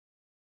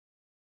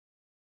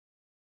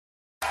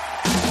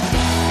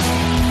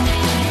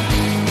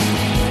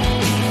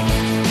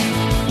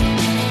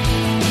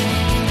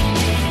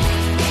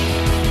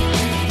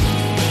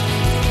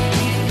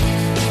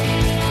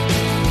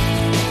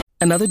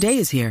Another day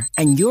is here,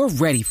 and you're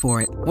ready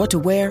for it. What to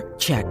wear?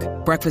 Check.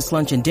 Breakfast,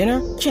 lunch, and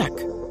dinner? Check.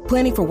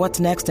 Planning for what's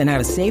next and how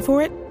to save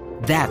for it?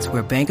 That's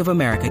where Bank of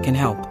America can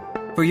help.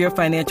 For your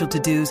financial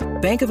to-dos,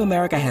 Bank of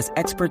America has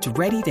experts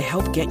ready to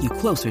help get you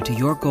closer to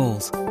your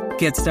goals.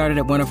 Get started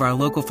at one of our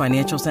local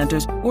financial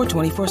centers or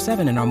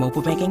 24/7 in our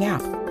mobile banking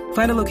app.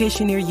 Find a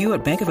location near you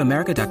at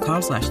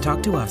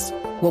bankofamerica.com/talktous.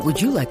 What would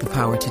you like the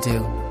power to do?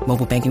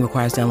 Mobile banking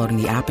requires downloading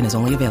the app and is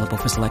only available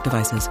for select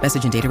devices.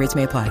 Message and data rates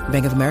may apply.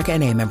 Bank of America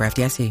N.A., member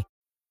FDIC.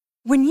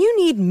 When you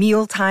need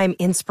mealtime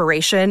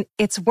inspiration,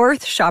 it's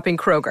worth shopping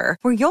Kroger,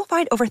 where you'll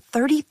find over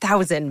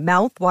 30,000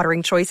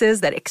 mouth-watering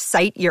choices that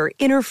excite your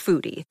inner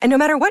foodie. And no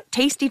matter what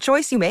tasty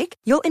choice you make,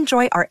 you'll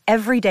enjoy our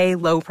everyday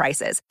low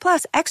prices,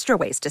 plus extra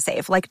ways to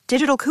save, like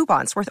digital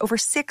coupons worth over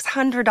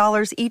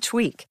 $600 each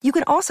week. You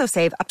can also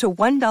save up to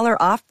 $1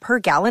 off per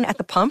gallon at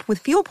the pump with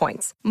fuel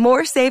points.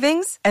 More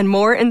savings and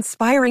more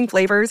inspiring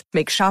flavors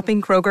make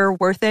shopping Kroger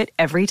worth it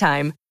every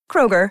time.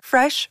 Kroger,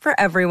 fresh for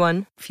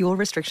everyone. Fuel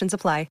restrictions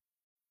apply.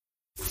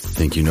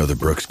 Think you know the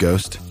Brooks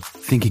Ghost?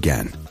 Think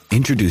again.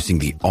 Introducing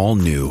the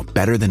all-new,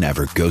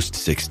 better-than-ever Ghost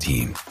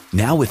 16.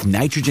 Now with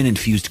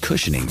nitrogen-infused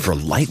cushioning for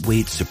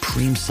lightweight,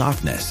 supreme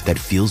softness that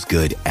feels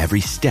good every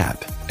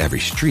step, every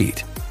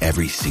street,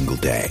 every single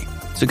day.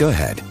 So go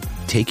ahead,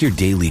 take your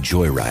daily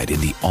joyride in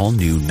the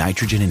all-new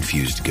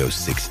nitrogen-infused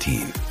Ghost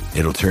 16.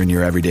 It'll turn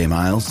your everyday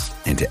miles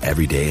into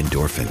everyday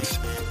endorphins.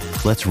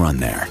 Let's run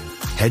there.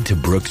 Head to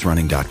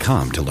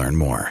brooksrunning.com to learn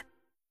more.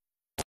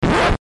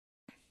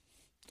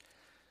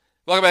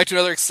 Welcome back to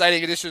another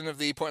exciting edition of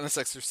the Pointless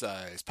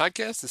Exercise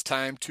Podcast. It's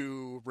time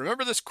to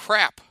remember this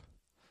crap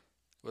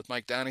with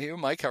Mike Donahue.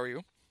 Mike, how are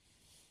you?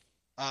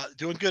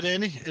 Doing good,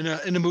 Andy. In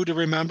a mood to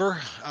remember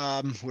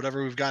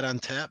whatever we've got on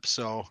tap.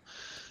 So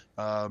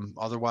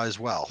otherwise,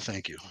 well,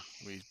 thank you.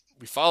 We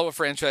follow a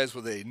franchise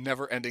with a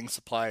never-ending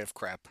supply of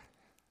crap.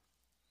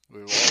 We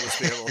will always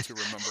be able to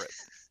remember it.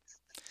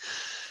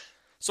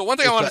 So one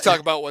thing I wanted to talk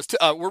about was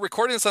we're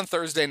recording this on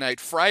Thursday night.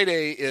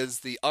 Friday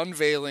is the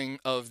unveiling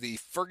of the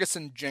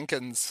Ferguson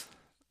Jenkins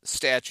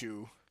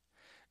statue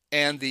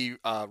and the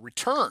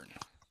return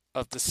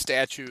of the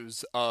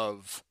statues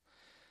of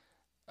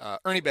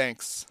Ernie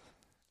Banks,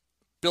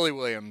 Billy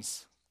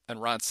Williams,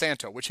 and Ron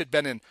Santo, which had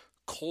been in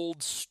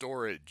cold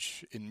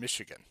storage in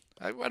Michigan.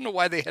 I don't know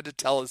why they had to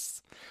tell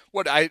us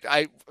what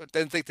I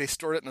didn't think they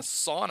stored it in a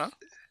sauna.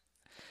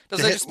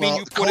 Does that just mean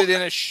you put it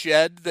in a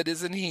shed that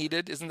isn't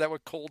heated? Isn't that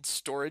what cold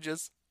storage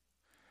is?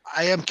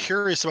 I am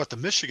curious about the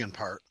Michigan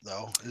part,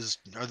 though. Was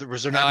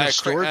there not much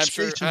storage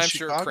space in I'm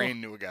Chicago? sure Crane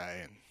knew a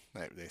guy,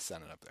 and they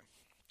sent it up there.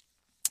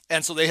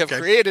 And so they have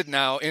created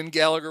now in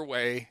Gallagher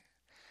Way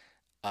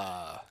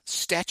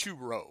Statue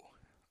Row,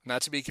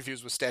 not to be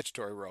confused with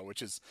Statutory Row,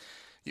 which is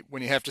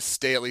when you have to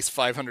stay at least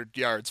 500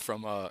 yards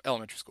from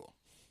elementary school.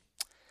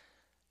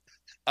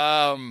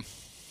 So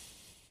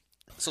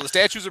the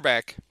statues are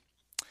back.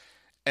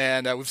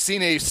 And we've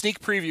seen a sneak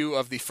preview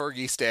of the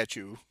Fergie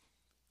statue.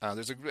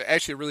 There's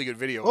actually a really good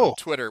video on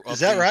Twitter.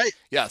 Is that right?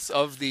 Yes,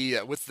 with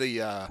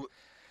the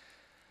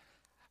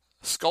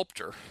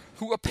sculptor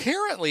who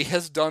apparently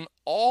has done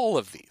all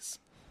of these.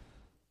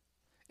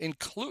 He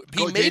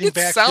made it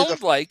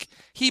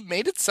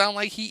sound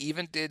like he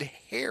even did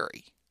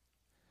Harry.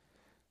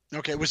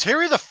 Okay, was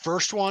Harry the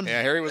first one?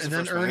 Yeah, Harry was the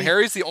first one.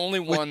 Harry's the only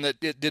one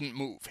that it didn't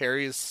move.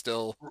 Harry is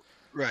still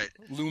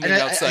looming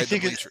outside the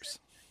bleachers.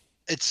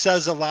 It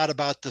says a lot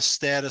about the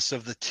status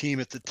of the team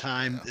at the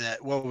time.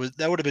 That would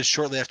have been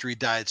shortly after he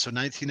died. So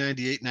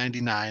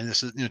 1998-99.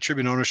 This is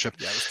Tribune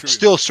ownership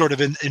still sort of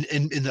in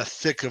the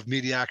thick of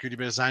mediocrity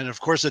by design. And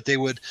of course, that they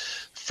would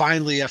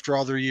finally, after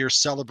all their years,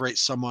 celebrate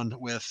someone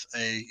with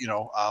a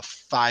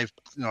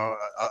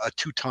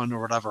 2-ton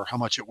or whatever, how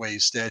much it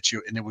weighs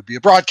statue, and it would be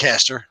a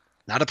broadcaster,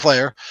 not a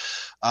player.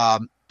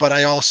 But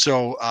I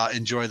also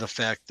enjoy the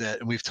fact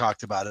that, and we've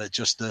talked about it,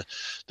 just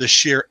the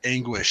sheer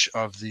anguish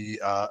of the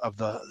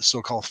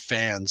so-called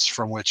fans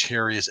from which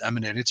Harry is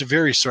emanating. It's a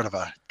very sort of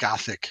a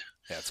gothic,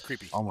 it's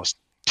creepy, almost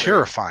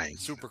terrifying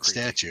super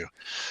statue.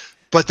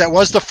 But that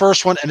was the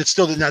first one, and it's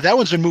still now that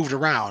one's been moved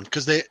around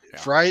because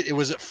right. It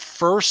was at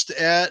first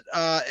at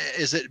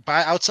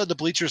outside the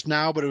bleachers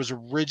now, but it was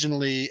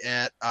originally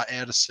at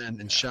Addison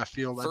in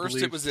Sheffield. I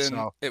believe.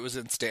 It was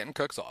in Stanton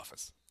Cook's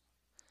office.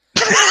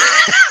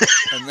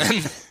 And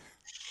then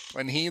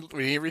when he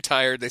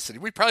retired, they said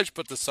we probably should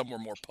put this somewhere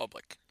more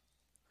public.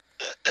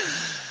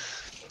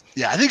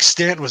 Yeah, I think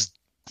Stanton was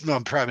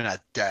probably not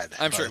dead.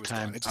 I'm sure it was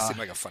done. It just seemed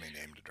like a funny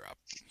name to drop.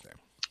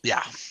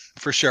 Yeah,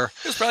 for sure.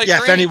 It was probably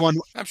Crane. If anyone,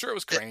 I'm sure it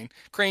was Crane.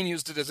 Crane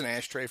used it as an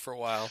ashtray for a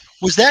while.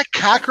 Was that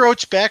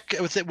Cockroach back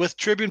with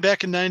Tribune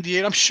back in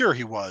 '98? I'm sure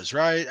he was,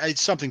 right?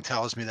 Something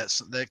tells me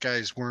that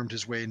guy's wormed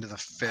his way into the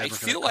fabric.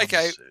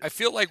 I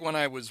feel like when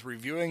I was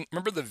reviewing,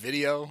 remember the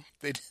video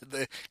they did,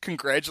 the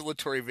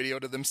congratulatory video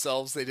to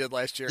themselves they did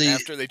last year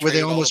after they where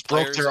they almost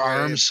broke their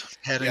arms,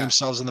 patting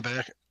themselves in the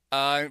back.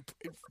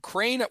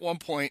 Crane at one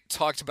point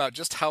talked about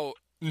just how.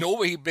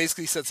 He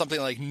basically said something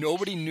like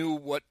nobody knew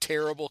what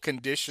terrible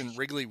condition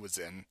Wrigley was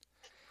in.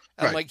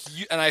 I'm like,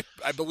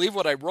 I believe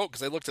what I wrote,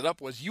 because I looked it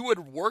up, was you had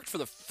worked for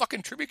the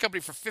fucking tribute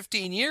company for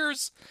 15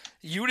 years.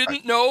 You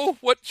didn't know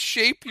what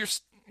shape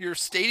your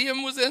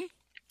stadium was in?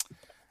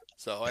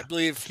 So I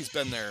believe he's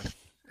been there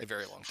a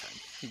very long time.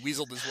 He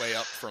weaseled his way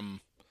up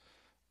from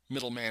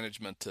middle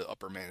management to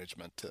upper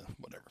management to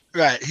whatever.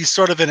 Right. He's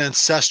sort of an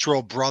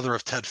ancestral brother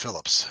of Ted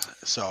Phillips.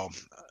 So,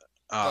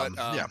 But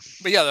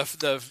yeah,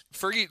 the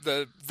Fergie,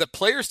 the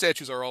player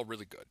statues are all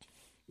really good.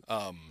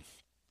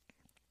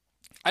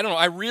 I don't know.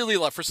 I really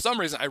love, for some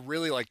reason, I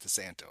really like the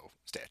Santo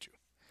statue.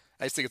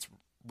 I just think it's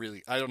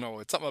really, I don't know,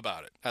 it's something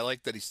about it. I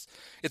like that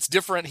it's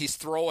different. He's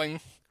throwing.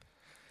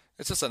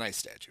 It's just a nice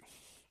statue.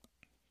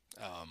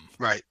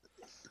 Right.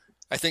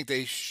 I think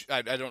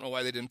I don't know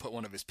why they didn't put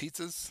one of his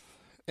pizzas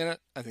in it.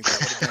 I think that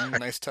would have been a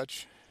nice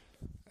touch.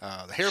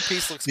 The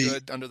hairpiece looks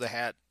good under the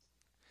hat.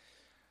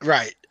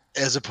 Right.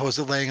 As opposed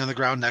to laying on the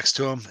ground next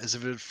to him as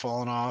if it had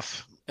fallen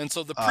off. And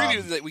so the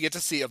preview that we get to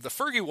see of the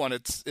Fergie one,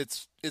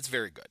 it's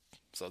very good.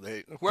 So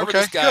whoever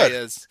this guy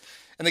is,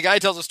 and the guy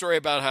tells a story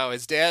about how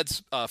his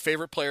dad's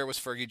favorite player was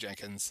Fergie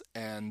Jenkins,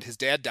 and his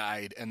dad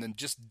died, and then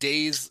just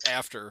days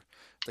after,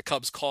 the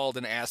Cubs called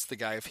and asked the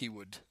guy if he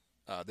would.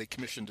 They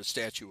commissioned a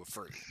statue of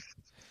Fergie.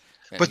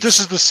 But this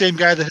is the same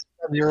guy that had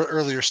done the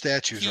earlier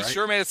statues, right? He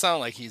sure made it sound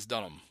like he's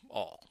done them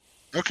all.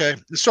 Okay.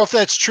 So if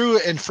that's true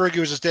and Fergie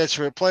was his dad's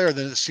favorite player,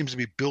 then it seems to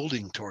be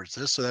building towards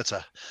this. So that's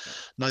a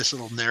nice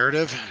little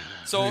narrative.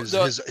 So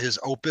his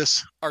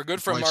opus. Our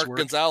good friend Mark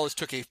Gonzalez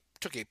took a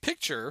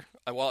picture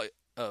I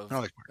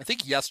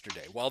think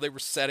yesterday while they were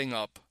setting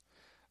up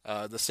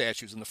the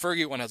statues, and the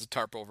Fergie one has a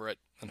tarp over it,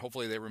 and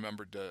hopefully they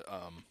remembered to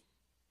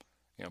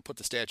put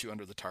the statue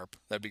under the tarp.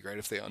 That'd be great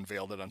if they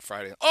unveiled it on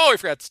Friday. Oh, I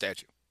forgot the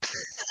statue.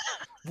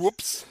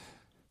 Whoops.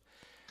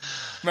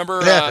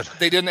 Remember,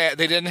 they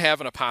didn't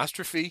have an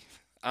apostrophe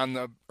on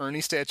the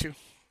Ernie statue.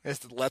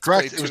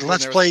 Correct. It was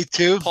Let's Play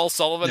 2. Paul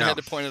Sullivan had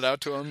to point it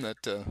out to him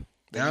that they needed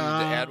to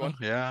add one.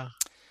 Yeah.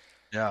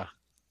 Yeah.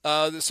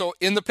 So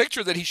in the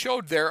picture that he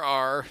showed,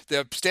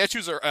 the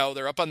statues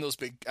they're up on those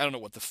big, I don't know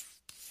what the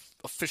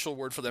official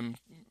word for them,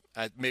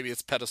 maybe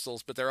it's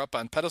pedestals, but they're up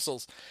on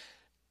pedestals.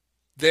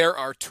 There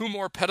are 2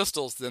 more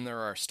pedestals than there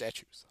are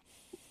statues.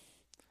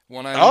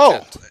 One on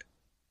each end.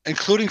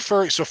 Including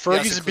Fergie. So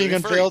Fergie's being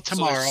unveiled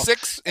tomorrow. So there's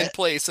 6 in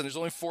place, and there's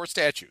only 4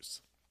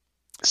 statues.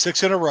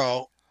 6 in a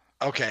row.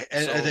 Okay.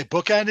 And are they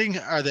bookending?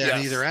 Are they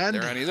on either end?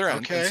 They're on either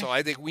end. Okay. And so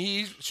I think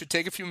we should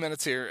take a few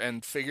minutes here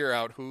and figure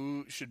out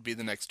who should be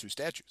the next 2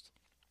 statues.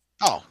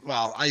 Oh,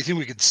 well, I think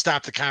we could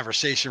stop the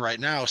conversation right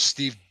now.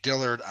 Steve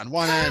Dillard on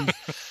one end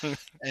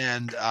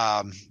and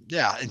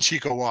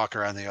Chico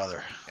Walker on the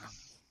other. Yeah.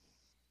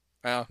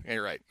 Well,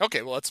 you're right.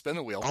 Okay, well, let's spin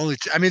the wheel.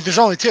 There's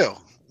only 2.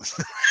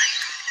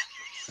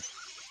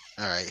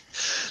 All right.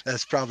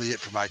 That's probably it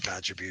for my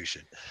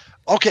contribution.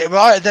 Okay.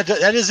 Well,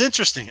 that is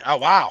interesting. Oh,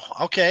 wow.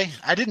 Okay.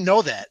 I didn't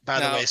know that, by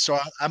the way. So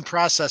I'm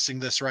processing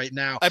this right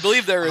now. I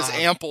believe there is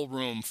ample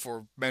room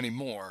for many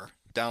more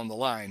down the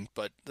line,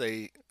 but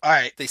they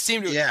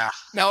seem to. Yeah.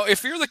 Now,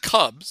 if you're the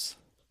Cubs,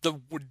 the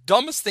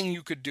dumbest thing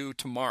you could do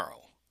tomorrow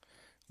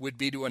would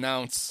be to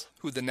announce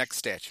who the next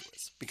statue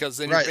is. Because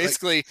then you're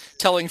basically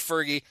telling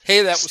Fergie,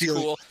 hey, that was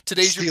cool.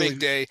 Today's your big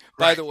day.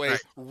 By the way,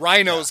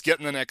 Rhino's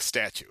getting the next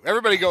statue.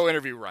 Everybody go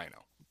interview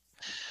Rhino.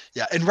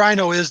 Yeah, and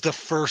Rhino is the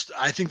first.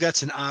 I think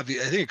that's an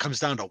obvious. I think it comes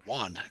down to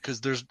one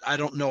because I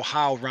don't know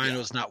how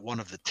Rhino's not one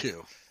of the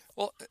 2.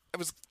 Well,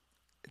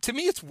 to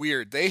me, it's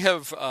weird. They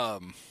have.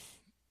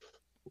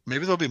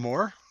 Maybe there'll be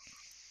more.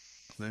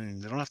 They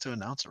don't have to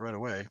announce it right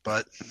away,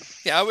 but.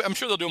 Yeah, I'm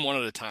sure they'll do them one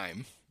at a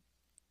time.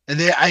 And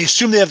I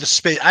assume they have the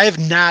space. I have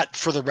not,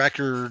 for the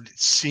record,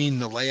 seen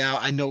the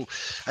layout. I know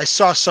I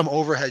saw some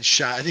overhead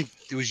shot. I think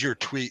it was your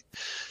tweet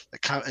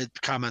that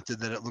commented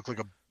that it looked like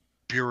a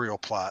burial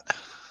plot.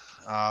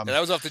 That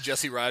was off the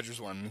Jesse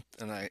Rogers one,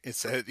 and he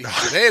said,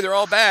 "Hey, they're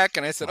all back."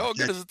 And I said, "Oh,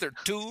 good, is it their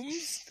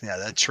tombs?" Yeah,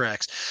 that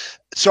tracks.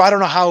 So I don't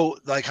know how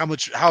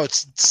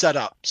it's set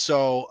up.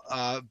 So,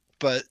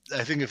 but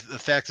I think if the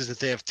fact is that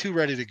they have 2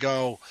 ready to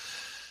go.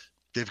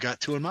 They've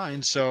got 2 in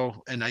mind,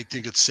 and I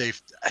think it's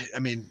safe. I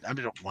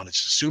don't want to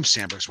assume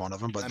Sandberg's one of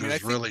them, but I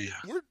think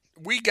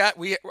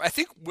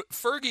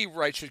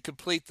Fergie should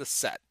complete the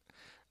set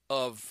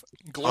of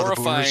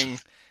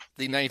glorifying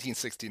the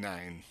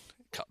 1969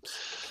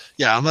 Cubs.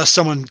 Yeah, unless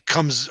someone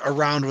comes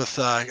around with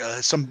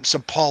some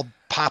Paul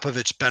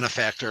Popovich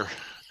benefactor.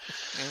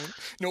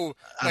 No,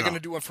 not going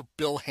to do one for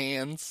Bill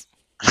Hands.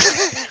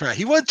 Right,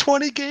 he won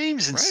 20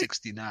 games in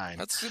 '69.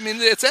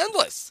 It's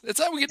endless.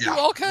 It's we could do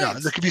all kinds. Yeah,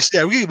 there could be.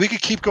 Yeah, we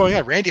could keep going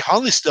on. Randy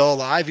Hundley's still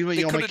alive. You might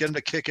get him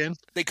to kick in.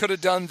 They could have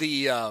done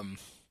the.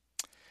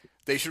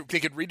 They could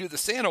redo the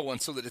Santa one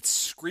so that it's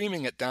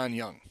screaming at Don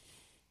Young.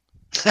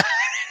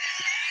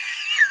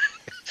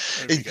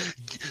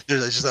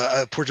 There's just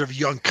a portrait of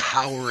Young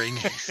cowering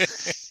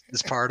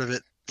as part of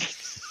it.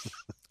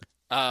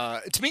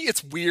 To me,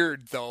 it's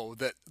weird though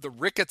that the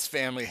Ricketts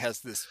family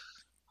has this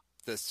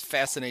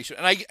fascination,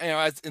 and I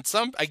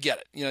get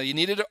it. You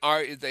needed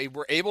they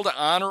were able to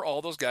honor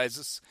all those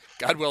guys.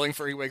 God willing,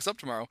 Fergie wakes up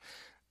tomorrow.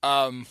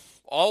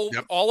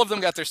 All of them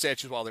got their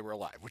statues while they were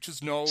alive, which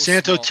is no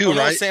Santo small, too,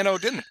 right? No, Santo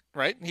didn't,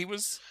 right? He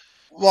was.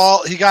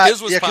 Well, he got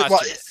his was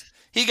posthumous.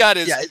 He got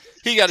his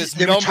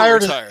number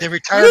retired. They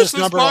retired his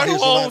number while he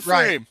was Hall alive. of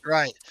Fame.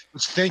 Right.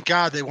 Which, thank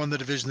God they won the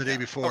division the day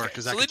before,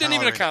 because so they didn't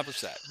even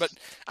accomplish that. But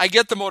I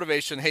get the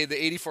motivation. Hey, the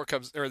 84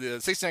 Cubs or the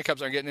 69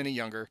 Cubs aren't getting any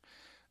younger.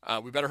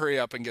 We better hurry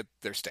up and get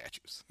their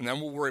statues, and then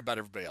we'll worry about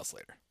everybody else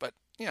later. But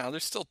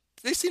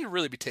they seem to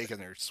really be taking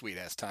their sweet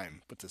ass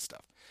time with this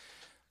stuff.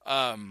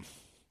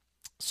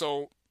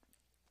 So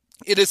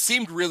it has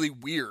seemed really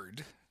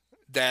weird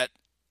that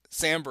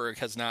Sandberg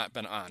has not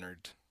been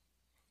honored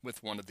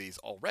with one of these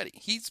already.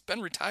 He's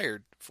been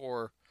retired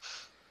for.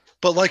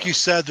 But like you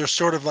said, they're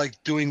sort of like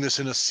doing this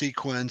in a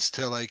sequence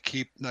to like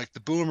keep like the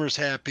Boomers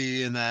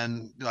happy, and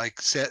then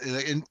like set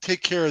and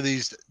take care of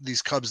these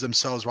Cubs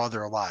themselves while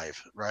they're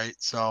alive, right?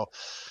 So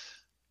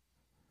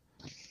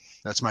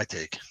that's my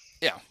take.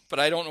 Yeah, but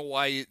I don't know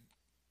why.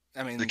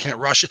 I mean, they can't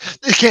rush it.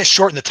 They can't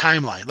shorten the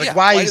timeline. Like,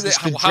 why is this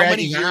been how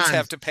many years on?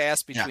 have to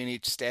pass between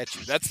each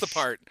statue? That's the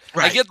part.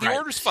 Right, I get the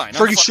order's fine.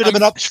 Fergie should have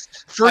been up.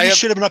 Fergie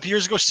should have been up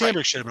years ago.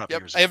 Sandberg should have been up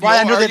years ago. I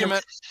have no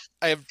argument.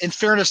 In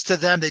fairness to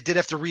them, they did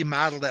have to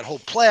remodel that whole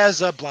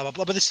plaza, blah, blah,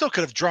 blah, but they still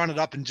could have drawn it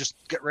up and just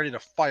get ready to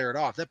fire it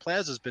off. That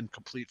plaza's been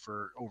complete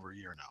for over a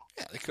year now.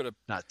 Yeah, they could have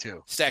not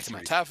two. Stacked them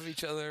on top of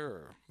each other,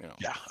 or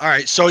Yeah. All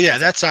right. So yeah,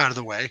 that's out of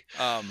the way.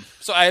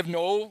 So I have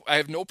no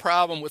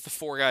problem with the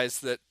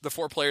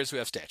four players who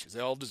have statues.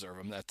 They all deserve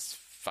them. That's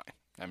fine.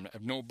 I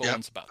have no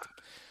bones about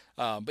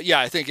them. But yeah,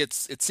 I think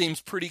it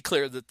seems pretty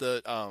clear that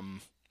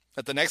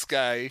the next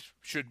guy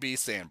should be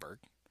Sandberg.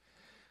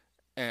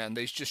 And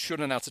they just should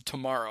announce it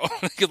tomorrow.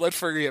 They could let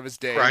Fergie have his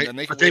day. Right, and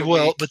but they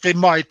will. But they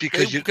might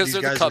because they're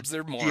the Cubs.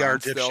 They're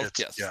morons.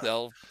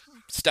 They'll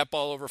step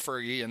all over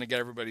Fergie and get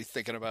everybody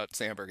thinking about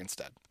Sandberg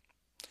instead.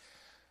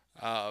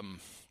 And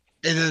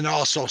then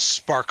also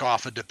spark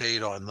off a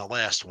debate on the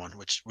last one,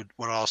 which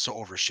would also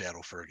overshadow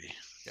Fergie.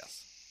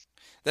 Yes.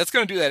 That's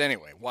going to do that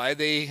anyway. Why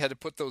they had to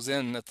put those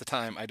in at the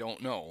time, I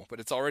don't know. But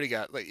it's already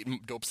got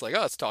dopes like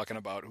us talking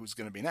about who's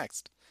going to be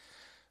next.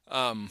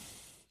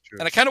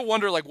 And I kind of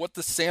wonder what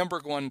the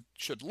Sandberg one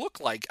should look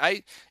like.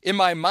 In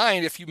my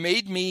mind, if you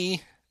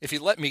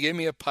let me give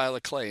me a pile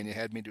of clay and you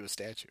had me do a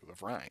statue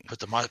of Ryan, put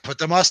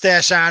the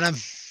mustache on him.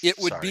 It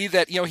would be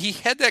that he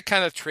had that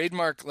kind of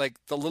trademark,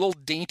 like the little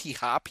dainty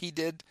hop he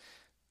did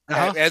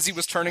as he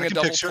was turning a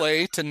double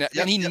play to net,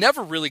 and he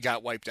never really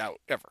got wiped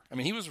out ever. I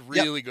mean, he was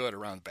really good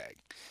around the bag.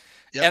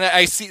 Yep. And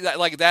I see that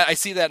I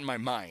see that in my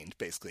mind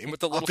basically, and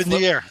with the little up in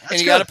the air. That's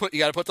and you got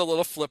to put the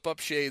little flip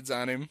up shades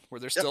on him where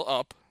they're still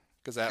up.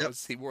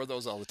 Because he wore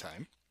those all the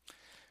time,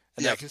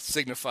 and that could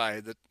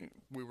signify that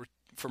we were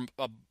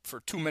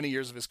for too many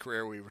years of his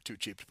career we were too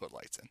cheap to put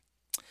lights in.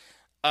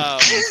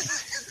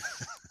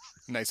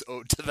 Nice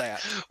ode to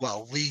that.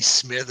 Well, Lee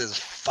Smith is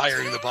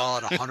firing the ball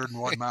at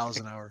 101 miles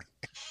an hour.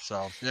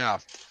 So yeah.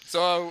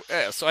 So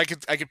I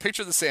could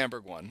picture the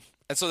Sandberg one,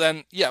 and so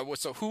then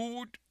So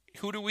who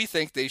do we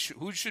think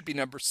who should be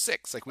number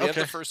 6? Like we have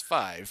the first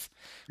 5.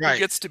 Right. Who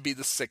gets to be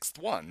the 6th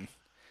one?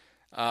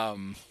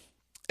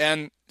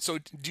 And so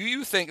do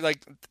you think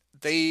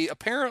they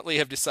apparently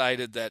have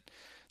decided that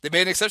they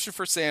made an exception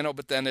for Sano,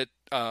 but then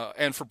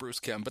and for Bruce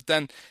Kim, but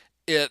then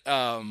in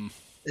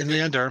the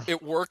end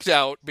it worked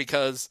out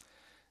because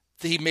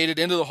he made it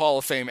into the Hall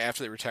of Fame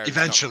after they retired.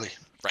 Eventually.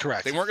 Right.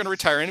 Correct. They weren't going to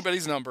retire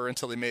anybody's number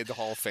until they made the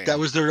Hall of Fame. That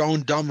was their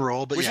own dumb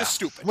rule, but which is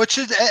stupid. Which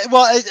is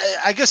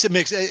I guess it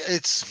makes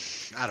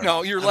it's. I don't know.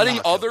 No, you're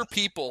letting other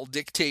people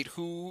dictate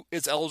who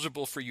is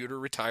eligible for you to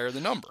retire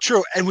the number.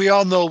 True, and we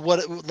all know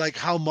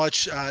how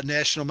much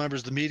national members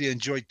of the media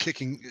enjoyed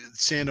kicking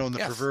Sando in the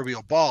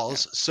proverbial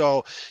balls. Yeah.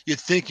 So you'd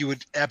think you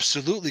would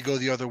absolutely go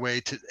the other way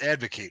to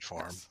advocate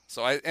for him.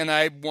 So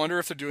I wonder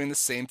if they're doing the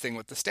same thing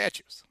with the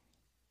statues,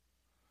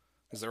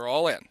 because they're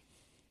all in.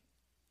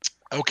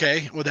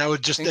 Okay, well that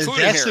would just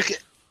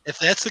if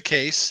that's the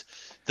case,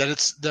 then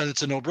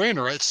it's a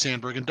no-brainer, right?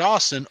 Sandberg and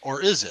Dawson,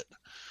 or is it?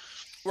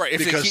 Right.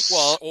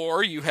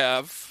 Or you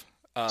have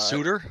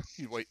Suter.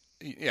 Wait,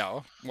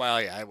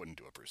 I wouldn't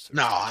do a Bruce Suter.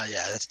 No,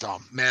 that's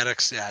dumb.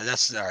 Maddox,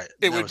 that's all right.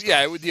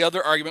 The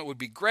other argument would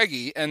be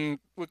Greggy, and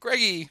with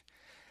Greggy,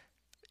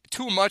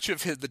 too much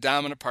of the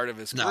dominant part of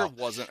his career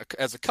wasn't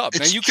as a Cub.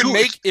 Now you can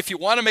if you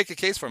want to make a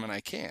case for him, and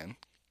I can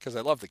because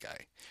I love the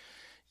guy.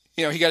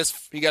 He got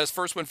his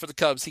first win for the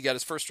Cubs. He got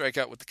his first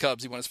strikeout with the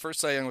Cubs. He won his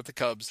first Cy Young with the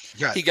Cubs.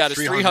 He got his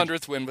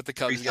 300th win with the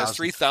Cubs. He got his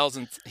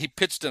 3,000th. He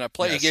pitched in a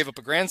play. Yes. He gave up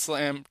a grand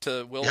slam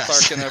to Will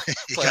Clark in a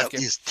playoff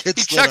game.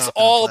 He checks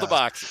all the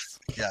boxes.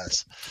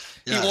 Yes.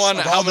 He won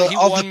of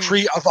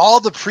all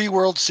the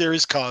pre-World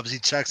Series Cubs, he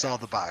checks all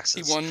the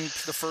boxes. He won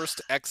the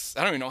first I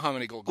don't even know how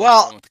many gold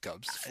gloves he won with the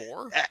Cubs.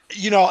 4?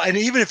 And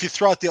even if you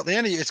throw out the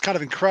Atlanta, it's kind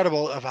of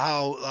incredible of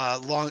how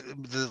long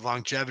the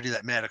longevity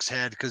that Maddox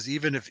had, because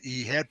even if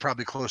he had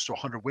probably close to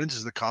 100 wins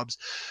as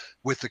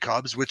with the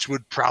Cubs, which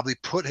would probably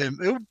put him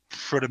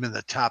in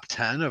the top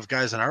 10 of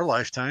guys in our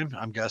lifetime,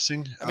 I'm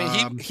guessing. I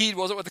mean, he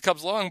wasn't with the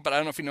Cubs long, but I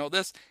don't know if you know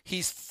this.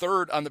 He's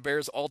 3rd on the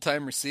Bears'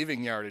 all-time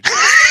receiving yardage.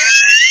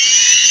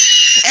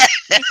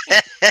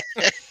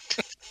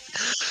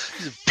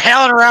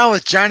 Palling around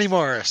with Johnny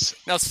Morris.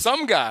 Now,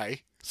 some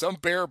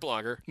Bear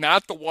blogger,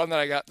 not the one that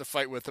I got in the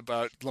fight with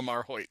about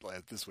Lamar Hoyt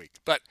this week,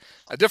 but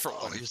a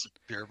different one. He's a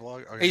Bear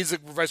blogger? Okay. He's a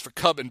writes for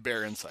Cub and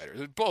Bear Insider.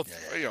 They're both,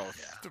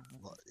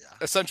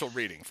 essential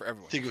reading for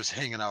everyone. I think it was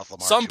hanging out with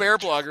Lamar. Some Bear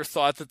blogger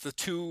thought that the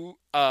two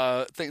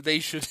think they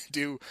should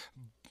do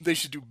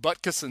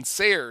Butkus and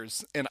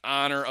Sayers in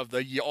honor of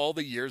all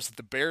the years that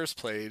the Bears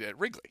played at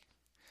Wrigley.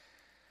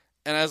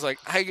 And I was like,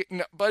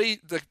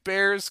 buddy, the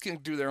Bears can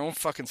do their own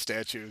fucking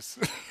statues.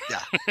 Yeah.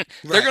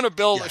 They're going to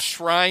build a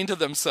shrine to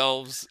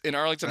themselves in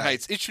Arlington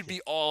Heights. It should be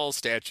all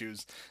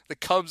statues. The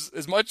Cubs,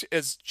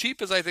 as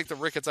cheap as I think the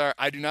Ricketts are,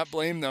 I do not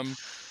blame them.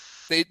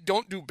 They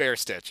don't do Bear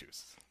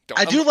statues.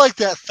 I do like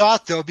that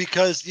thought, though,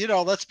 because,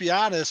 let's be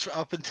honest,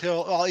 up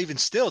until, even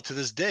still to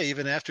this day,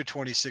 even after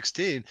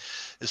 2016,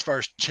 as far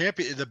as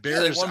champion, the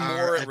Bears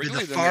have been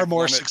the far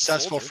more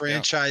successful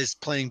franchise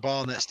playing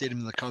ball in that stadium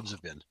than the Cubs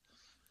have been.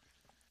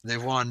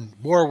 They've won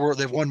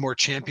more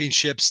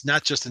championships,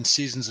 not just in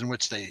seasons in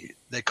which they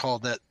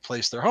called that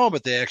place their home,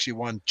 but they actually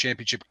won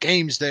championship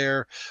games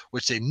there,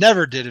 which they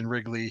never did in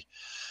Wrigley,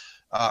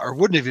 or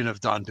wouldn't even have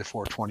done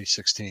before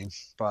 2016.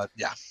 But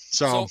yeah,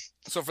 so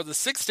for the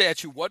sixth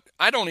statue, what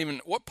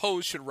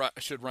pose should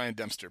Ryan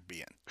Dempster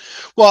be in?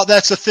 Well,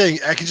 that's the thing.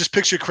 I can just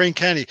picture Crane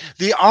Kennedy,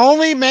 the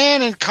only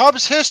man in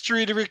Cubs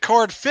history to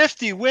record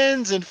 50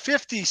 wins and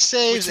 50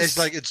 saves. It's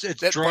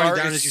drawing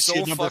down as you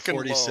see number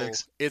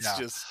 46.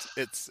 Low.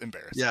 It's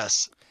embarrassing.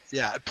 Yes.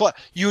 Yeah, plus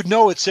you would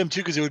know it's him too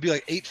because it would be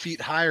like 8 feet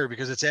higher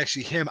because it's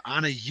actually him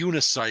on a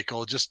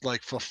unicycle, just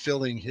like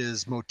fulfilling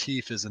his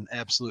motif as an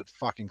absolute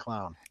fucking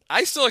clown.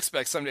 I still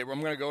expect someday I'm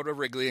going to go to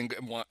Wrigley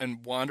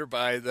and wander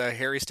by the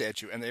Harry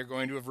statue, and they're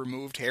going to have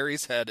removed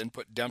Harry's head and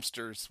put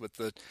Dempster's with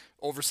the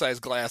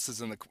oversized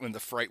glasses and the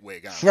fright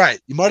wig on.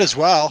 Right, you might as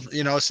well,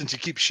 since you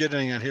keep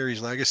shitting on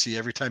Harry's legacy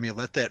every time you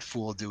let that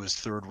fool do his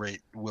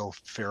third-rate Will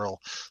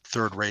Ferrell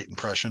third-rate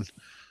impression.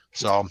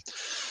 So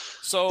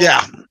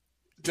yeah.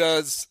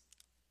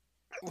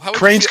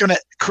 Crane's gonna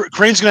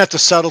have to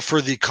settle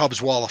for the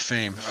Cubs Wall of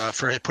Fame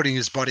for putting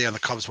his buddy on the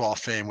Cubs Wall of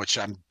Fame, which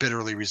I'm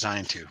bitterly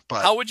resigned to.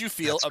 But how would you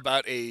feel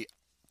about a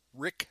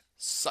Rick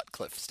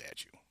Sutcliffe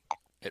statue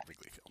at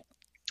Wrigley Field?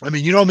 I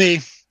mean, you know me.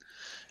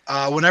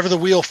 Whenever the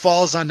wheel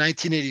falls on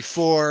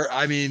 1984,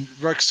 I mean,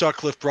 Rick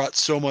Sutcliffe brought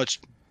so much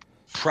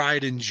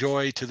pride and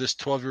joy to this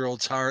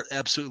 12-year-old's heart.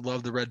 Absolutely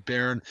loved the Red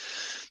Baron,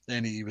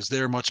 and he was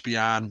there much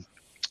beyond.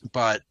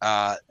 But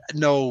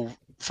no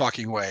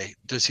fucking way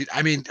does he.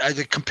 I mean, I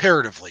think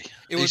comparatively,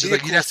 it would be a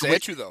cool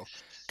statue though,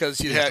 because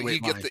he'd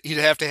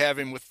have to have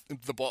him with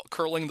the ball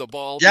curling the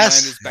ball behind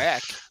his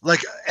back,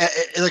 like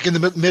in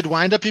the mid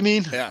windup. You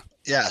mean? Yeah.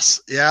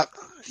 Yes. Yeah.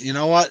 You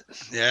know what?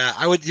 Yeah,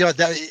 I would.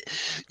 That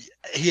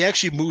he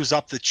actually moves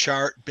up the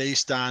chart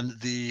based on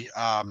the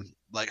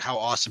like how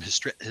awesome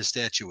his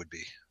statue would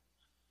be.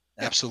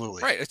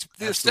 Absolutely. Right.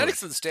 The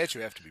aesthetics of the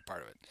statue have to be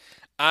part of it.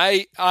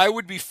 I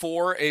would be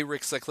for a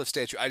Rick Sutcliffe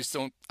statue.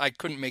 I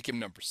couldn't make him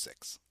number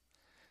 6.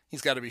 He's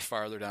got to be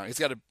farther down.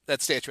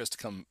 That statue has to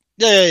come.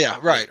 Yeah.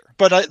 Right. Later.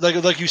 But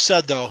like you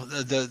said though,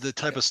 the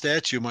type of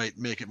statue might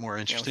make it more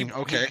interesting.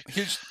 Okay.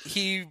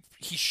 He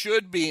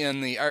should be in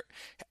the.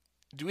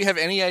 Do we have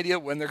any idea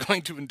when they're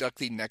going to induct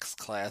the next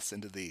class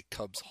into the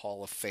Cubs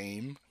Hall of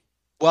Fame?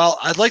 Well,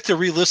 I'd like to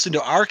re-listen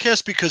to our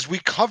cast because we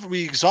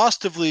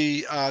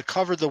exhaustively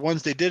covered the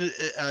ones they did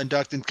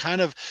induct and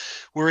kind of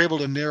were able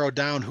to narrow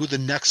down who the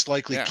next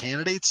likely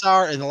candidates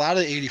are. And a lot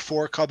of the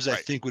 84 Cubs, I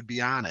think, would be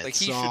on it. Like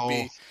he should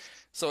be.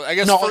 So I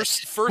guess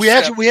first we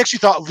actually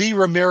thought Lee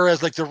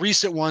Ramirez, like the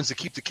recent ones to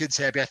keep the kids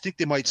happy. I think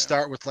they might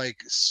start with like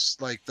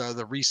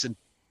the recent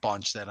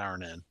bunch that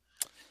aren't in,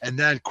 and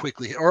then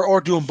quickly or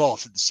do them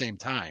both at the same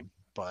time.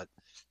 But.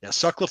 Yeah,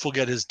 Sutcliffe will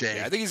get his day.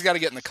 Yeah, I think he's got to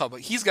get in the Cub.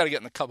 He's got to get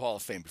in the Cub Hall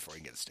of Fame before he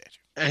can get a statue.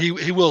 And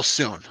he will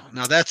soon.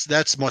 Now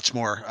that's much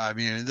more. I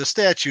mean, the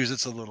statues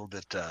it's a little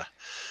bit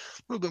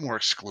more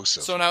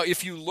exclusive. So now,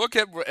 if you look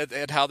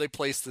at how they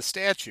place the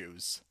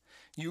statues,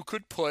 you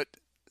could put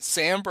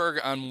Sandberg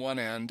on one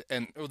end,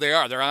 and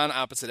they're on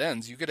opposite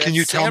ends. You could. Can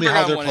you tell me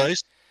how they're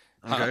placed?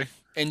 Okay.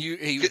 And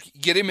you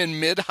get him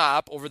in mid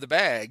hop over the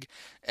bag,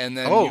 and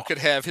then you could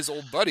have his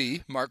old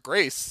buddy Mark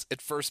Grace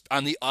at first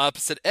on the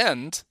opposite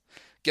end.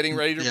 Getting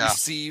ready to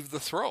receive the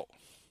throw.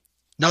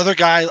 Another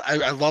guy,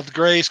 I loved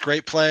Grace,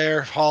 great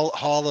player,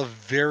 Hall of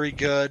very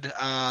good.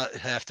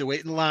 Have to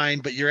wait in line,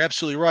 but you're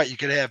absolutely right. You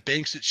could have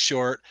Banks at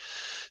short,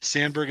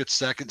 Sandberg at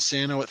second,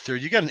 Sano at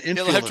third. You got an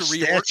infield of statues.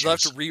 They'll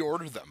have to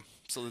reorder them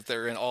so that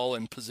they're all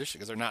in position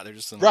because they're not. They're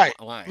just in the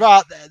line.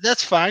 Well,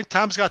 that's fine.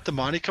 Tom's got the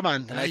money. Come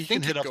on, and you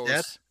can hit up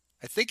that.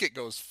 I think it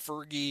goes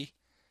Fergie,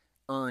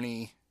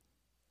 Ernie,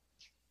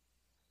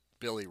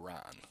 Billy,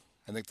 Ron.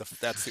 I think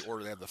that's the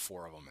order they have the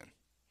 4 of them in.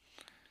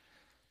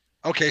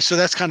 Okay, so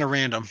that's kind of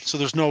random. So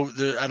I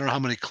don't know how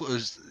many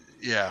clues.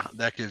 Yeah,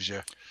 that gives you.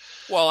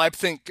 Well, I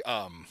think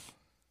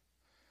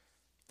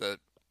the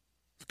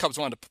Cubs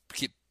wanted to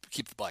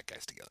keep the black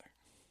guys together.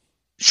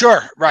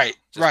 Sure, right.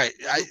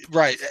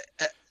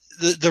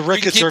 the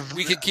Ricketts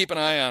we could keep an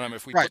eye on them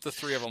if we put the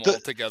three of them all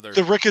together.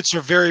 The Ricketts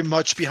are very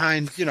much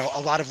behind,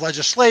 a lot of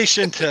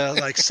legislation to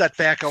like set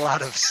back a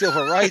lot of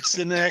civil rights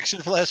in action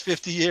for the last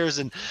 50 years.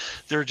 And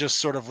they're just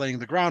sort of laying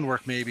the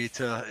groundwork maybe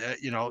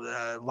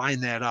to, line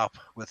that up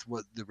with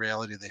what the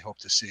reality they hope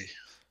to see.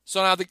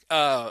 So now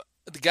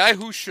the guy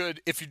who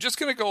should, if you're just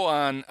going to go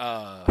on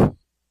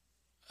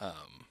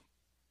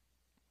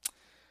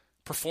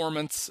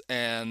performance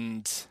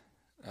and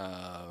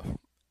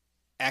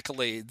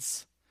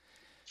accolades,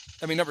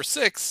 I mean, number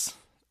 6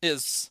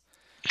 is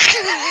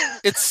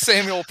it's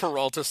Samuel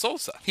Peralta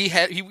Sosa. He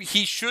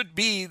should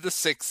be the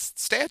 6th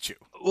statue.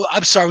 Well,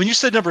 I'm sorry. When you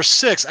said number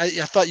 6, I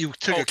thought you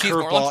took a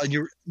curveball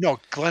and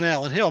Glenn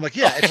Allen Hill. I'm like,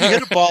 yeah, if you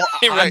hit a ball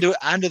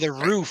onto the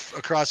roof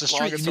across the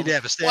street, you need to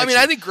have a statue. Well, I mean,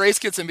 I think Grace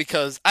gets him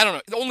because I don't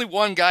know. Only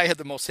one guy had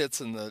the most hits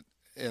in the.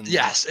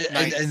 Yes,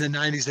 in the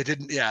 90s they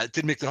didn't. Yeah, it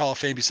didn't make the Hall of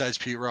Fame besides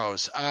Pete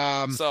Rose.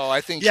 So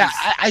I think. Yeah,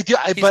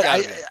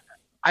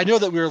 I know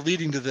that we were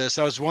leading to this.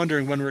 I was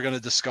wondering when we were going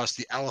to discuss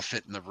the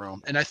elephant in the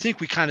room. And I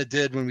think we kind of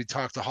did when we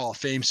talked the Hall of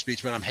Fame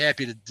speech, but I'm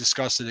happy to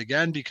discuss it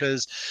again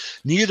because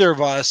neither of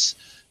us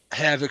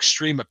have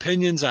extreme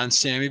opinions on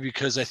Sammy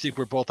because I think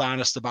we're both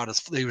honest about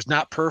he was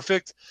not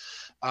perfect.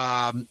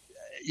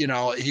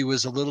 He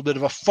was a little bit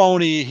of a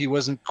phony. He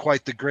wasn't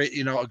quite the great,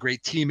 a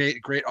great teammate, a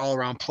great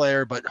all-around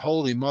player, but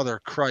holy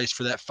mother Christ,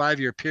 for that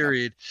 5-year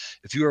period,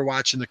 if you were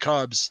watching the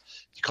Cubs,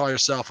 you call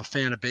yourself a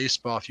fan of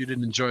baseball. If you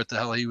didn't enjoy what the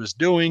hell he was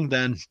doing,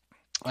 then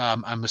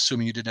I'm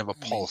assuming you didn't have a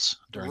pulse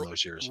during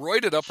those years.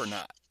 Roided up or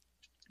not.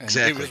 And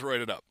exactly. He was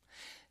roided up.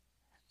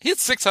 He had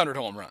 600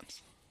 home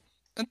runs.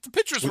 And the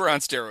pitchers were on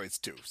steroids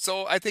too.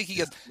 So I think he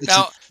gets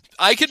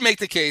I could make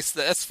the case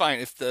that that's fine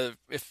if they're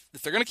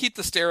going to keep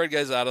the steroid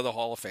guys out of the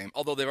Hall of Fame,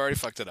 although they've already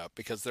fucked it up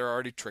because they're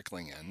already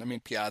trickling in. I mean,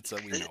 Piazza,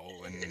 we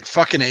know, and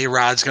fucking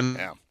A-Rod's going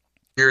to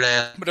hear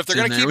that. But if they're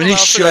going to keep him out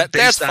for that,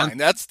 that's fine.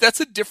 That's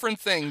a different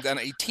thing than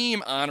a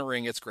team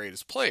honoring its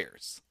greatest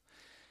players.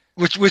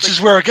 Which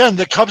is where again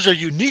the Cubs are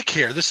unique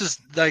here. This is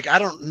like I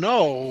don't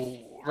know.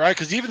 Right,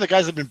 because even the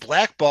guys that have been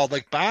blackballed,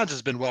 like Bonds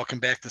has been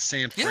welcomed back to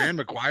San Fran.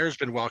 Yeah. McGuire's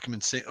been welcomed in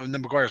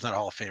McGuire's not a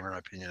Hall of Famer in my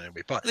opinion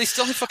anyway, but they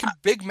still have fucking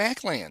Big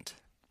Mac land.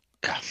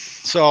 Yeah.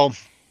 So,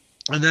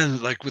 and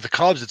then like with the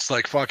Cubs, it's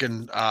like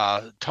fucking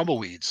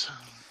tumbleweeds.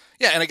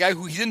 Yeah, and a guy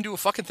who he didn't do a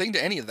fucking thing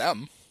to any of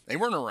them. They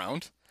weren't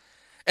around,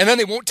 and then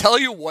they won't tell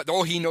you what.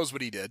 Oh, he knows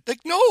what he did. Like,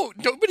 no,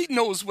 nobody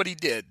knows what he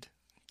did.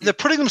 They're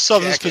putting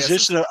themselves in this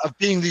position of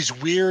being these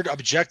weird,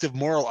 objective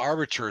moral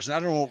arbiters, and I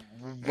don't know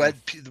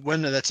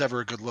when that's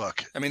ever a good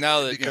look. I mean,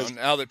 now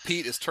that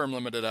Pete is term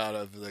limited out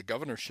of the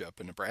governorship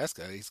in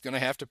Nebraska, he's going to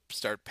have to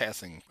start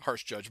passing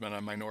harsh judgment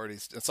on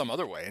minorities in some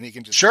other way, and he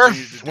can just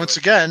once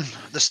again,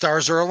 the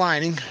stars are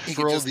aligning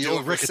for the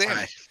old Ricketts.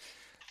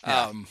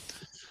 Yeah.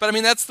 But I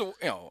mean, that's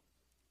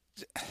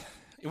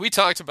we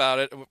talked about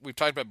it. We've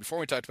talked about it before.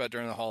 We talked about it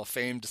during the Hall of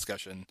Fame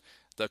discussion,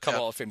 the Cub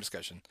Hall of Fame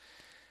discussion.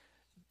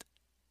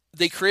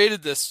 They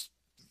created this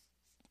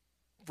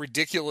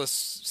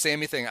ridiculous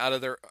Sammy thing out of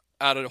the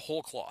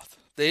whole cloth.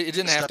 It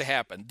didn't have to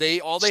happen.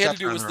 All they had to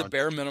do was the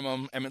bare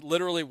minimum. I mean, it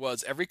literally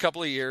was every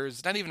couple of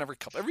years, not even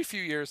every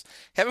few years,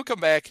 have him come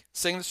back,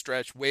 sing the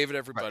stretch, wave at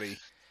everybody,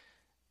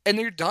 and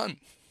you're done.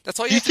 That's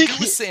all you have to do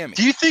with Sammy.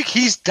 Do you think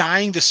he's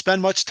dying to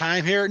spend much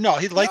time here? No,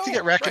 he'd like to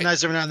get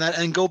recognized every now and then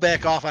and go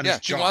back off on his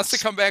jaws. He wants to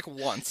come back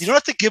once. You don't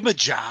have to give him a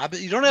job.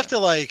 You don't have to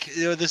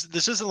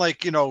this isn't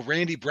like,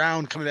 Randy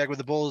Brown coming back with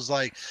the Bulls.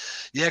 Like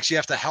you actually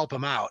have to help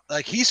him out.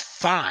 Like he's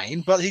fine,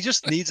 but he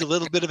just needs a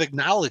little bit of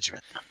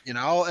acknowledgement,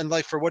 and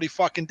like for what he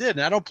fucking did.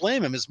 And I don't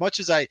blame him as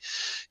much as I,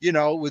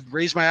 would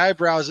raise my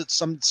eyebrows at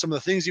some of the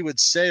things he would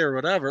say or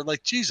whatever.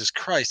 Like Jesus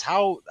Christ,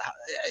 how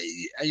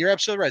you're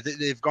absolutely right.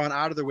 They've gone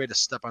out of their way to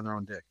step on their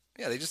own dick.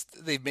 Yeah,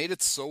 they've made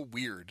it so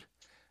weird,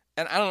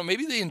 and I don't know.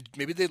 Maybe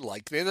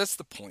that's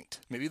the point.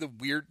 Maybe the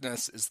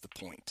weirdness is the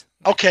point.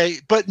 Okay,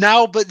 but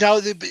now, are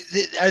they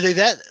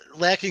that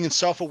lacking in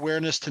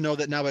self-awareness to know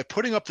that now by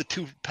putting up the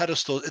two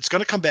pedestals, it's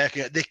going to come back?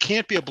 They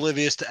can't be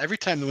oblivious to every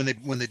time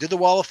when they did the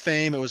Wall of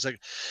Fame. It was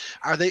like,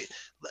 are they?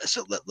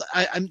 So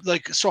I'm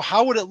like, so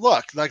how would it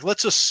look? Like,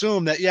 let's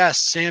assume that yes,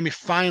 Sammy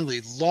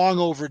finally, long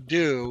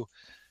overdue,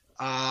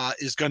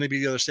 is going to be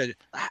the other stage.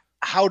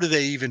 How do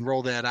they even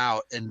roll that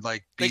out and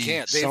like be they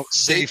can't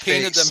they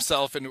painted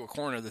themselves into a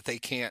corner that they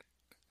can't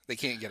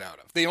get out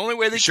of. The only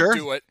way they could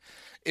do it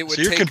they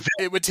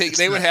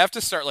would have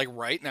to start like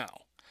right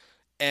now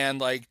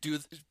and like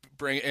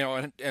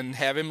and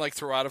have him like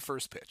throw out a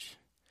first pitch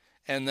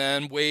and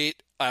then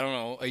wait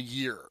a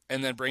year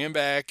and then bring him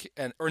back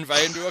or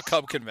invite him to a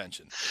Cub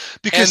convention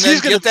because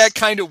and then get that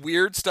kind of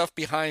weird stuff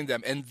behind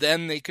them and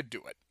then they could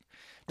do it.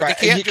 But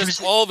they can't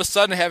just all of a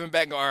sudden have him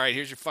back and go, all right,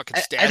 here's your fucking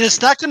statue. And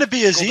it's not going to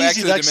be as easy. Back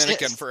to the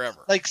Dominican forever.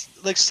 Like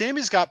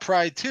Sammy's got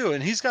pride too,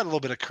 and he's got a little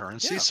bit of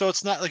currency. Yeah. So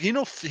it's not like he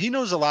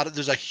knows a lot of.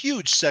 There's a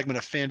huge segment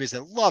of fan base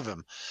that love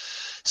him.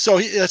 So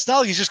it's not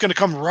like he's just going to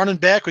come running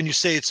back when you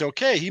say it's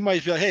okay. He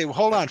might be like, hey,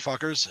 hold on,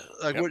 fuckers.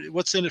 Like,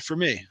 what's in it for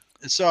me?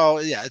 And so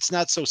it's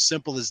not so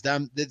simple as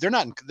them. They're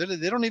not.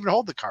 They don't even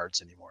hold the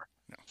cards anymore.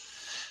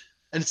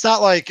 And it's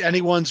not like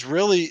anyone's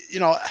really,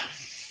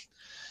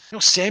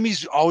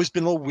 Sammy's always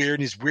been a little weird,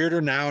 and he's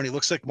weirder now, and he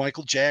looks like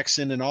Michael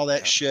Jackson and all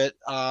that shit.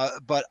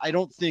 But I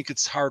don't think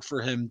it's hard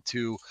for him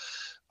to,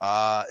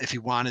 if he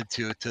wanted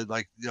to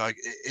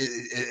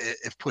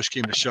if push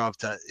came to shove,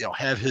 to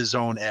have his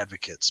own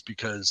advocates,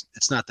 because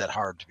it's not that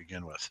hard to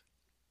begin with,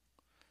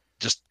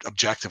 just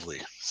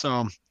objectively.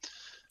 So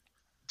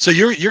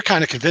you're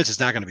kind of convinced it's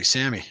not going to be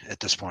Sammy at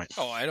this point.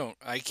 Oh,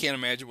 I can't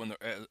imagine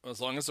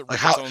as long as the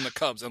Ricketts own the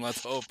Cubs, and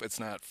let's hope it's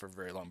not for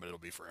very long, but it'll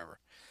be forever.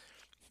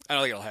 I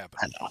don't think it'll happen.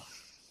 I know.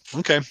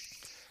 Okay.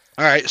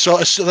 All right. So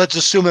let's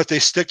assume that they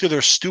stick to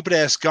their stupid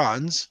ass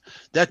guns.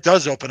 That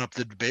does open up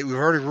the debate. We've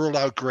already ruled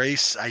out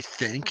Grace, I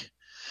think.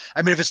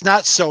 I mean, if it's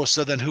not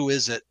Sosa, then who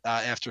is it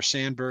after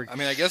Sandberg? I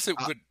mean, I guess it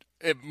would.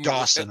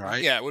 Dawson,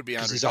 right? Yeah, it would be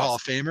Andre. Because he's a Hall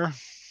of Famer.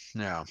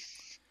 Yeah.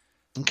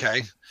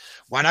 Okay.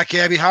 Why not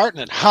Gabby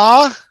Hartnett?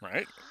 Huh?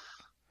 Right.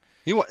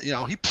 He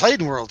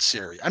played in World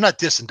Series. I'm not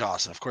dissing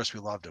Dawson. Of course,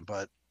 we loved him,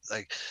 but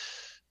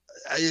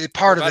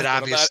part of it,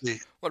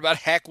 obviously. What about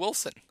Hack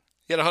Wilson?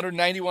 He had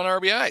 191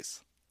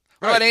 RBIs.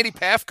 What about Andy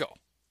Pafko?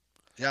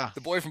 Yeah.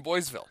 The boy from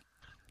Boysville.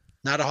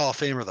 Not a Hall of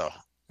Famer, though.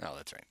 No,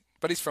 that's right.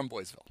 But he's from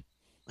Boysville.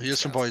 He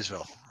is from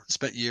Boysville.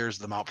 Spent years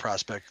at the Mount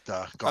Prospect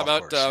golf course.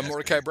 How about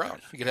Mordecai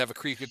Brown? You could have a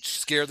creek that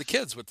scare the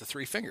kids with the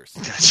 3 fingers.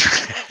 That's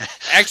right.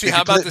 Actually,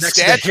 how about the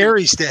statue? The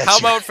Harry statue? How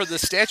about for the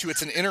statue?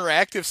 It's an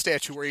interactive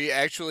statue where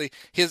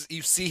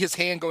you see his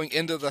hand going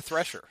into the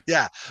thresher.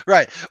 Yeah,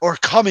 right. Or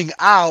coming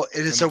out,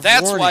 and it's and a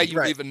that's warning. Why you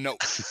right. leave a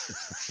note.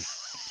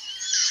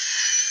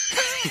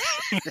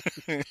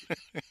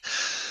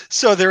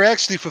 So they're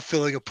actually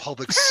fulfilling a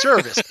public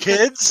service,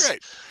 kids.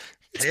 Right.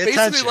 It's Pay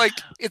basically attention. like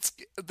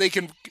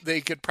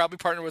they could probably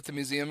partner with the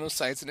Museum of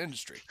Science and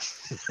Industry.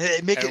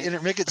 make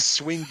it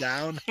swing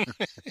down.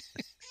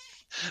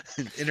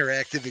 An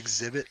interactive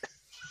exhibit.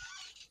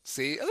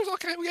 See,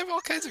 we have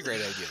all kinds of great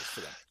ideas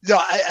for them. No,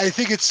 I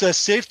think it's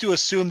safe to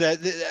assume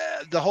that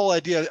the whole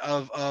idea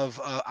of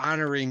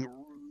honoring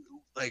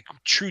like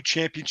true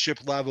championship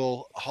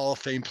level Hall of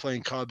Fame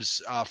playing Cubs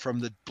from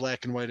the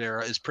black and white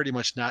era is pretty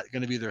much not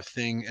going to be their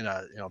thing in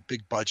a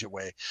big budget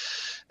way.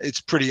 It's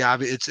pretty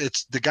obvious.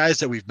 It's the guys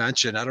that we've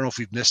mentioned. I don't know if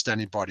we've missed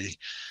anybody.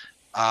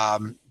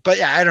 But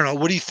yeah, I don't know.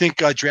 What do you think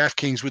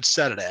DraftKings would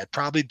set it at?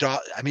 Probably.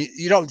 I mean,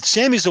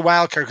 Sammy's a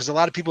wild card because a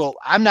lot of people.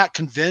 I'm not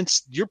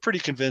convinced. You're pretty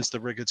convinced the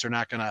Ricketts are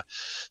not going to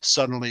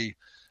suddenly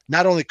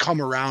not only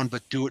come around,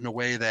 but do it in a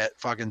way that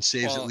fucking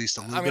saves at least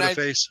a little bit of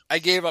face. I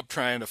gave up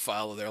trying to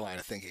follow their line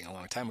of thinking a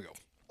long time ago.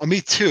 Well,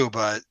 me too,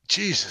 but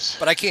Jesus.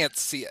 But I can't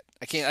see it.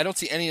 I don't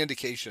see any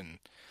indication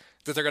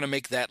that they're going to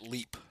make that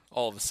leap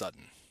all of a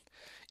sudden.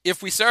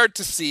 If we start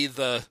to see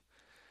the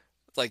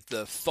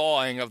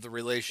thawing of the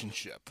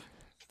relationship,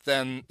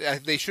 then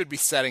they should be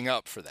setting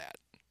up for that.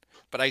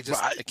 But I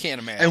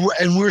can't imagine.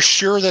 And we're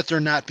sure that they're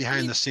not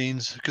behind the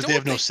scenes because they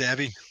have no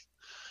savvy.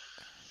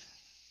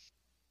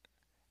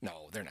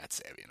 No, they're not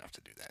savvy enough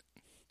to do that.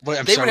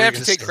 But they would have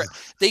to take credit.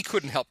 They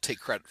couldn't help take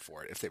credit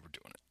for it if they were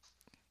doing it.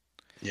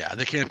 Yeah,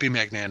 they can't be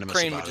magnanimous.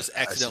 Crane about would just it,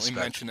 accidentally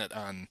mention it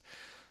on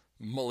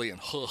Mully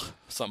and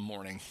some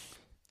morning.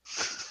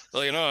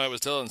 Well, I was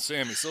telling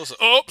Sammy Sosa.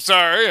 Oh,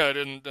 sorry, I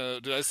didn't.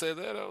 Did I say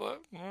that out loud?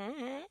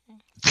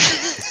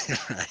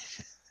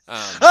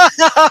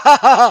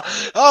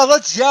 Oh,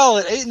 let's yell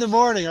at 8 a.m.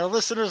 Our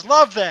listeners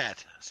love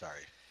that.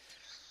 Sorry.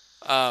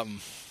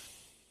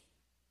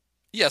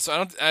 Yeah,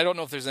 so I don't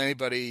know if there's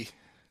anybody.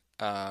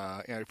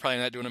 You're probably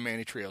not doing a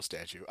Manny Trio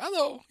statue,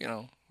 although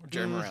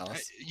Jerry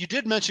Morales. You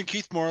did mention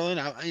Keith Moreland.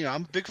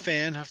 I'm a big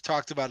fan. I've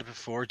taled about it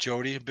before.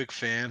 Jody, a big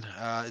fan.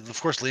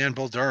 Of course, Leanne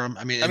Bull Durham.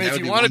 I mean, if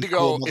you wanted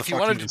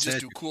to just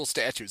do cool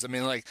statues, I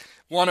mean, like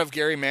one of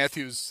Gary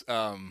Matthews,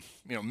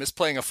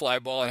 misplaying a fly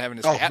ball and having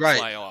his hat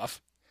fly off.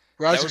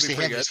 Well, that would be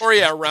pretty good. Or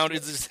around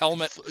his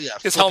helmet,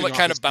 his helmet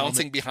kind of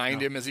bouncing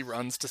behind him as he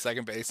runs to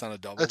second base on a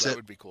double. That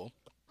would be cool.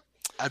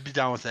 I'd be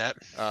down with that.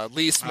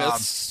 Lee Smith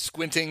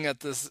squinting at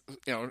the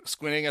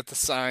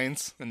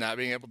signs and not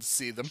being able to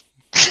see them.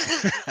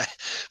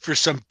 For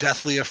some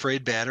deathly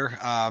afraid batter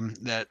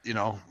that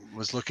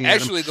was looking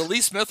Actually, at him. The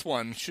Lee Smith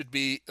one should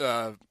be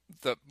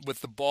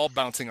with the ball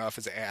bouncing off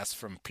his ass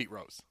from Pete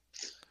Rose.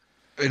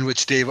 In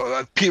which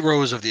Pete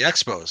Rose of the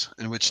Expos,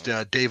 in which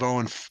Dave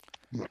Owen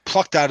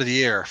plucked out of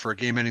the air for a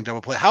game-ending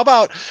double play. How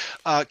about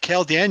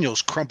Cal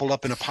Daniels crumpled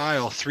up in a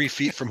pile 3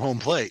 feet from home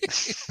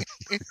plate?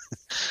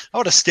 How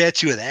about a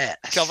statue of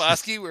that?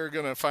 Kalvosky, we're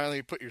going to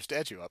finally put your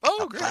statue up.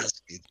 Oh, great.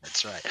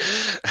 That's right.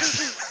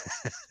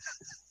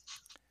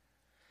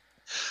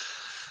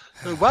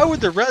 Why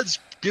would the Reds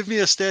give me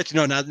a statue?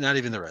 No, not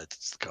even the Reds.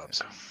 It's the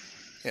Cubs.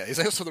 Yeah, he's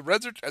like, so the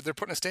Reds they're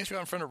putting a statue out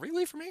in front of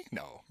Wrigley for me?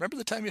 No. Remember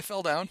the time you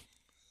fell down?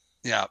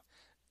 Yeah.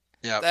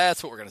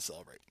 That's what we're going to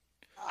celebrate.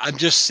 I'm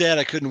just sad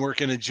I couldn't work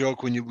in a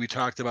joke when we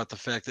talked about the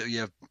fact that you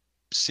have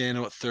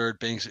Sano at third,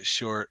 Banks at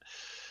short,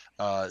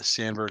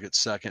 Sandberg at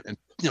second, and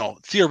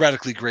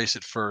theoretically Grace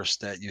at first.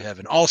 That you have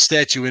an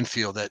all-statue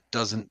infield that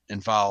doesn't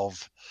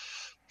involve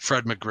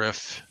Fred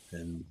McGriff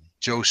and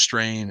Joe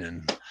Strain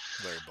and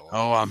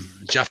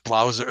Jeff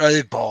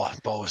Blauser.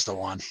 Bo is the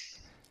one.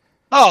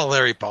 Oh,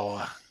 Larry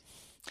Bowa.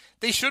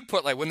 They should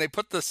put, like, when they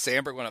put the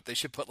Sandberg one up, they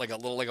should put like a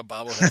little, like a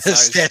bobblehead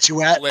size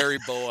statuette. Larry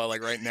Bowa,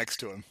 like right next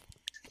to him.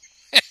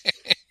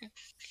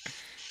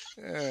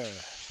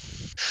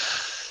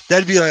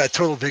 That'd be like a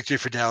total victory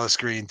for Dallas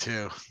Green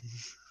too.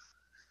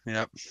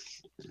 Yep.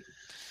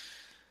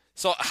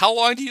 So how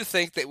long do you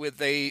think that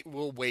they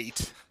will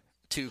wait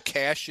to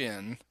cash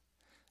in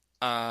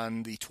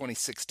on the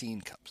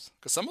 2016 Cubs?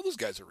 Because some of those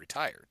guys are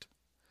retired.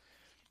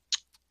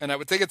 And I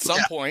would think at some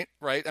point,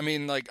 right? I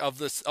mean, like of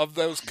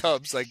those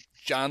Cubs, like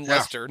John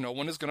Lester, no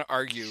one is going to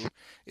argue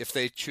if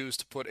they choose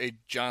to put a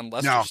John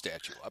Lester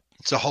statue up.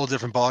 It's a whole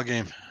different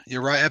ballgame.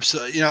 You're right.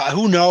 Absolutely.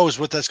 Who knows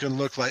what that's going to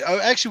look like? Oh,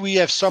 actually, we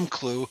have some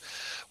clue.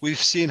 We've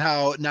seen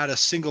how not a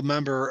single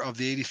member of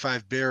the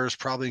 85 Bears,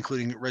 probably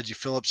including Reggie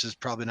Phillips, has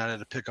probably not had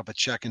to pick up a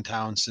check in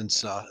town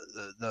since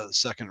the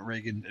second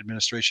Reagan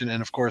administration.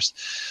 And of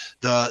course,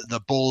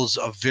 the Bulls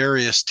of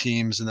various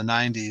teams in the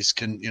 90s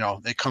can,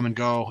 they come and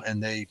go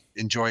and they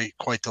enjoy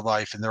quite the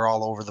life, and they're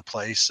all over the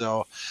place.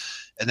 So,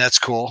 and that's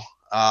cool.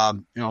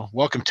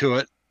 Welcome to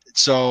it.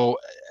 So,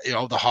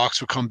 the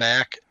Hawks will come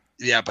back.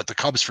 Yeah, but the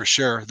Cubs for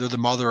sure. They're the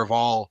mother of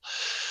all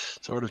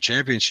sort of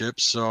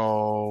championships.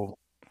 So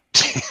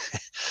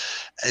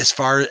as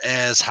far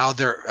as how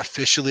they're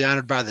officially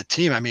honored by the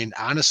team, I mean,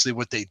 honestly,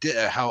 what they did,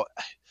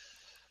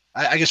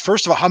 I guess,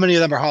 first of all, how many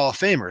of them are Hall of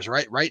Famers,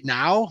 right? Right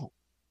now,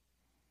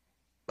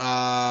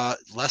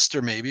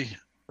 Lester maybe,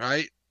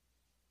 right?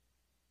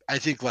 I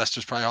think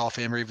Lester's probably Hall of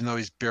Famer, even though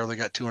he's barely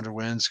got 200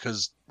 wins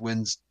because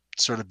wins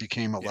sort of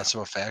became less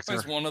of a factor.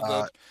 He's one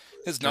of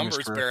his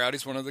numbers bear out.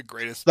 He's one of the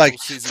greatest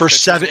for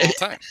 7 of all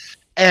time.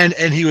 And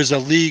he was a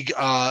league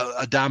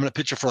a dominant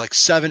pitcher for like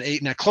 7,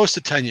 8, and close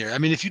to 10 years. I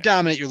mean, if you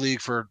dominate your league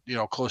for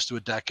close to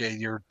a decade,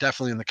 you're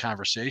definitely in the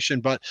conversation.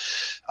 But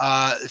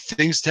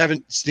things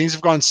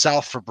have gone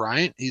south for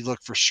Bryant. He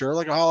looked for sure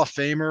like a Hall of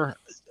Famer.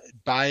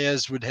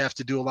 Baez would have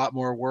to do a lot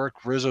more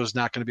work. Rizzo's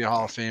not going to be a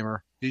Hall of Famer.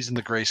 He's in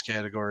the grace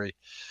category.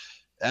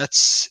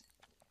 That's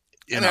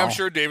I'm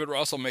sure David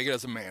Ross will make it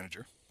as a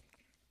manager.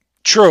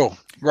 True,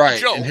 right?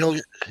 Joe. And he'll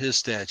get his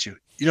statue.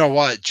 You know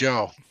what,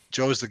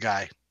 Joe's the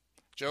guy.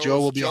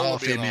 Joe will be a Hall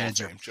of Fame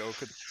manager. Joe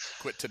could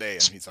quit today,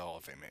 and he's a Hall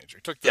of Fame manager.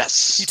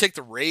 You take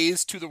the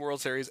Rays to the World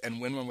Series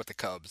and win one with the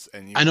Cubs,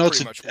 and you I know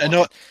pretty much I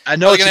know. Are they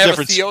going to have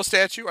a Theo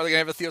statue? Are they going to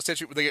have a Theo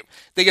statue?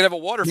 They can have a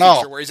water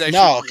feature where he's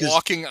actually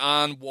walking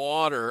on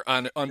water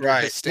under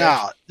his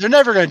statue. No, they're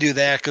never going to do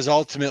that because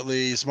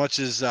ultimately, as much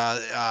as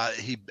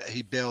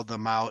he bailed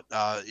them out,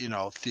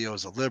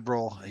 Theo's a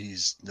liberal.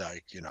 He's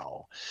like,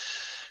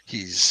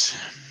 he's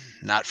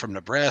not from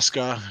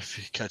Nebraska, if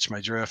you catch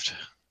my drift.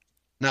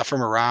 Not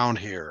from around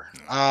here.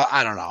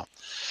 I don't know.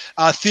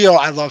 Theo,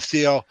 I love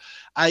Theo.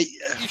 You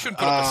should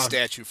put up a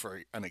statue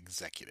for an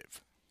executive.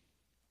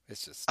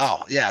 It's just.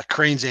 Oh, yeah.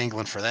 Crane's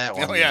England for that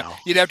one. Oh, yeah.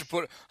 You'd have to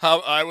put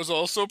how I was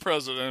also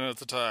president at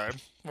the time.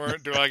 Or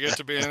do I get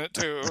to be in it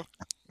too?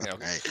 Yeah,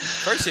 okay. Right.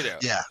 Of course you do.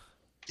 Yeah.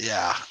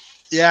 Yeah.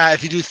 Yeah,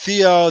 if you do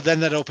Theo,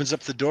 then that opens up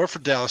the door for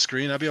Dallas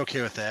Green. I'd be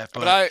okay with that.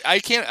 But I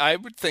can't. I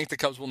would think the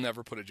Cubs will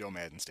never put a Joe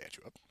Madden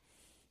statue up.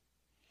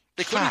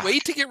 They couldn't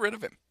wait to get rid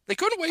of him. They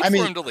couldn't wait for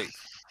him to leave.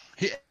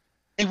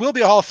 He will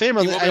be a Hall of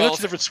Famer. I know it's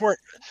a different sport,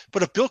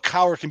 but if Bill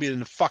Cowher can be in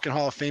the fucking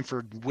Hall of Fame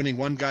for winning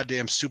one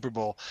goddamn Super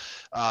Bowl,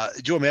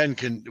 Joe Madden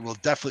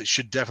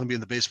should definitely be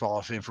in the Baseball Hall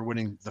of Fame for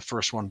winning the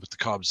first one with the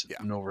Cubs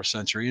in over a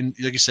century. And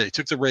like you said, he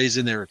took the Rays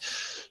in there,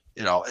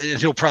 and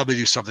he'll probably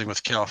do something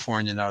with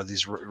California now that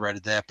he's right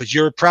at that. But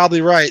you're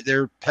probably right.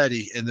 They're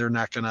petty, and they're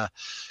not going to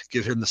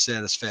give him the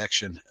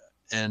satisfaction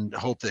and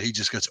hope that he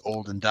just gets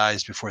old and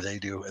dies before they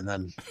do, and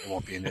then it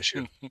won't be an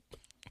issue.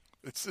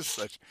 It's just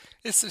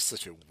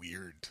such a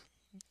weird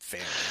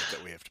family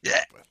that we have to put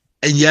up with.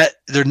 And yet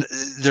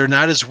they're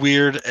not as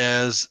weird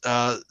as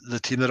the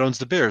team that owns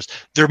the Bears.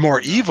 They're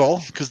more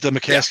evil because the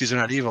McCaskies are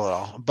not evil at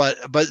all. But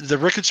the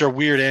Ricketts are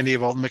weird and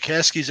evil. The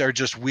McCaskies are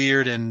just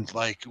weird and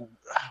like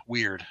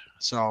weird.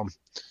 So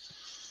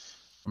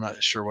I'm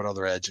not sure what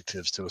other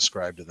adjectives to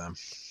ascribe to them.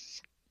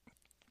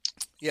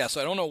 Yeah,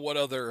 so I don't know what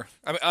other.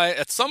 I mean,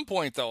 at some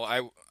point though,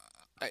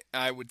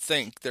 I would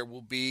think there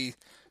will be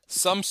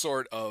some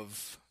sort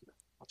of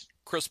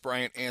Chris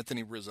Bryant,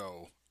 Anthony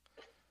Rizzo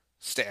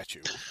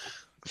statue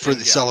for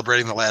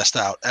celebrating the last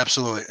out.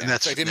 Absolutely, and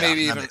that's like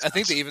maybe even. I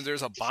think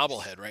there's a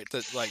bobblehead, right,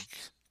 that like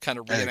kind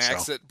of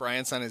reenacts it.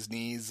 Bryant's on his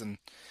knees, and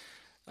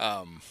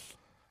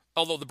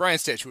although the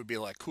Bryant statue would be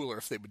a lot cooler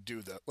if they would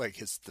do the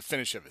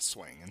finish of his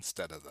swing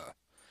instead of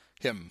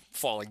him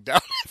falling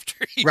down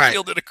after he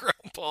fielded a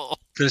ground ball.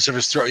 Finish of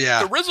his throw,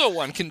 yeah. The Rizzo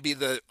one can be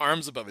the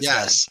arms above his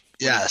head.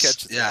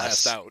 Yes. The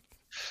last out.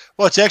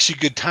 Well, it's actually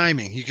good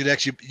timing. You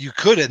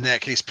could in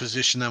that case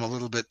position them a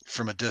little bit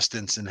from a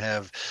distance and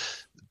have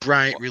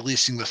Bryant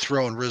releasing the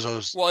throw and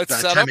Rizzo's. Well, it's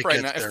set up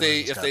right now.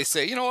 If they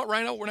say, you know what,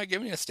 Rhino, we're not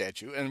giving you a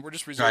statue, and we're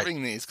just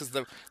reserving these because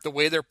the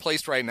way they're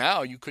placed right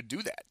now, you could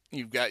do that.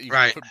 You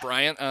can put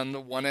Bryant on the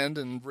one end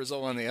and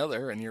Rizzo on the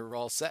other, and you're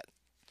all set.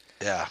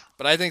 Yeah.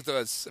 But I think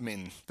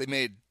they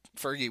made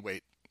Fergie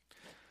wait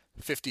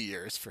 50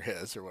 years for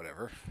his or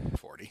whatever,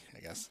 40, I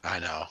guess. I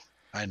know.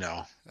 I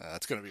know.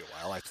 It's going to be a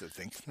while, I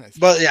think.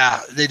 But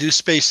yeah, they do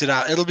space it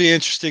out. It'll be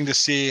interesting to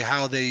see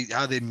how they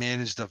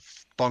manage to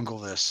bungle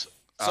this.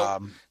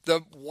 So the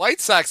White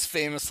Sox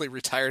famously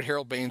retired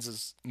Harold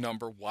Baines'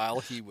 number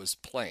while he was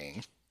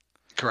playing.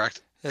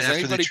 Correct. Has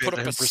anybody put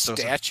up a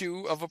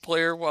statue of a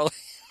player while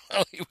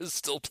he was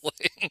still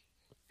playing?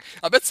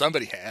 I bet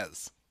somebody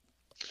has.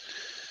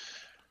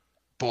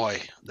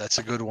 Boy, that's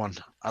a good one.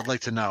 I'd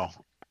like to know.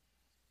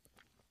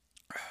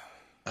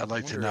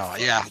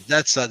 Yeah,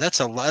 that's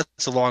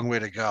a long way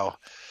to go.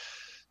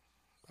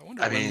 I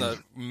wonder when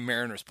the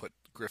Mariners put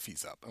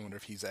Griffey's up. I wonder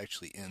if he's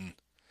actually in.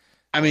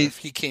 If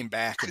he came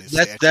back.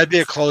 That'd be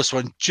a close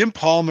one. Jim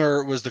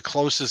Palmer was the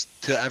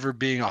closest to ever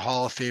being a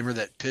Hall of Famer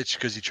that pitched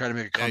because he tried to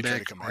make a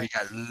comeback. He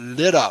got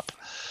lit up.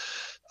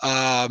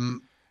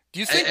 Do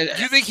you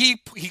think he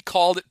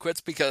called it quits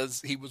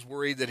because he was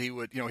worried that he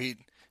would? He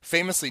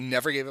famously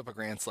never gave up a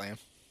grand slam.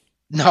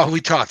 No,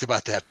 we talked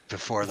about that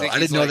before, though. I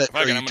didn't know that.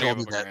 I'm told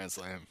me that. Grand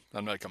slam.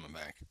 I'm not coming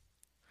back.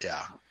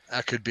 Yeah,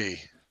 that could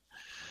be.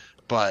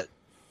 But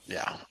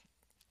yeah.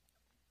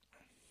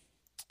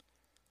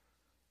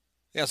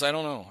 Yes, I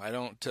don't know. I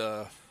don't.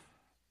 I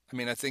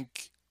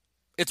think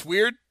it's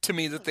weird to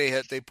me that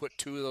they put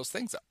two of those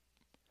things up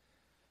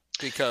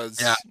because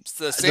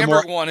the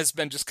Sandberg one has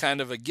been just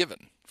kind of a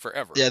given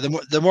forever. Yeah,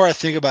 the more I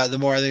think about it, the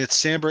more I think it's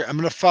Sandberg. I'm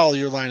going to follow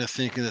your line of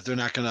thinking that they're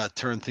not going to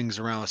turn things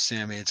around with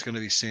Sammy. It's going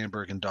to be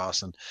Sandberg and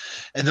Dawson,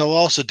 and they'll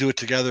also do it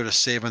together to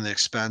save on the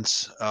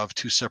expense of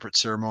two separate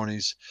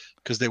ceremonies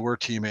because they were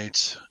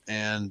teammates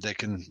and they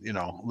can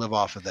live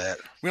off of that.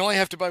 We only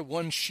have to buy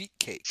one sheet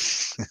cake.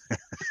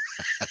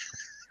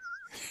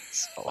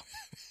 So,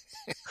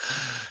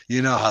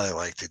 you know how they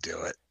like to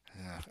do it.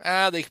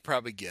 Yeah. They could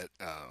probably get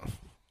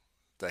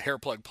the hair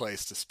plug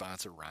place to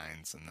sponsor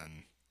Rhines, and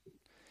then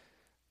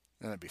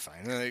that'd be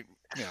fine. And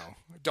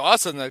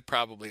Dawson, they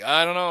probably.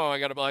 I don't know. I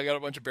got a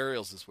bunch of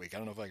burials this week. I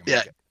don't know if I can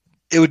make it.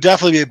 It would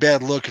definitely be a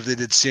bad look if they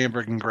did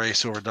Sandberg and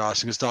Grace over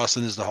Dawson because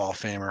Dawson is the Hall of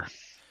Famer.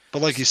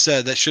 But like you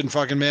said, that shouldn't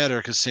fucking matter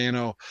because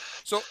Sano.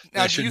 So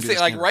now, do you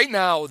think right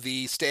now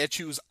the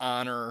statues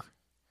honor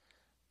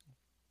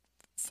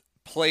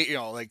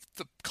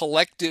the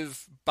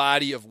collective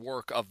body of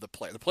work of the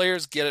player? The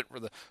players get it.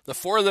 The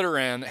four that are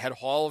in had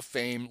Hall of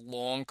Fame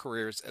long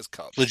careers as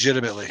Cubs.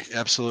 Legitimately,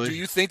 absolutely. Do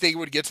you think they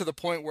would get to the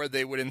point where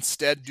they would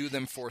instead do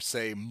them for,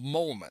 say,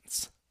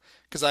 moments?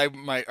 Because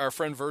our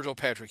friend Virgil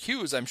Patrick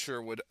Hughes, I'm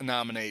sure, would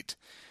nominate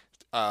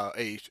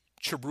a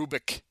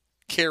cherubic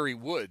Kerry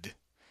Wood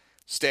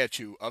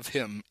statue of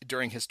him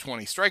during his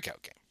 20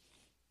 strikeout game.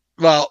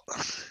 Well,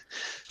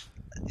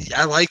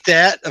 I like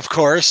that, of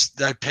course.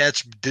 That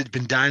Pat's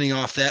been dining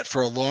off that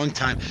for a long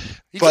time.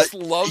 He just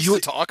loves to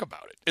talk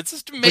about it. It's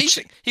just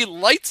amazing. He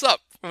lights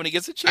up when he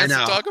gets a chance to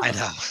talk about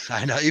it.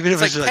 I know. Even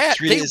if it's like Pat,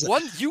 3 days.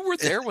 You were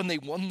there when they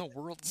won the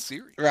World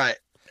Series. Right.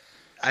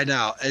 I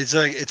know.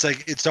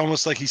 It's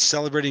almost like he's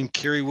celebrating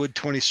Kerry Wood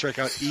 20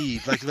 strikeout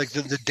Eve. Like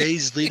the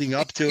days leading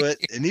up to it,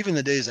 and even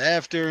the days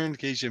after, in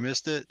case you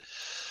missed it.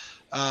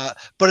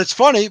 But it's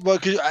funny,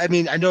 because I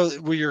know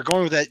where you're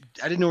going with that.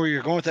 I didn't know where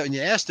you're going with that when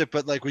you asked it,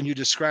 but like when you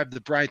described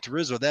the Brian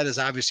Rizzo, that is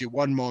obviously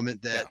one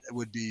moment that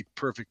would be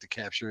perfect to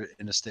capture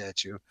in a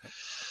statue.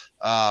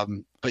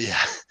 But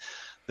yeah,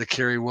 the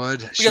Kerry Wood.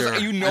 Because sure.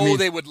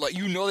 They would.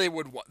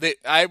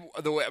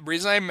 The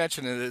reason I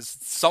mention it is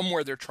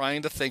somewhere they're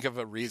trying to think of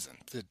a reason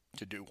to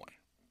do one.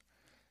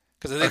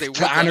 Because I think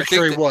to honor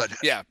Kerry Wood.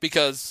 Yeah,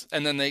 because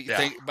and then they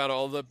think about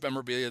all the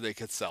memorabilia they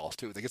could sell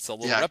too. They could sell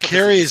little replicas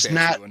Kerry of the is statue,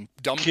 not. And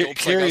dumb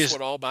dopes like us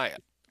would all buy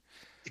it.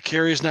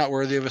 Kerry is not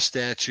worthy of a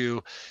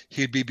statue.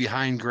 He'd be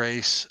behind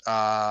Grace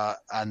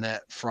on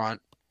that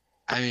front.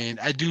 I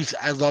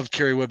love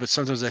Kerry Wood, but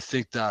sometimes I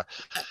think the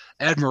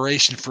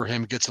admiration for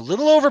him gets a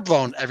little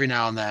overblown every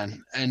now and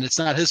then, and it's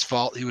not his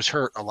fault. He was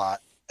hurt a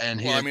lot. And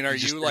are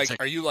you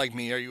like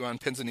me? Are you on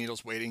pins and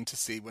needles waiting to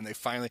see when they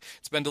finally?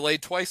 It's been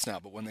delayed twice now,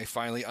 but when they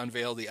finally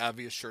unveil the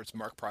Obvious Shirts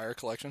Mark Pryor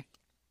collection?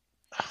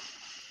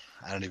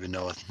 I don't even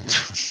know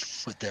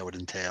what that would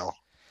entail.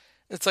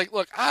 It's like,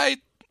 look, I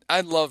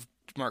loved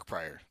Mark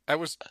Pryor. I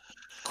was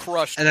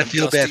crushed, and I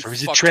feel bad for him.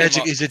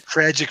 He's a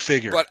tragic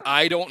figure. But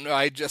I don't know.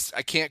 I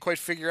can't quite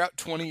figure out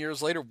 20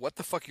 years later what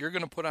the fuck you're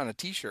going to put on a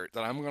T-shirt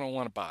that I'm going to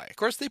want to buy. Of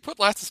course, they put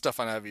lots of stuff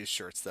on Obvious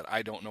Shirts that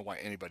I don't know why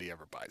anybody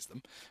ever buys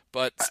them,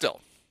 but still.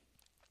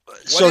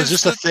 So is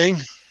this a thing?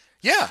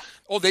 Yeah.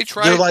 Oh, they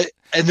tried.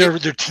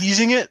 They're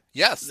teasing it.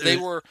 Yes, they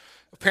were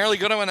apparently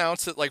going to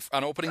announce it like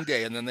on opening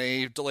day, and then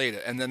they delayed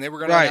it, and then they were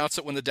going to announce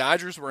it when the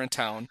Dodgers were in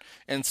town.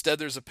 And instead,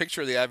 there's a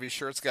picture of the Obvious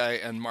Shirts guy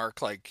and Mark,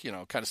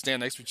 kind of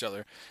stand next to each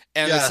other,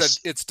 and it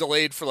said it's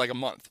delayed for like a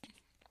month.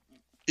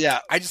 Yeah,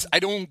 I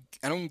don't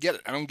get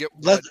it. I don't get.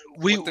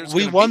 We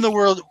won the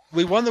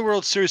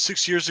World Series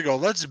 6 years ago.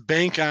 Let's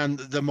bank on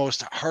the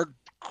most heart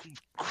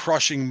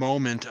crushing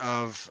moment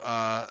of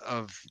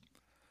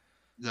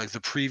like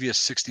the previous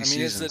 60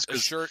 seasons. Is it a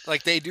shirt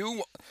like they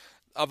do?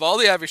 Of all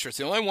the Obvious Shirts,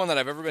 the only one that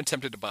I've ever been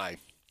tempted to buy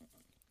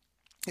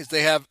is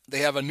they have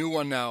a new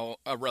one now,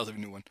 a relatively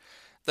new one,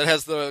 that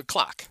has the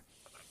clock.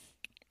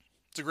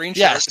 It's a green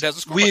yes, shirt. It has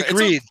a score. We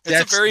agreed.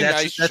 It's a very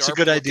nice. That's a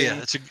good idea.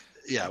 It's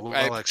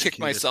I kicked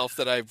myself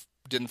that I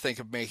didn't think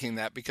of making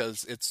that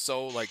because it's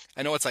so like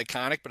I know it's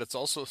iconic, but it's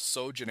also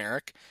so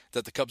generic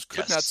that the Cubs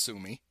could not sue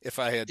me if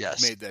I had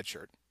made that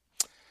shirt.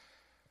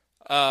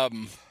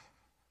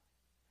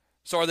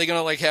 So are they going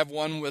to like have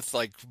one with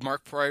like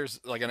Mark Pryor's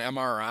like an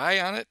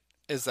MRI on it?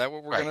 Is that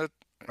what we're going to?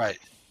 Right.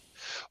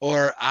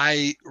 Or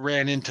I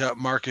ran into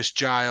Marcus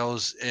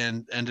Giles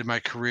and ended my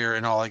career,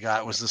 and all I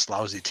got was this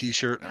lousy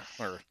T-shirt.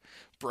 Or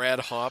Brad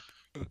Hopp.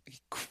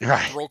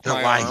 Broke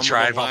my line arm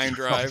drive. Line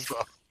drive.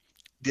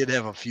 Did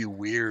have a few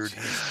weird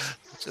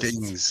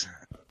things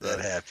that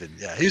happened.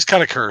 Yeah, he was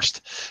kind of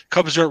cursed.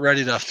 Cubs weren't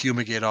ready to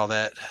fumigate all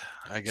that,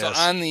 I guess.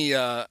 So on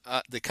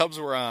the Cubs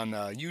were on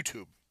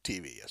YouTube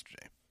TV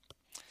yesterday.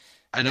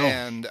 I know.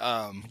 And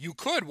you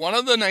could. One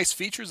of the nice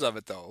features of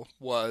it, though,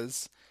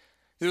 was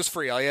it was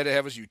free. All you had to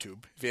have was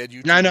YouTube. If you had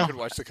YouTube, you could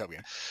watch the Cub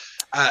game.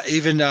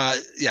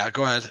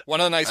 Go ahead.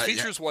 One of the nice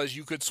features was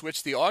you could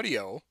switch the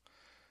audio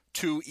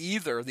to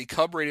either the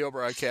Cub radio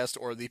broadcast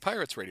or the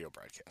Pirates radio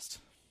broadcast.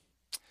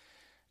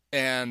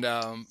 And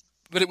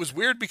but it was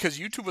weird because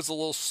YouTube was a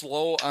little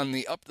slow on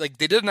the up. Like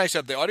they did a nice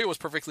job. The audio was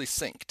perfectly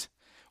synced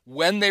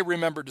when they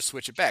remembered to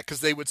switch it back because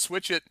they would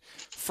switch it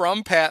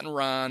from Pat and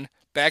Ron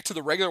back to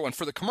the regular one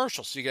for the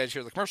commercials. So you guys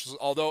hear the commercials.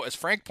 Although, as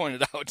Frank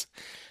pointed out,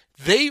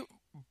 they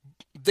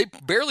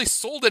barely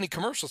sold any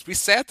commercials. We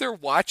sat there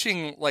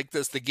watching like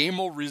the game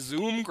will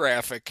resume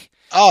graphic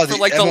for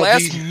like the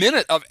last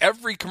minute of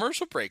every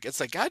commercial break. It's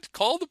like, God,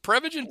 call the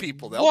Prevagen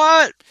people.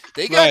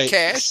 They got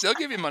cash. They'll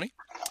give you money.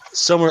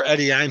 Somewhere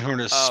Eddie Einhorn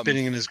is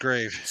spinning in his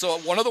grave. So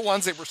one of the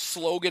ones they were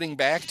slow getting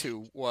back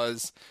to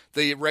was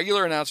the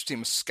regular announcer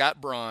team, Scott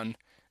Braun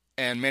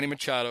and Manny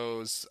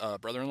Machado's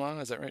brother-in-law.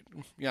 Is that right?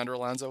 Yonder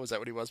Alonso. Is that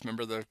what he was?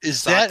 Remember the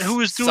Is Sox, that who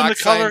was doing the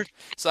color?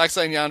 Sox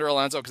signed Yonder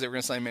Alonso because they were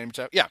going to sign Manny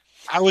Machado. Yeah.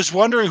 I was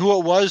wondering who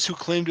it was who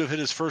claimed to have hit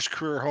his first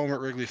career home at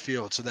Wrigley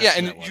Field. So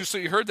that's so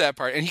you heard that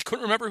part, and he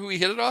couldn't remember who he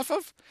hit it off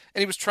of,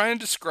 and he was trying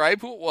to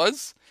describe who it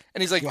was,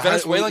 and he's like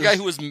Venezuelan guy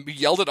who was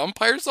yelled at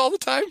umpires all the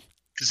time.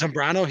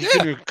 Zambrano? He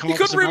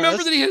couldn't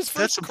remember that he hit his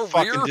first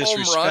career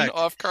home run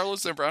off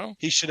Carlos Zambrano.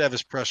 He should have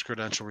his press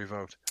credential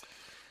revoked.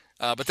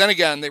 But then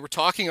again, they were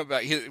talking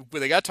about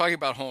they got talking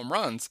about home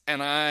runs,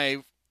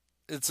 and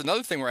it's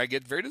another thing where I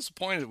get very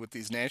disappointed with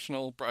these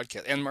national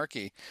broadcast and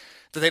marquee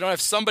that they don't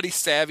have somebody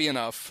savvy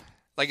enough.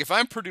 Like if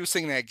I'm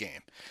producing that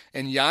game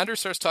and Yonder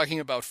starts talking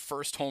about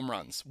first home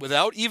runs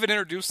without even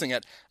introducing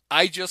it,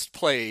 I just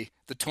play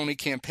the Tony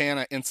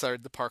Campana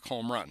inside the park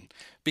home run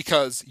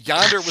because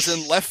Yonder was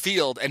in left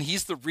field and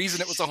he's the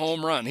reason it was a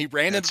home run. He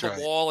ran into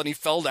the wall and he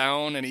fell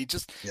down and he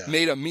just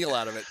made a meal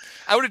out of it.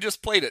 I would have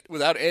just played it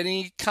without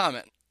any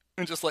comment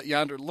and just let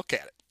Yonder look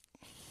at it.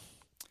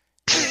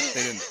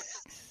 They didn't.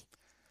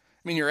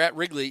 I mean, you're at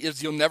Wrigley.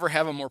 You'll never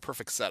have a more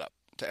perfect setup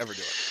to ever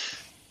do it.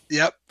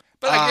 Yep.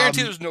 But I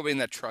guarantee there's nobody in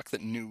that truck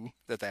that knew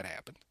that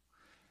happened.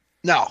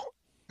 No,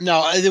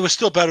 it was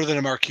still better than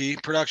a marquee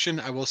production.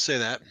 I will say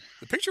that.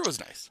 The picture was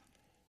nice.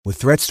 With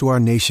threats to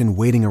our nation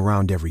waiting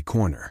around every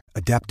corner,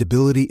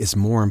 adaptability is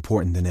more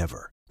important than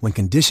ever. When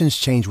conditions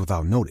change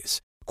without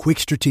notice, quick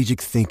strategic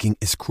thinking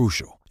is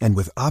crucial. And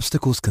with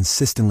obstacles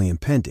consistently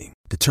impending,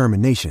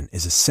 determination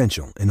is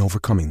essential in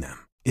overcoming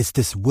them. It's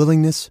this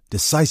willingness,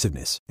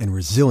 decisiveness, and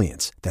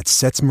resilience that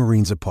sets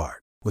Marines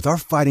apart. With our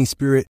fighting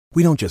spirit,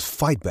 we don't just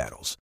fight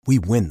battles, we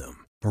win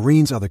them.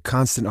 Marines are the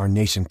constant our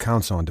nation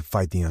counts on to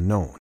fight the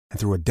unknown. And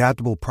through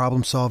adaptable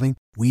problem solving,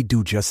 we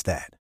do just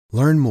that.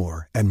 Learn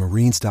more at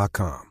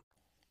Marines.com.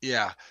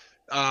 Yeah.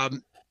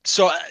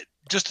 So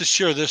just to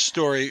share this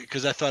story,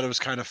 because I thought it was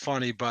kind of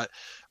funny, but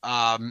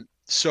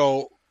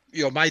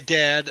my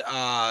dad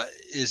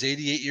is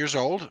 88 years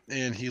old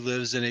and he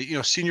lives in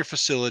a senior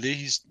facility.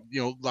 He's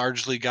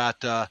largely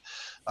got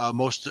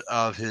most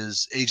of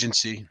his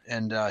agency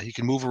and he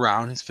can move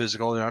around. He's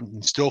physical.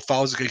 He still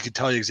follows. He can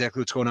tell you exactly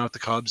what's going on with the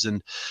Cubs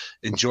and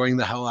enjoying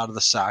the hell out of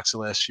the Sox the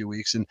last few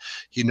weeks. And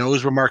he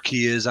knows where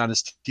Marquee is on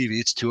his TV.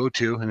 It's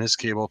 202 in his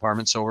cable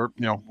apartment, so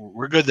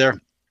we're good there.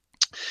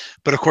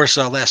 But of course,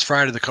 last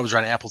Friday the Cubs were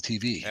on Apple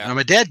TV. Yeah. Now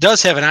my dad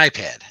does have an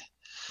iPad,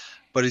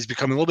 but he's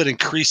becoming a little bit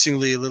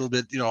increasingly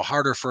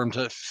harder for him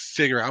to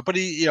figure out. But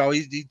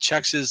he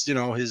checks his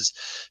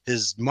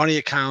his money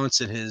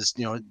accounts and his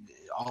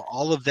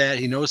all of that.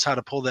 He knows how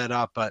to pull that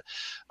up. But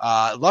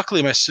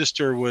luckily, my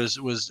sister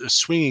was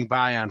swinging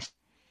by on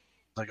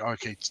like,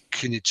 okay,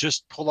 can you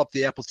just pull up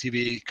the Apple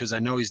TV? Because I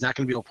know he's not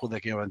going to be able to pull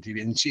that game on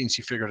TV. And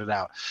she figured it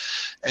out.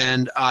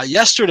 And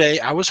yesterday,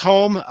 I was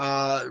home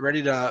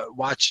ready to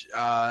watch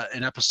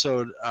an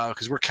episode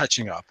because we're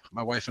catching up.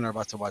 My wife and I are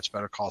about to watch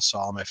Better Call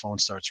Saul. My phone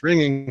starts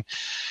ringing.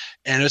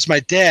 And it's my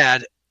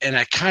dad. And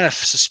I kind of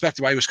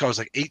suspected why he was called. It was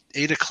like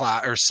 8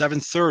 o'clock or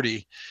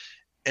 7:30.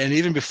 And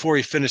even before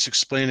he finished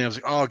explaining, I was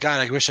like, oh,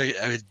 God, I wish I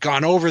had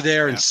gone over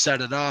there and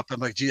set it up. I'm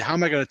like, gee, how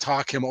am I going to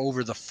talk him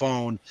over the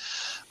phone,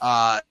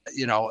 to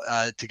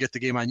get the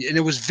game on? And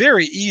it was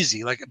very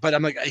easy. But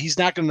I'm like, he's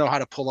not going to know how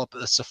to pull up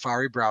a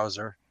Safari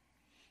browser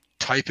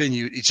typing,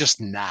 it's just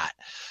not.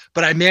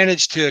 But I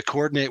managed to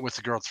coordinate with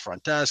the girl at the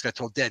front desk. I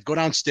told Dad, go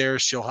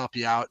downstairs. She'll help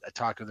you out. I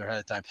talked with her ahead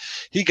of time.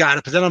 He got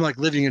it. But then I'm like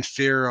living in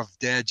fear of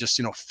Dad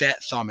just,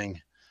 fat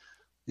thumbing,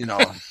 the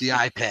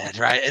iPad,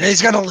 right? And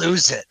he's going to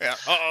lose it.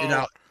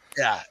 Yeah.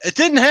 Yeah, it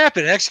didn't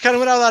happen. It actually kind of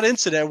went out without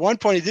incident. At one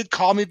point, he did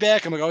call me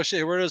back. I'm like, oh,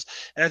 shit, where it is?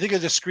 And I think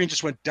the screen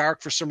just went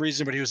dark for some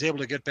reason, but he was able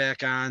to get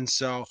back on.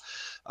 So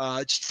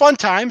just fun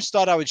times.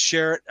 Thought I would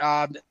share it.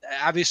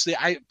 Obviously,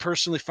 I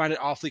personally find it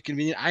awfully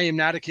convenient. I am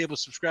not a cable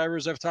subscriber,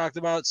 as I've talked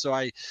about, so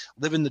I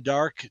live in the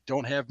dark,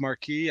 don't have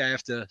marquee. I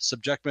have to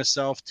subject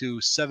myself to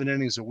 7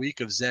 innings a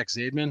week of Zach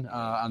Zaidman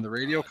on the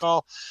radio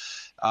call.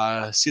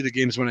 See the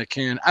games when I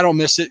can. I don't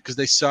miss it because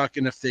they suck,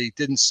 and if they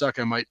didn't suck,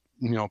 I might,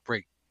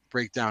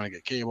 break down and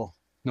get cable.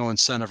 No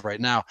incentive right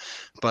now,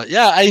 but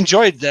yeah, I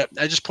enjoyed that.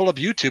 I just pulled up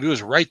YouTube. It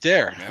was right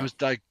there. It was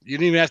like you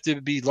didn't even have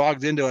to be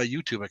logged into a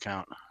YouTube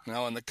account.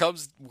 No, and the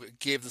Cubs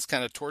gave this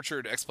kind of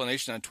tortured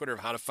explanation on Twitter of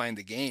how to find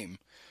the game.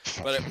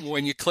 But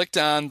when you clicked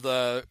on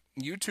the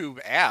YouTube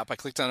app, I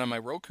clicked on my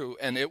Roku,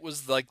 and it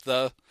was like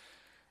the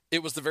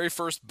very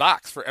first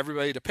box for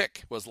everybody to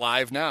pick was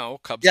Live Now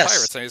Cubs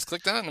Pirates. And I just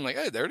clicked on it, and I'm like,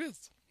 hey, there it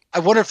is. I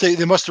wonder if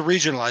they must have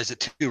regionalized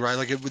it too, right?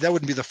 Like that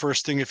wouldn't be the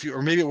first thing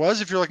or maybe it was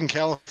if you're like in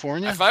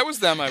California. If I was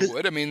them, I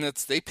would. I mean,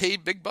 they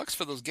paid big bucks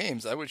for those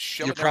games. I would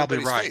shove it in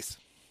everybody's face.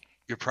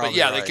 You're probably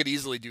right. They could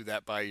easily do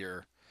that by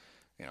your,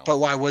 But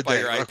why would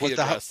they? Like,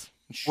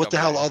 what the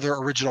hell other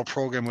original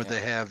program would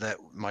they have that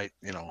might,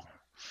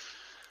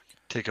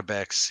 take a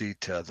back seat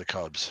to the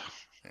Cubs?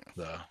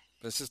 Yeah.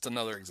 It's just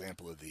another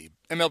example of the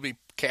MLB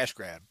cash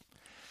grab.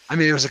 I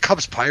mean, it was a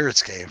Cubs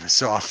Pirates game,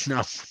 so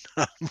no.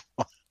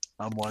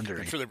 I'm wondering.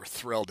 I'm sure they were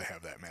thrilled to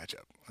have that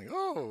matchup. Like,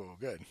 oh,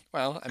 good.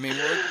 Well, I mean,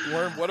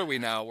 we're what are we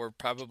now? We're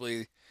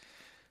probably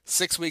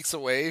 6 weeks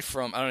away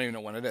from, I don't even know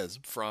when it is,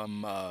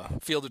 from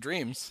Field of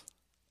Dreams.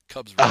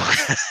 Cubs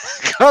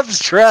Reds.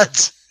 Cubs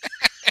Reds.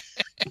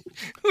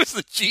 Who's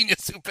the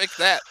genius who picked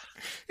that?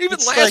 Even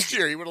last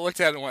year, he would have looked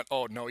at it and went,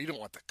 oh, no, you don't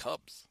want the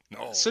Cubs.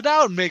 No. So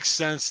now it makes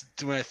sense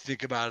when I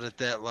think about it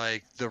that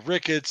like the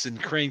Ricketts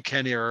and Crane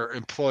Kenny are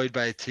employed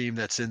by a team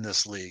that's in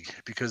this league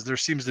because there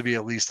seems to be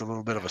at least a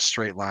little bit of a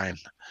straight line.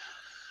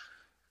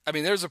 I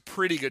mean, there's a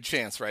pretty good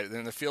chance, right,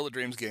 in the Field of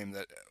Dreams game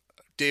that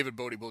David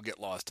Bodie will get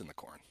lost in the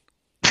corn.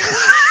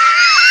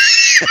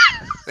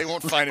 They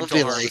won't find him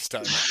till harvest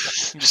time.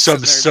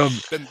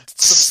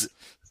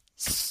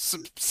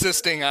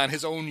 Subsisting on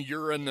his own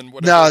urine and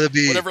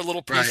whatever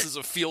little pieces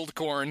of field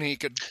corn he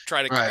could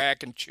try to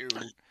crack and chew.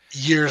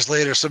 Years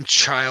later, some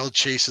child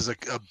chases a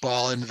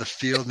ball into the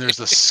field, and there's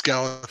a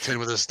skeleton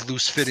with this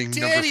loose-fitting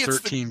number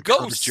 13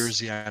 Cubs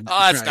jersey on.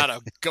 Oh, it's not a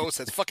ghost.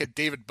 It's fucking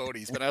David Bodie.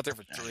 He's been out there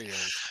for 3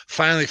 years.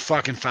 Finally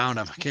fucking found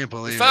him. I can't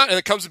believe it. And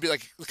the Cubs would be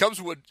like,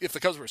 if the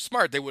Cubs were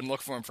smart, they wouldn't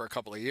look for him for a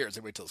couple of years.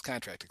 They'd wait till his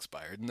contract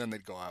expired, and then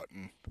they'd go out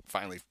and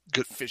finally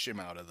fish him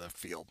out of the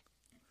field.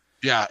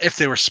 Yeah, if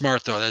they were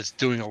smart, though, that's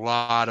doing a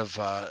lot of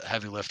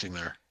heavy lifting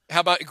there. How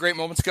about great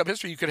moments of Cub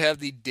history? You could have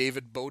the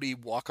David Bodie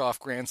walk-off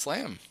grand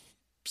slam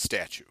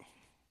statue.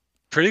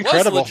 Pretty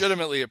incredible. It was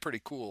legitimately a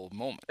pretty cool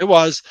moment. It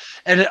was.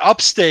 And it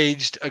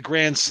upstaged a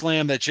grand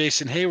slam that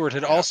Jason Hayward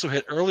had also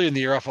hit early in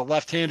the year off a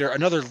left-hander,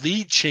 another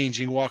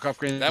lead-changing walk-off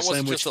grand slam. That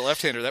wasn't just a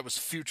left-hander. That was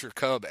future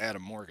Cub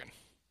Adam Morgan.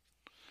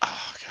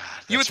 Oh, God.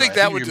 You would think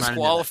that would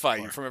disqualify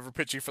you from ever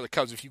pitching for the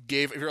Cubs. If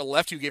you're a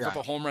lefty who gave up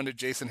a home run to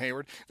Jason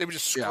Hayward, they would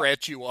just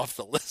scratch you off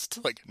the list.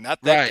 Like, not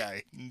that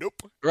guy.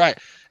 Nope. Right.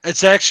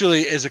 It's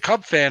actually, as a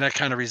Cub fan, I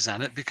kind of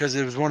resent it because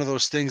it was one of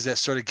those things that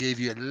sort of gave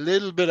you a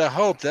little bit of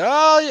hope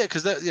that,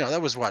 because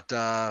that was what,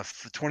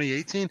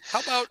 2018?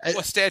 How about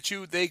a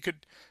statue they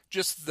could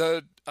just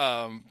the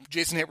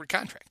Jason Hayward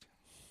contract?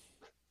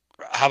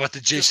 How about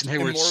the Jason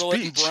Hayward immortal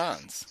speech? In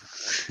bronze.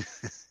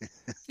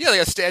 Yeah,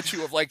 like a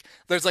statue of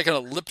there's like an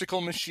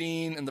elliptical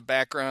machine in the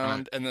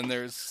background, and then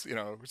there's, so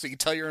you can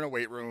tell you're in a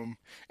weight room,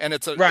 and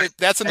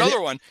that's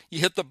another one. You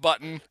hit the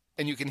button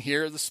and you can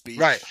hear the speech.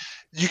 Right.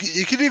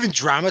 You could even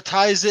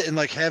dramatize it and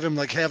have him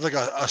have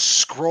a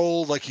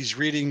scroll like he's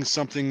reading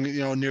something,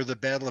 near the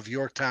Battle of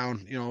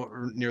Yorktown,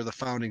 or near the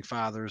Founding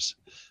Fathers.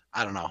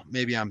 I don't know.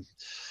 Maybe I'm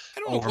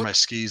over my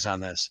skis on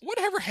this.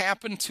 Whatever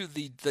happened to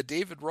the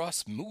David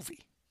Ross movie?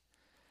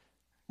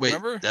 Wait,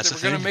 remember they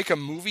were going to make a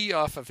movie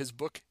off of his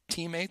book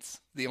Teammates?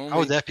 How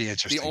would that be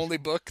interesting? The only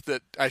book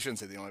that I shouldn't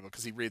say the only book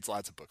because he reads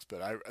lots of books, but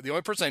the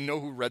only person I know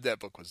who read that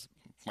book was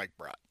Mike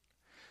Brott,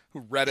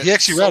 who read it. He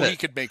actually read it. He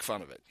could make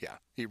fun of it. Yeah,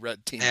 he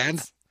read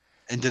Teammates.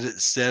 And did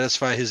it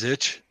satisfy his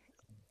itch?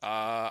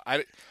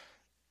 I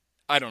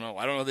don't know.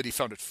 I don't know that he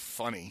found it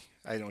funny.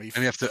 I know he.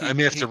 I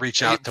may have to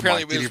reach out to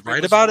Mike. Did he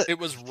write about it? It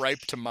was ripe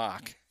to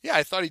mock. Yeah,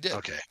 I thought he did.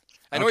 Okay.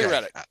 I know he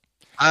read it.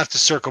 I have to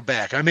circle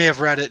back. I may have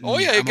read it.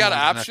 It got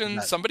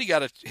options. Somebody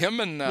got it. Him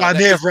and I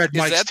may have read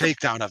Mike's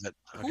takedown of it.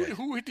 Okay.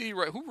 Who did he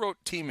write? Who wrote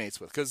Teammates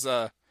with? Because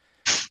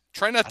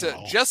try not to.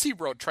 Jesse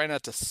wrote "Try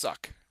Not to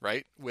Suck,"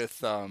 right?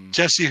 With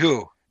Jesse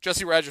who?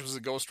 Jesse Rogers was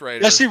a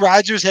ghostwriter. Jesse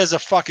Rogers has a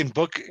fucking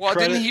book. Well,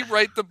 credit. didn't he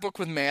write the book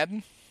with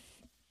Madden?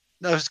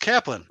 No, it was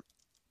Kaplan.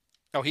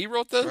 Oh, he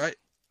wrote the. Right.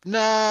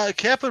 Nah,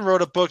 Kaplan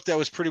wrote a book that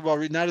was pretty well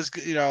read. Not as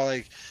good,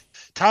 like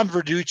Tom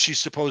Verducci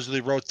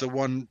supposedly wrote the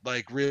one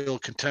like real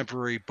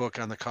contemporary book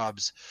on the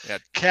Cubs. Yeah.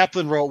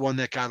 Kaplan wrote one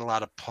that got a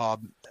lot of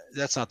pub.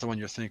 That's not the one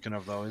you're thinking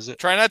of, though, is it?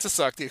 Try Not to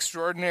Suck: The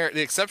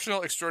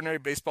Exceptional Extraordinary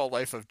Baseball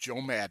Life of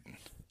Joe Maddon.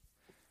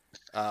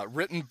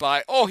 Written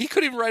by he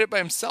couldn't even write it by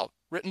himself.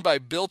 Written by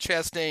Bill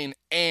Chastain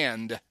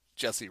and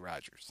Jesse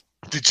Rogers.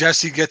 Did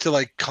Jesse get to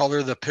like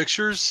color the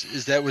pictures?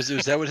 Is that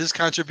what his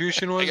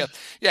contribution was?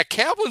 Yeah,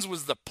 Kaplan's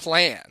was the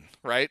plan,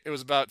 right? It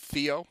was about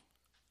Theo.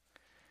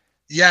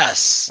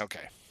 Yes. Okay.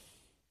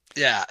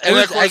 Yeah, and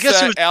then, of course, I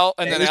guess Al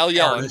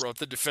Yellen wrote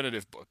the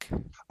definitive book.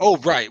 Oh,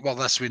 right. Well,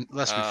 lest we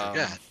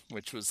forget,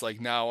 which was like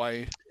Now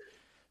I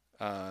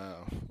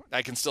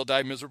Can Still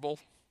Die Miserable.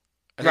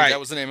 I think right. That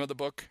was the name of the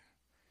book.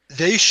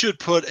 They should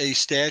put a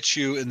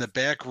statue in the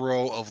back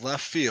row of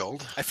left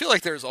field. I feel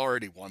like there's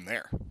already one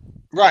there.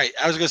 Right.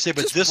 I was going to say,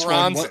 but just this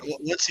one,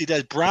 let's see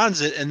that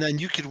bronze it, and then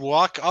you could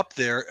walk up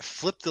there,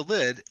 flip the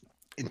lid,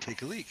 and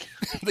take a leak.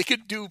 They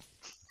could do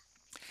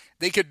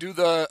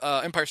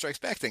the Empire Strikes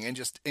Back thing and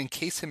just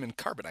encase him in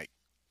carbonite.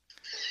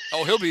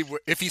 Oh,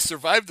 if he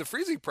survived the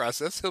freezing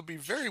process, he'll be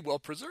very well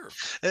preserved.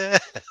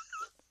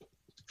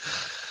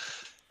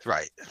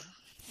 Right.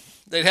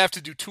 They'd have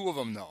to do two of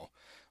them, though.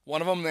 One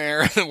of them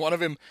there, and one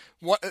of him.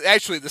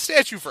 Actually, the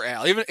statue for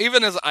Al,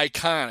 even as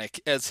iconic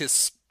as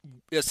his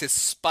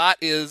spot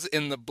is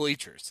in the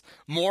bleachers,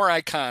 more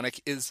iconic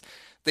is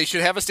they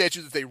should have a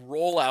statue that they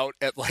roll out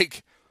at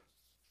like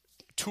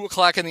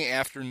 2:00 in the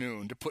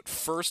afternoon to put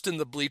first in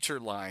the bleacher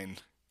line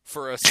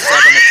for a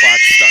 7:00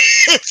 start.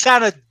 It's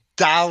on a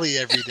dolly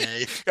every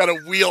day. Got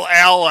to wheel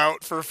Al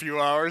out for a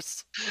few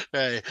hours.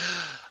 Hey,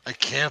 I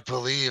can't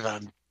believe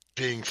I'm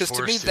being forced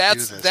to do this.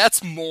 Because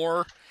to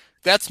me,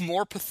 that's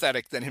more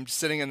pathetic than him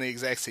sitting in the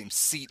exact same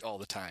seat all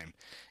the time.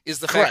 Is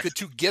the fact that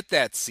to get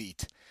that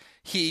seat,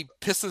 he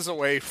pisses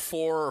away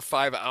 4 or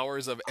 5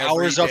 hours of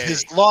every day. Of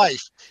his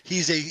life.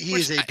 He's a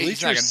bleacher.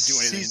 He's not going to do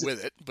anything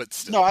with it, but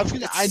still. No,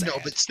 I know,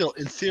 but still,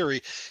 in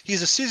theory,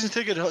 he's a season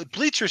ticket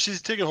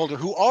holder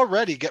who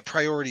already get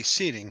priority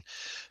seating.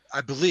 I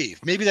believe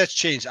maybe that's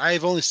changed. I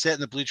have only sat in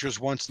the bleachers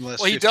once in the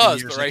last. Well, he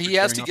does, but right, he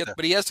has to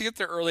get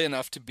there early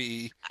enough to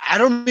be. I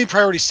don't mean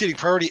priority seating,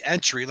 priority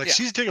entry. Like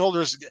season ticket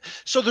holders.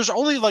 So there's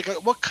only like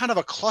what kind of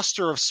a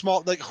cluster of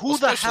small. Like who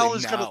the hell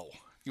is going to?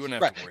 You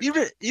wouldn't have to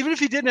worry. Even if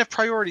he didn't have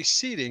priority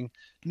seating,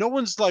 no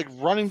one's like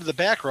running to the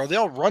back row. They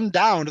all run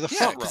down to the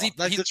front row.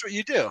 That's what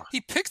you do. He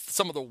picked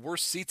some of the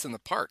worst seats in the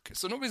park,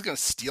 so nobody's going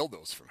to steal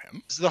those from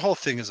him. So the whole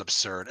thing is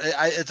absurd.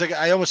 It's like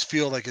I almost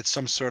feel like it's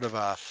some sort of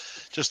a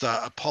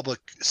public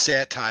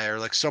satire,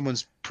 like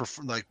someone's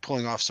like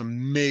pulling off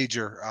some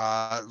major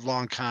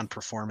long con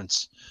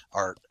performance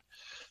art,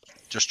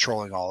 just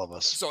trolling all of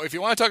us. So if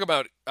you want to talk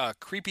about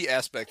creepy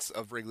aspects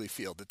of Wrigley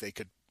Field that they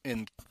could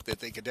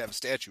have a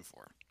statue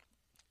for.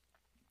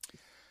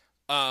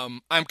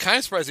 I'm kind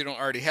of surprised they don't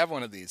already have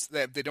one of these.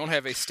 That they don't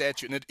have a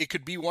statue, and it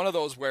could be one of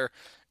those where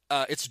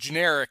it's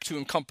generic to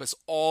encompass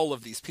all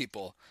of these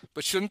people.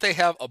 But shouldn't they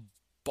have a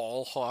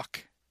ball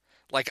hawk,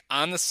 like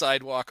on the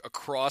sidewalk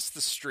across the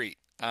street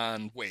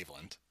on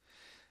Waveland,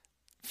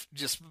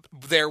 just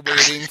there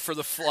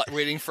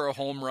waiting for a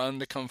home run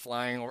to come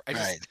flying?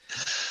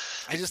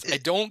 I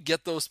don't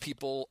get those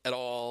people at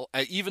all.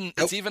 I even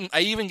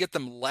get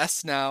them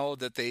less now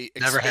that they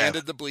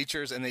expanded the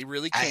bleachers and they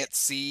really can't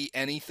see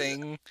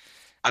anything.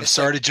 I'm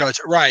sorry to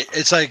judge. Right.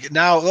 It's like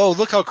now,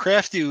 look how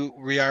crafty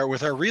we are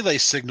with our relay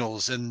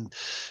signals, and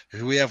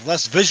we have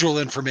less visual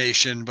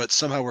information, but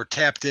somehow we're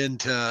tapped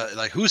into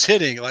like who's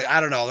hitting. Like,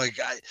 I don't know. Like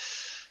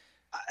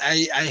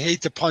I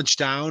hate to punch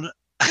down.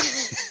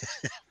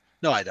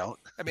 No, I don't.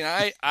 I mean,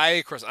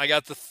 of course, I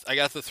got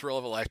the thrill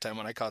of a lifetime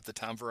when I caught the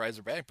Tom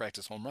Verizon batting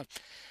practice home run,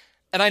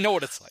 and I know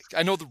what it's like.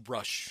 I know the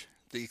rush,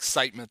 the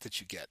excitement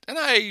that you get, and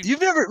you've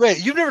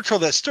never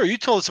told that story. You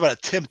told us about a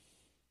Tim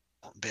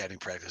batting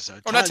practice.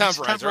 Not Tom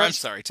Verizon. I'm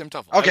sorry, Tim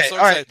Tuffle. Okay, all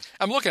right.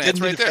 I'm looking at it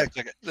right there.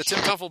 The Tim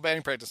Tuffle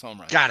batting practice home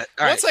run. Got it.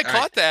 Once I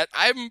caught that,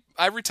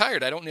 I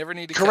retired. I don't never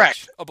need to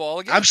catch a ball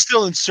again. I'm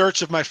still in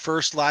search of my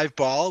first live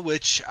ball,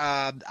 which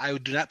I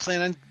do not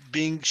plan on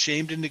being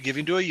shamed into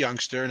giving to a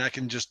youngster, and I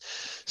can just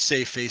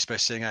save face by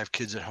saying I have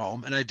kids at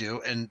home, and I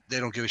do, and they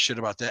don't give a shit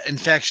about that. And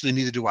factually,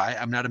 neither do I.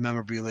 I'm not a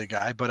memorabilia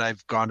guy, but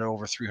I've gone to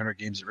over 300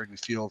 games at Wrigley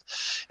Field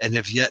and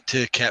have yet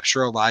to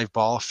capture a live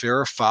ball, fair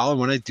or foul. And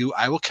when I do,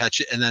 I will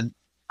catch it, and then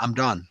I'm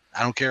done.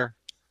 I don't care.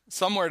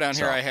 Somewhere down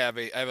here, I have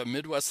a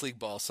Midwest League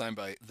ball signed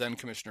by then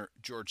Commissioner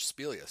George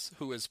Spelius,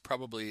 who is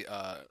probably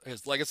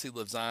his legacy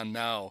lives on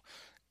now,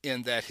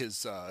 in that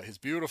his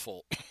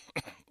beautiful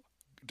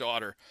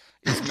daughter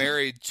is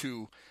married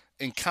to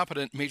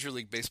incompetent Major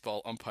League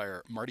Baseball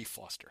umpire Marty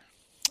Foster.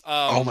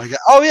 Oh my God!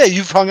 Oh yeah,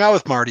 you've hung out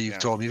with Marty. You've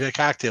told me you've had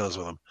cocktails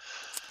with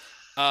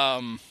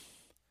him.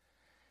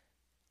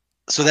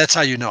 So that's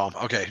how you know him.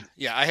 Okay.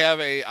 Yeah,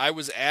 I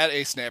was at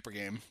a Snapper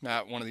game,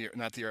 not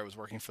the year I was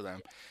working for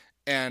them,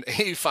 and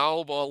a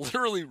foul ball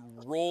literally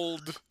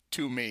rolled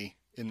to me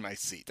in my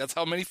seat. That's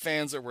how many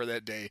fans there were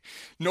that day.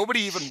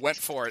 Nobody even went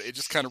for it. It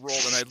just kind of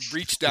rolled, and I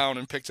reached down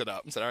and picked it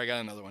up and said, all right, I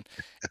got another one.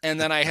 And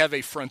then I have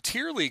a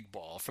Frontier League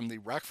ball from the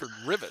Rockford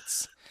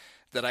Rivets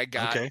that I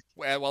got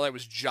while I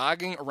was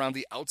jogging around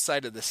the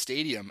outside of the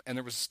stadium, and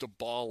there was just a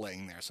ball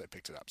laying there, so I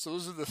picked it up. So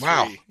those are the three.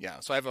 Wow. Yeah,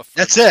 so I have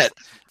That's it.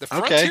 The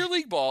Frontier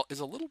League ball is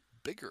a little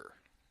bigger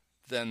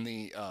than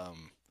the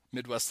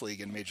Midwest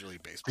League and Major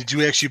League Baseball. Did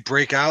you actually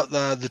break out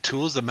the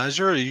tools, the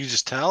measure, or you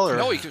just tell? Or?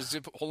 No, you can just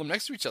hold them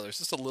next to each other. It's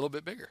just a little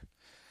bit bigger.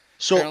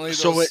 So, apparently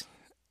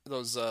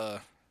those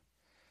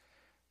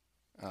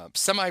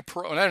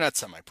semi-pro, no, not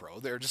semi-pro.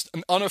 They're just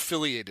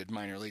unaffiliated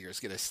minor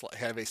leaguers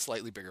have a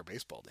slightly bigger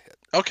baseball to hit.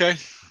 Okay,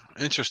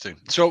 interesting.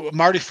 So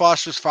Marty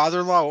Foster's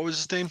father-in-law, what was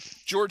his name?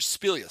 George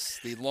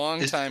Spilius, the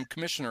longtime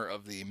commissioner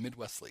of the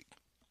Midwest League.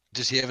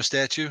 Does he have a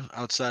statue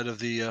outside of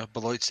the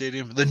Beloit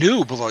Stadium? The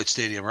new Beloit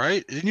Stadium,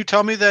 right? Didn't you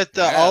tell me that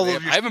I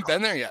haven't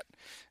been there yet.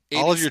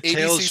 All of your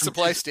tales ABC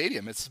Supply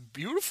Stadium. It's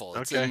beautiful.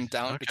 It's in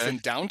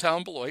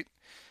downtown Beloit.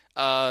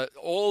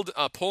 Old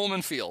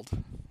Pullman Field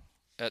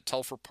at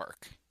Telfer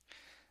Park.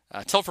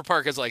 Telfer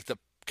Park is like the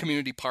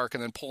community park,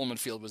 and then Pullman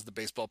Field was the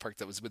baseball park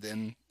that was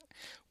within.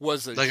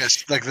 Like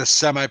the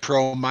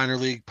semi-pro minor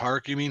league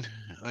park, you mean?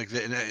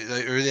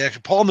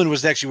 Pullman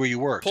was actually where you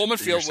worked. Pullman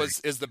Field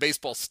is the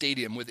baseball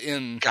stadium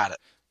within. Got it.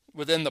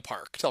 Within the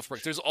park, Telfer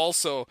Park. There's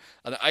also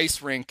an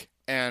ice rink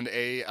and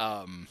a.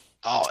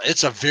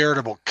 It's a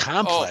veritable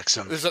complex.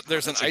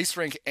 There's an ice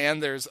rink,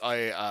 and there's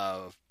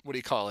a what do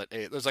you call it?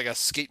 There's like a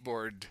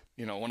skateboard,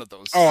 one of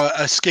those. Oh,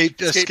 a skate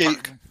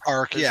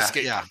park.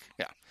 Yeah.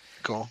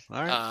 Cool.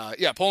 All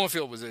right. Pullman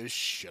Field was a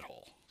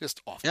shithole.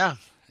 Just awful. Yeah.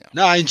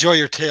 No, I enjoy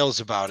your tales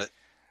about it.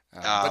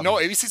 But no,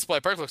 ABC Supply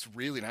Park looks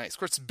really nice. Of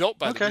course, it's built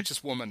by the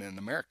richest woman in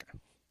America.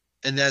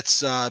 And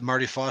that's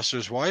Marty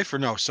Foster's wife, or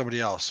no, somebody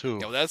else? Who?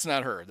 No, that's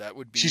not her. That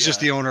would be. She's just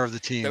the owner of the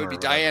team. That would be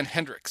Diane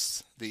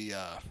Hendricks, the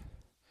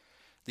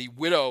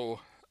widow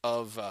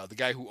of the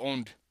guy who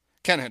owned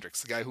Ken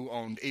Hendricks, the guy who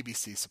owned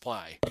ABC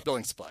Supply,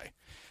 Building Supply.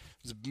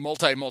 He was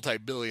a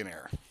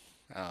multi-billionaire.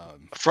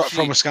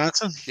 From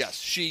Wisconsin? Yes,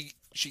 she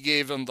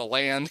gave them the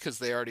land because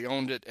they already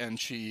owned it, and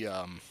she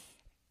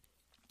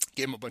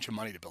gave them a bunch of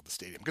money to build the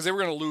stadium because they were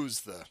going to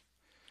lose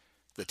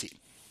the team.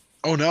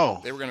 Oh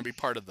no! They were going to be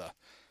part of the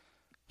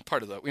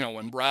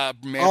when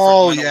Rob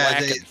Manfred went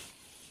whacking.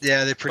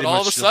 They pretty much.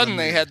 All of a sudden,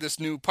 they had this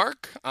new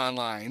park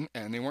online,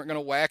 and they weren't going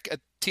to whack a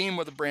team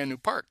with a brand new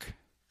park.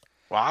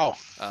 Wow,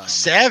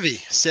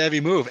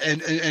 savvy move,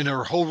 and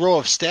a whole row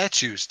of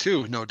statues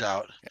too, no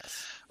doubt.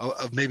 Yes.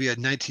 Of maybe a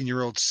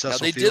 19-year-old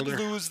Cecil They Fielder.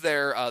 did lose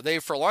their. They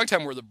for a long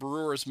time were the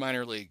Brewers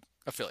minor league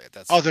affiliate.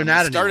 They're not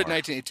anymore. Started in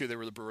 1982. They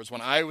were the Brewers. When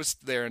I was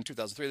there in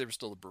 2003, they were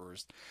still the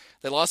Brewers.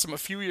 They lost them a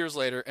few years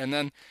later, and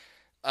then.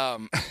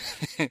 Now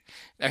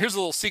here's a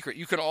little secret.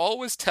 You can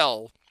always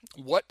tell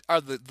what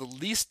are the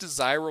least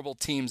desirable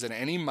teams in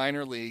any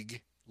minor league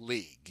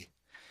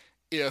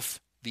if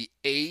the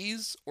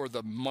A's or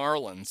the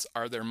Marlins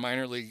are their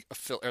minor league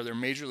or their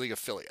major league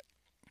affiliate.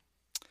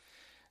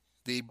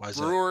 The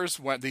Brewers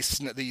went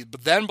the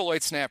then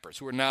Beloit Snappers,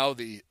 who are now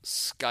the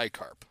Sky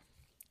Carp,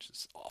 which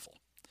is awful.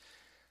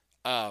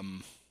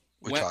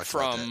 Went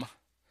from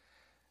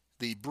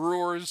the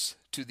Brewers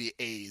to the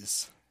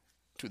A's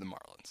to the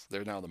Marlins.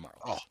 They're now the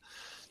Marlins. Oh,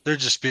 they're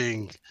just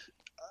being,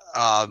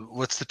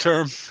 what's the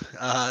term?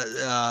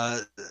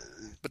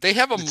 But they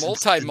have a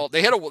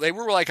they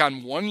were like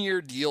on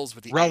 1-year deals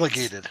with the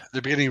relegated. A's.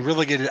 They're getting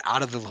relegated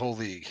out of the whole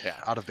league,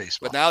 out of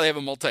baseball. But now they have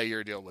a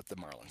multi-year deal with the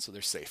Marlins, so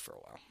they're safe for a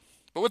while.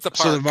 But with the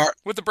park,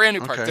 with the brand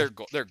new park,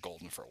 they're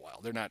golden for a while.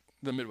 They're not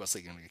the Midwest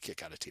League going to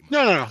kick out a team.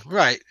 No,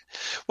 right.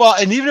 Well,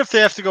 and even if they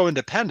have to go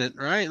independent,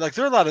 right? Like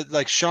there are a lot of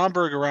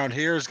Schaumburg around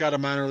here has got a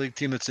minor league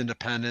team that's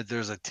independent.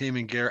 There's a team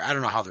in Garrett. I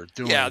don't know how they're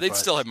doing. Yeah, they'd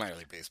still have minor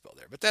league baseball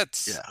there, but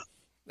that's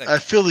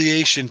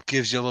affiliation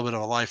gives you a little bit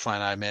of a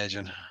lifeline, I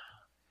imagine.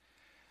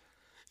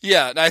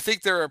 Yeah, and I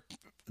think there's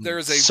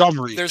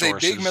a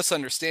big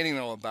misunderstanding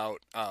though about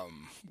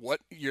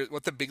what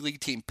the big league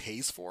team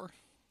pays for.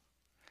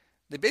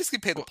 They basically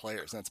pay the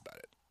players, and that's about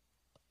it.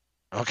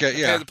 Okay,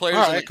 Pay the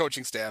players and the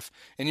coaching staff,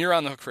 and you're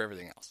on the hook for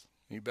everything else.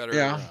 You better,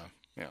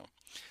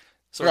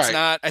 So it's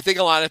not. I think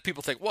a lot of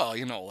people think, well,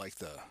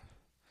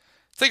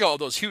 think all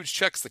those huge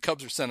checks the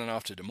Cubs are sending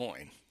off to Des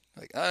Moines.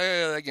 Like,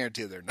 I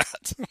guarantee they're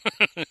not.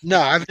 No,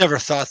 I've never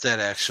thought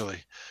that actually.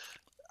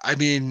 I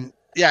mean,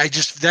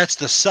 that's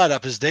the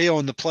setup is they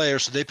own the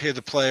players, so they pay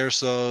the players,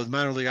 so the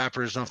minor league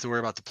operators don't have to worry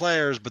about the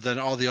players, but then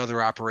all the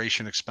other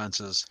operation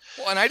expenses.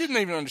 Well, and I didn't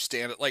even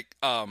understand it. Like,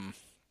 now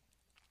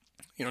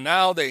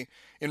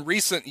in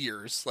recent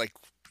years, like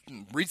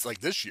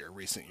this year,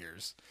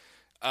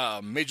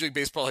 Major League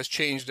Baseball has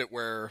changed it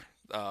where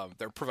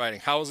they're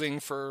providing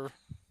housing for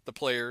the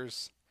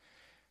players.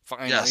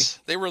 Finally,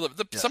 they were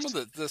some of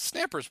the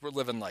Snappers were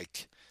living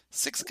like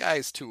 6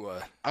 guys to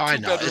a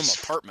 2-bedroom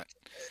apartment.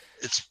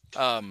 It's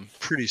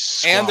pretty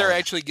squalid. And they're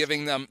actually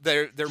giving them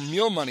their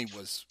meal money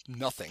was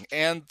nothing.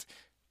 And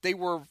they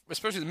were,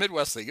 especially the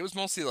Midwest League, it was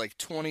mostly like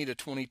 20 to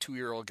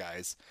 22-year-old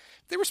guys.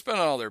 They were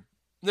spending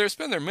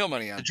their meal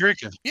money on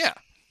drinking. Yeah.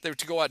 They were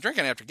to go out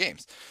drinking after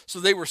games. So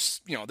they were,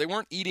 they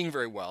weren't eating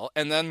very well.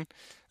 And then,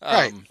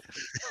 Right.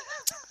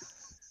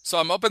 So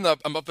I'm up in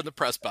the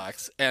press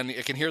box, and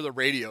I can hear the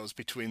radios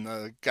between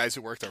the guys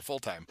who work there full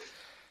time,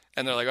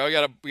 and they're like, "Oh,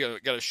 we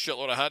got a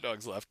shitload of hot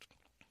dogs left."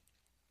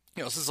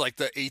 This is like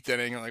the 8th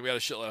inning, and like we got a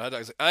shitload of hot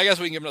dogs. I guess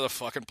we can give them to the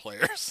fucking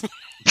players.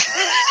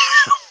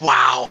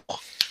 Wow,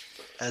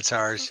 that's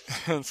harsh.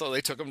 And so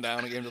they took them down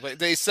and gave them to the players.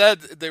 They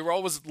said they were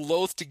always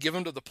loath to give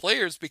them to the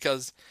players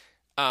because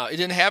it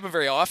didn't happen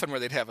very often where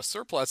they'd have a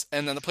surplus,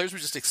 and then the players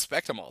would just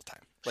expect them all the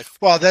time. Like,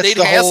 well, they'd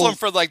hassle them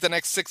for like the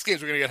next 6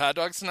 games. We're gonna get hot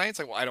dogs tonight. It's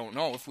like, well, I don't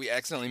know. If we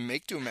accidentally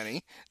make too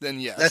many, then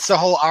yes. That's the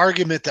whole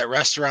argument that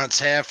restaurants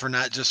have for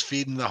not just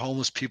feeding the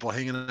homeless people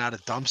hanging out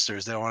of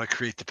dumpsters. They don't want to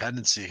create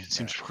dependency. It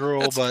seems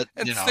cruel, but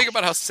think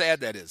about how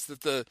sad that is.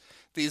 That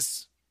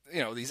these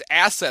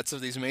assets of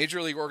these major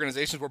league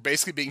organizations were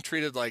basically being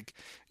treated like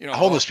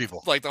homeless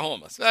people, like the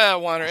homeless.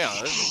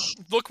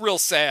 Look real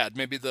sad.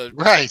 Maybe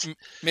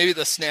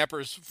the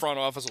Snappers front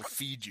office will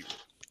feed you.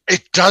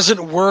 It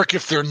doesn't work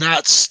if they're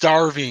not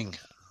starving.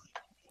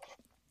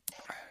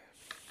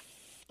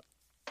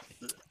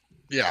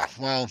 Yeah,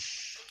 well,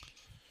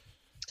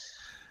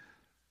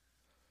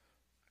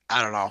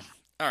 I don't know.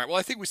 All right, well,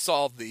 I think we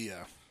solved the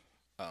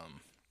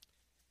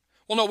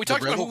well, no, we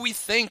talked about who we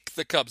think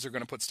the Cubs are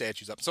going to put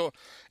statues up. So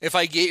if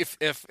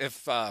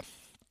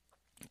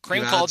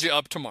Crane called you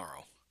up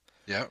tomorrow,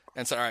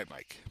 and said, "All right,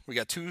 Mike, we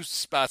got 2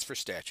 spots for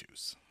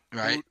statues.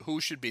 Right? Who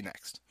should be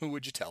next? Who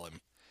would you tell him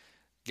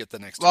get the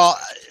next?" Well,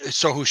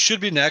 so who should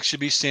be next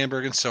should be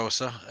Sandberg and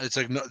Sosa. It's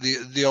like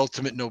the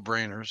ultimate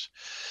no-brainers.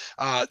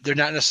 They're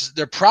not necessarily.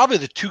 They're probably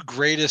the 2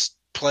 greatest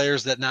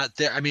players that not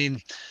there. I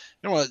mean,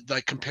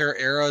 like compare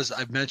eras.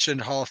 I've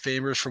mentioned Hall of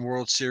Famers from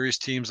World Series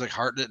teams like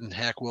Hartnett and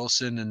Hack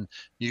Wilson, and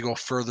you go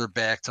further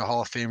back to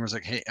Hall of Famers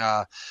like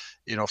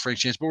Frank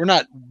James. But we're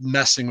not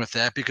messing with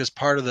that because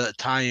part of the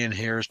tie-in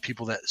here is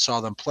people that saw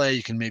them play.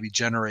 You can maybe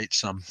generate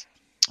some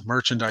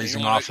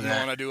merchandising off of that.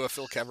 You want to do a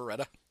Phil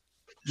Cavarretta?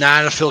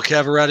 Not a Phil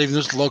Cavarretta, even though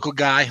it's a local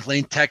guy,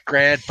 Lane Tech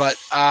grad. But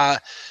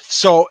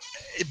so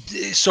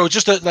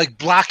just like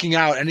blocking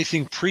out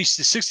anything the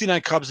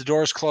 69 Cubs, the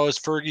door's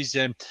closed, Fergie's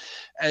in.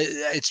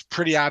 It's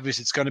pretty obvious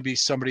it's going to be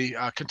somebody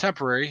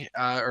contemporary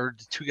or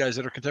the 2 guys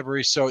that are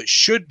contemporary. So it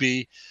should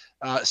be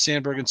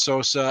Sandberg and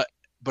Sosa,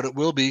 but it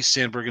will be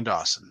Sandberg and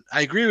Dawson.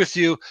 I agree with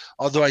you,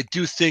 although I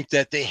do think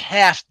that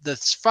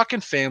this fucking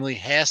family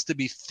has to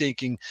be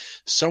thinking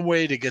some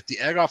way to get the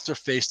egg off their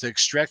face, to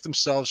extract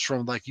themselves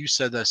from, like you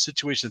said, the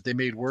situation that they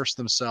made worse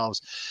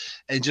themselves,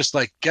 and just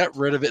like get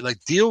rid of it,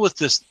 like deal with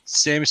this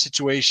Sammy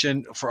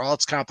situation for all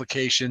its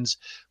complications.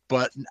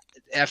 But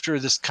after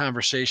this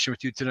conversation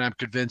with you today, I'm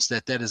convinced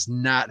that is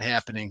not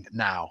happening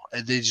now.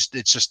 There's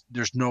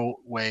no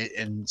way.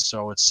 And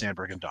so it's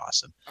Sandberg and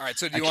Dawson. All right.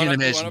 So do you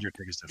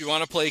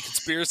want to play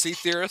conspiracy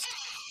theorist?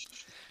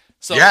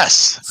 So,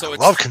 yes. So I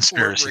love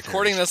conspiracy. We're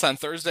recording this on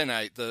Thursday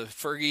night. The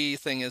Fergie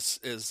thing is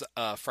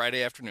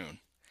Friday afternoon.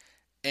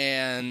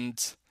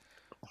 And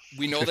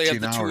we know they have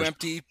the 2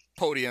 empty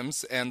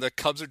podiums, and the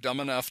Cubs are dumb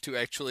enough to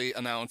actually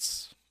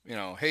announce,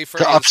 hey,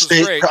 Fergie, this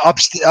is great.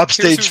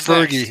 Upstage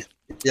Fergie. Next.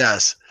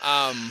 Yes.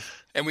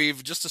 And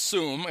we've just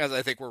assumed, as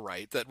I think we're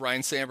right, that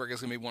Ryne Sandberg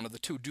is going to be one of the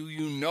 2. Do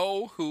you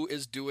know who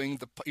is doing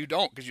you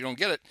don't, because you don't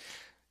get it.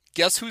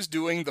 Guess who's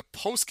doing the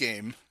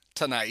postgame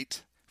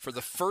tonight for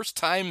the first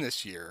time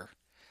this year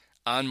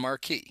on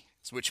Marquee,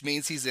 which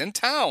means he's in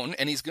town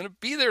and he's going to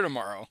be there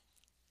tomorrow.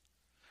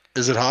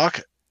 Is it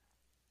Hawk?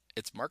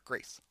 It's Mark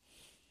Grace.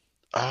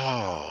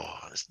 Oh,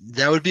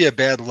 that would be a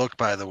bad look,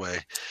 by the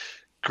way.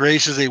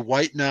 Grace is a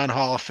white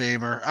non-Hall of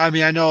Famer. I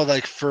mean, I know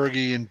like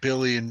Fergie and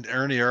Billy and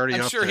Ernie are already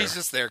I'm up sure there. He's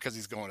just there because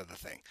he's going to the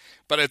thing.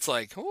 But it's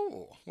like,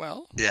 oh,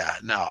 well. Yeah,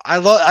 no.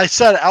 I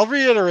said, I'll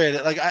reiterate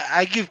it. Like,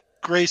 I give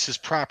Grace his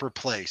proper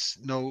place.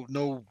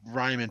 No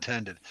rhyme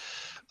intended.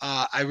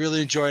 I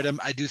really enjoyed him.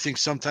 I do think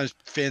sometimes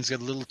fans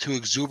get a little too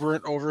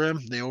exuberant over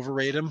him. They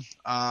overrate him.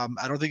 I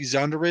don't think he's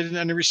underrated in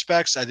any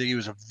respects. I think he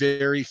was a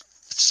very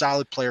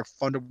solid player,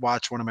 fun to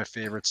watch, one of my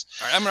favorites.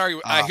 All right, I'm going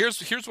to argue.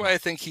 Here's why I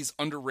think he's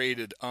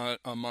underrated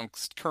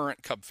amongst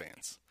current Cub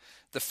fans.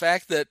 The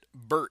fact that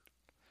Bert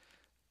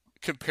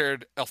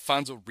compared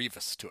Alfonso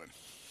Rivas to him.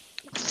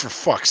 For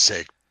fuck's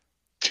sake.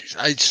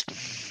 Jeez,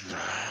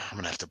 I'm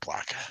going to have to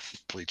block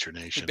Bleacher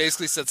Nation. He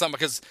basically said something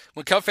because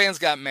when Cub fans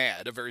got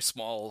mad,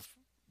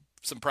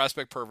 some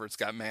prospect perverts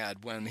got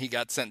mad when he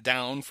got sent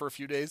down for a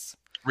few days.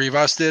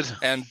 Rivas did.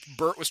 And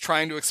Bert was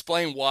trying to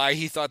explain why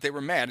he thought they were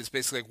mad. It's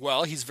basically like,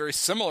 well, he's very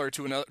similar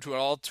to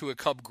a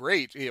Cub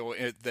great,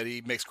 that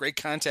he makes great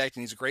contact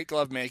and he's a great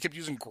glove man. He kept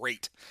using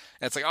great.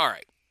 And it's like, all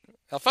right,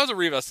 Alfonso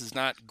Rivas is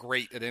not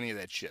great at any of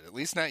that shit, at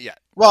least not yet.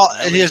 Well,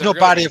 and he has no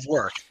body of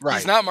work. Right.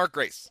 He's not Mark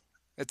Grace.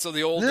 It's so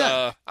the old,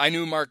 I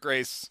knew Mark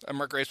Grace.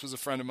 Mark Grace was a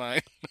friend of mine.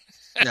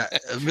 Yeah,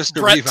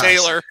 Mr. Brett Rivas.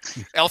 Taylor.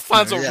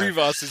 Alfonso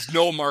Rivas is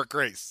no Mark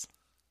Grace.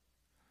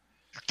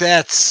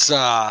 That's,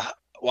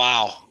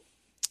 wow.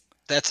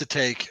 That's a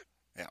take.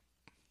 Yeah.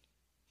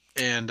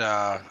 And,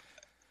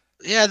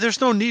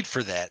 there's no need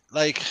for that.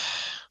 Like,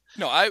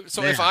 no,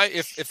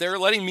 if they're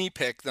letting me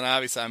pick, then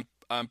obviously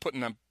I'm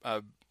putting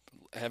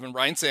having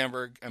Ryan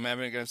Sandberg. I'm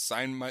going to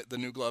sign the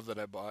new glove that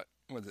I bought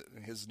with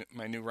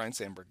my new Ryan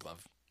Sandberg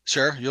glove.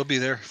 Sure, you'll be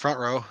there, front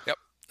row. Yep,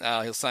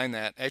 he'll sign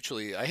that.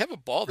 Actually, I have a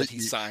ball that he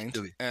signed,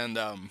 and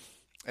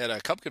at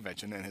a Cub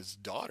convention, and his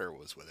daughter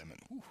was with him,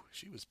 and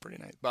she was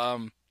pretty nice.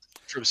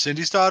 From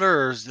Cindy's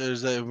daughter, or is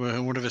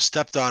one of his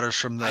stepdaughters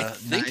from the? I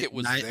think it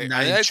was there.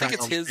 I think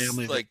it's his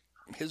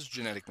his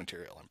genetic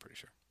material. I'm pretty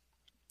sure.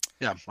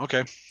 Yeah.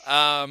 Okay.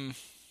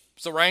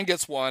 So Ryan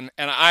gets one,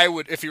 and I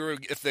would if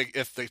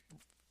the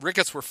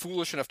Ricketts were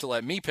foolish enough to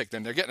let me pick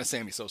them, they're getting a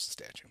Sammy Sosa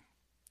statue.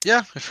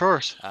 Yeah, of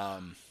course.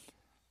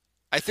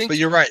 I think. But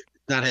you're right,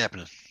 not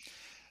happening.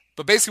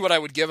 But basically, what I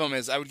would give them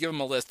is a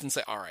list and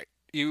say, all right,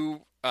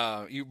 you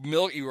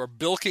are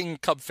bilking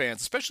Cub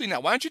fans, especially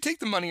now. Why don't you take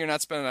the money you're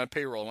not spending on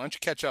payroll? Why don't you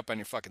catch up on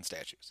your fucking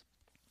statues?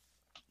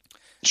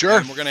 Sure.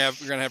 And we're gonna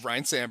have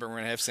Ryan Sandberg. We're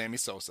gonna have Sammy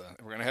Sosa.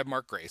 And we're gonna have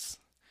Mark Grace.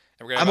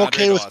 And we're gonna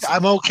have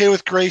I'm okay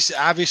with Grace.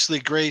 Obviously,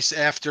 Grace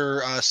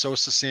after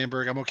Sosa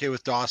Sandberg. I'm okay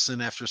with Dawson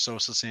after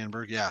Sosa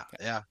Sandberg. Yeah.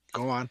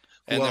 Go on.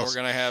 And then we're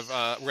gonna have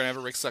a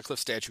Rick Sutcliffe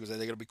statue because I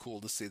think it'll be cool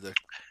to see the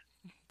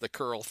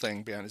curl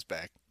thing behind his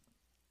back.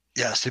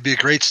 Yes, it'd be a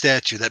great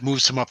statue that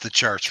moves him up the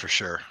charts for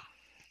sure.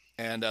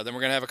 And then we're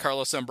going to have a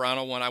Carlos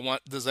Zambrano one. I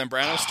want the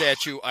Zambrano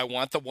statue. I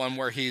want the one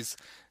where he's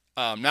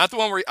not the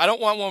one where I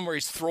don't want one where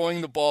he's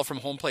throwing the ball from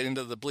home plate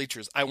into the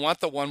bleachers. I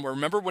want the one where,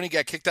 remember when he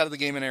got kicked out of the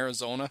game in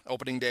Arizona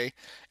opening day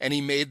and he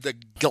made the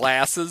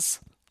glasses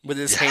with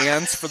his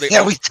hands for the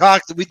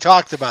we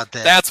talked about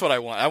that. That's what I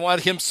want. I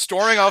want him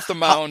storming off the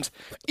mound.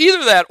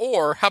 Either that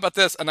or how about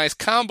this? A nice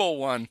combo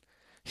one.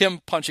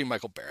 Him punching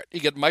Michael Barrett. You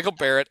get Michael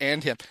Barrett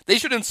and him. They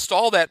should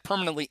install that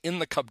permanently in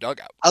the Cub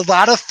dugout. A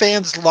lot of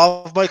fans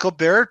love Michael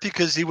Barrett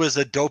because he was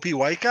a dopey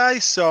white guy,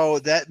 so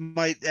that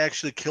might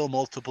actually kill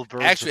multiple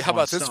birds. Actually, how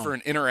about this for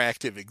an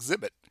interactive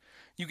exhibit?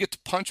 You get to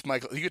punch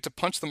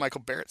the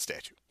Michael Barrett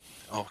statue.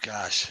 Oh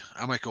gosh,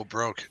 I might go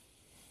broke.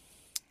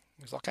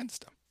 There's all kinds of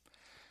stuff.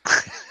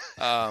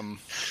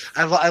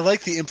 I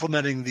like the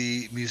implementing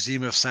the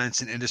Museum of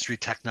Science and Industry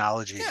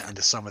technology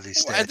into some of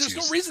these statues. There's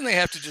no reason they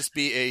have to just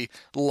be a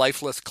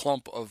lifeless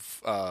clump of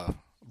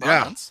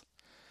bronze.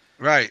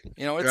 Yeah. Right.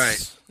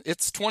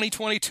 It's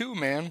 2022,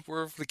 man.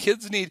 Where the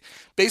kids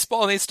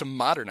baseball needs to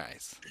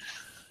modernize.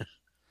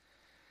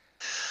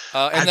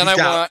 And then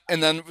I'm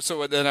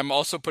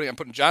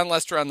putting John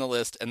Lester on the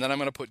list, and then I'm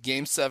going to put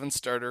Game 7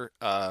 starter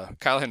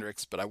Kyle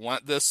Hendricks. But I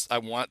want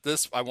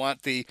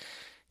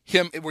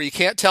him where you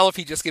can't tell if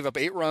he just gave up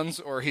 8 runs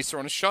or he's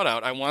throwing a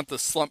shutout. I want the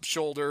slump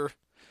shoulder,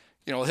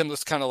 him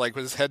just kind of like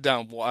with his head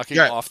down walking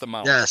off the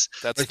mound. Yes,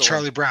 that's like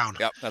Charlie Brown.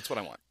 Yep, that's what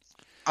I want.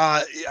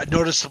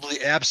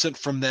 Noticeably absent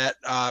from that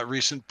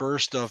recent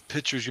burst of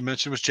pitchers you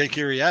mentioned was Jake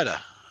Arrieta.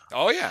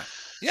 Oh yeah.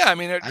 I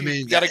mean,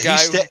 you got a guy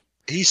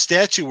he's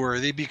statue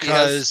worthy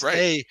because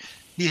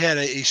he had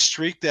a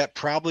streak that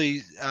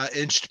probably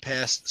inched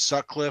past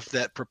Sutcliffe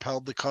that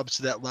propelled the Cubs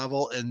to that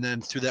level, and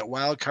then through that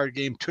wild card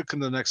game took them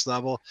to the next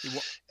level.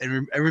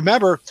 And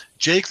remember,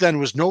 Jake then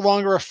was no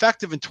longer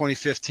effective in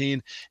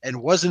 2015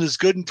 and wasn't as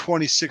good in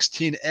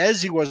 2016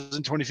 as he was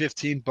in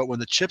 2015. But when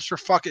the chips were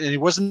fucking, and he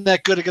wasn't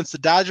that good against the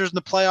Dodgers in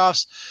the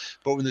playoffs,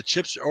 but when the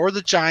chips or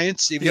the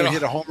Giants, even though he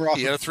hit a homer off,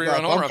 he had a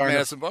 3-run homer off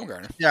Madison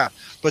Bumgarner. Yeah,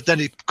 but then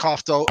he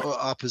coughed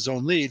up his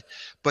own lead.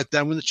 But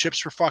then when the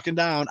chips were fucking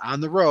down on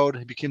the road,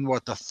 he became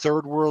the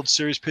third World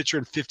Series pitcher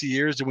in 50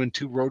 years to win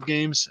 2 road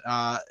games.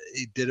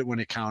 He did it when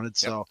it counted.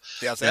 So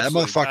that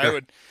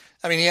motherfucker.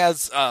 He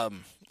has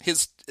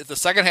the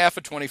second half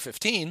of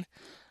 2015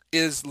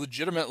 is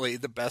legitimately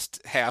the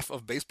best half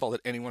of baseball that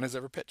anyone has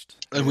ever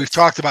pitched. And we've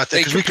talked about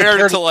that. They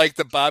compared it to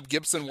the Bob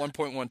Gibson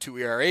 1.12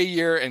 ERA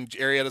year, and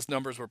Arrieta's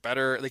numbers were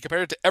better. They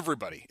compared it to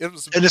everybody.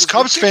 And as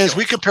Cubs fans,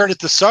 we compared it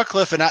to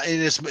Sutcliffe, and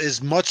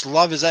as much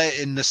love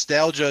and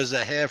nostalgia as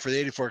I have for the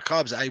 84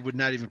 Cubs, I would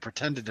not even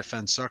pretend to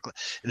defend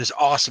Sutcliffe. And as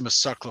awesome as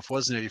Sutcliffe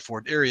was in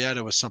 84,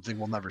 Arrieta was something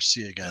we'll never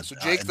see again. So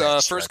Jake,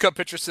 the first Cub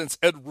pitcher since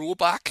Ed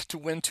Rulebach to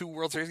win 2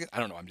 World Series. I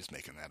don't know. I'm just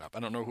making that up.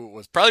 I don't know who it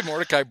was. Probably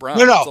Mordecai Brown.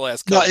 No.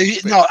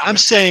 I'm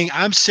saying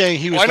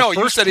he was. I know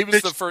you said he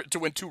was the first to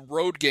win 2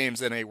 road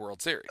games in a World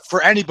Series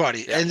for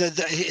anybody, and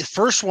the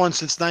first one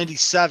since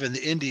 '97,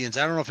 the Indians.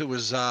 I don't know if it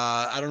was.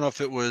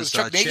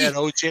 Chuck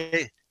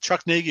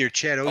Nagy or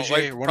Chad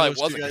Oj or one of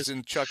those 2 guys.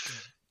 In Chuck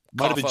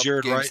might have been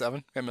Jared Wright.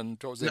 7, him and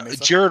Jose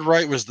Mesa. Jared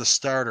Wright was the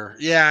starter.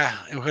 Yeah,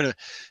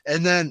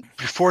 and then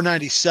before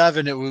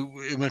 '97, it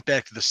went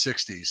back to the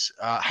 '60s.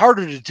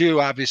 Harder to do,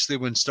 obviously,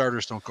 when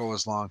starters don't go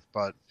as long.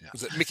 But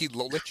was it Mickey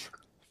Lolich?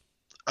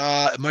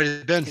 It might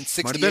have been.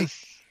 Could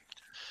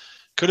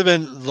have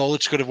been.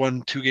 Lolich could have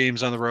won 2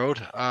 games on the road.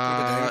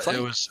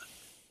 It was,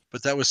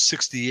 but that was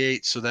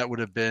 '68, so that would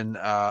have been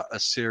a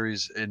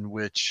series in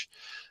which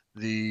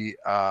the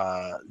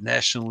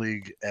National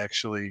League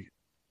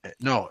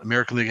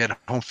American League had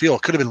home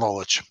field. Could have been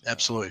Lolich,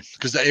 absolutely,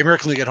 because the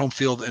American League had home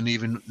field in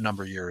even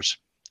number of years,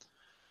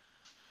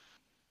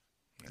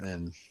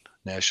 and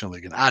National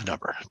League an odd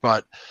number,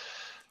 but.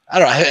 I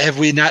don't know. Have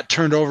we not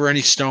turned over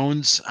any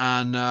stones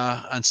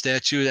on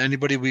statue?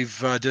 Anybody we've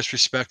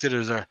disrespected?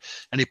 Is there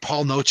any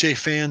Paul Noce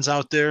fans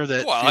out there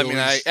that? Well, I mean,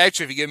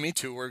 actually, if you give me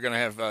two, we're gonna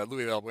have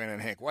Louis Valbuena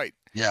and Hank White.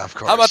 Yeah, of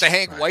course. How about the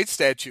Hank White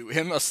statue?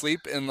 Him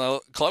asleep in the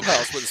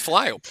clubhouse with his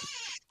fly open.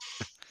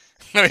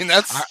 I mean,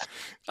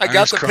 I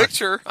got the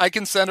picture. I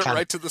can send it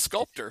right to the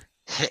sculptor.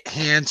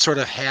 Hand sort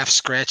of half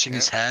scratching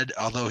his head,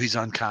 although he's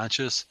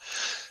unconscious.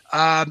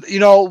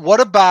 What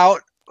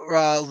about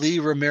Lee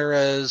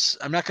Ramirez?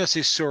 I'm not going to say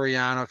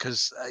Soriano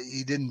because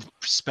he didn't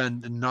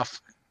spend enough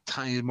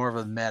time. He's more of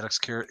a Maddox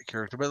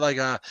character, but like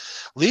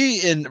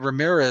Lee and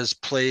Ramirez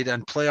played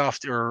on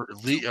playoff, or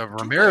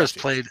Ramirez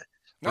played.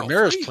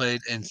 Ramirez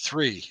played in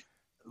 3.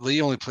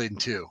 Lee only played in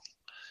 2.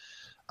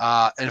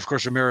 And of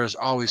course, Ramirez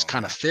always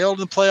kind of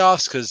failed in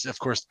playoffs because, of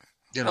course,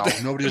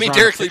 nobody. I mean,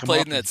 Derek Lee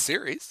played in that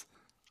series.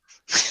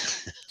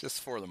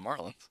 Just for the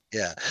Marlins.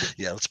 Yeah.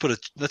 Let's put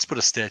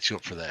a statue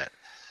up for that.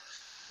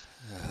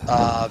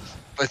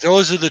 But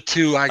those are the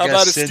two. How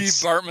about a Steve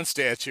Bartman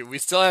statue? We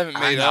still haven't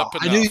made up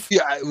enough.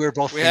 We were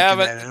both. We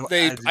haven't.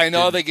 I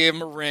know they gave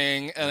him a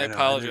ring, and I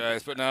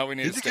apologize, but now we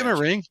need. Did they give him a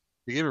ring?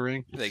 They gave him a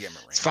ring. They gave him a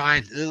ring. It's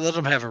fine. Let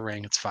him have a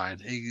ring. It's fine.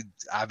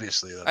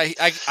 Obviously.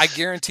 I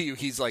guarantee you,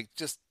 he's like,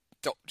 just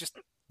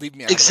leave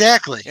me out.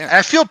 Exactly. Yeah.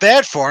 I feel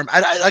bad for him.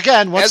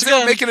 Once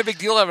they're making a big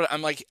deal of it,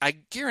 I'm like, I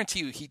guarantee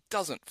you, he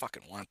doesn't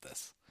fucking want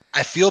this.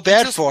 I feel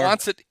bad for him.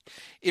 Wants it.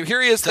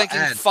 Here he is thinking,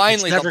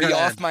 finally, they'll be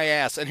off my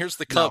ass. And here's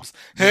the Cubs.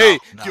 No, hey,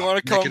 do you want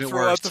to come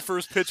throw out the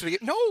first pitch?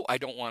 No, I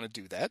don't want to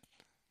do that.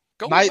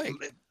 Go away.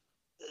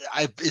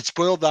 It's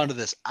boiled down to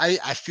this.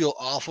 I feel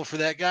awful for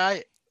that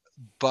guy,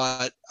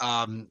 but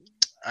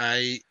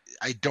I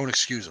don't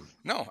excuse him.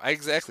 No,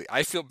 exactly.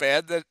 I feel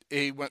bad that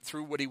he went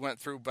through what he went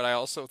through, but I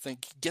also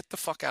think, get the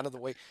fuck out of the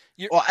way.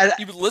 He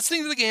was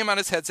listening to the game on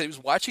his headset. He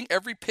was watching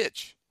every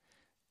pitch.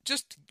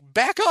 Just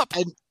back up.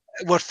 And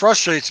what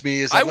frustrates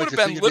me is I would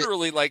have been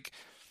literally like,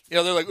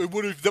 they're like,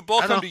 would have the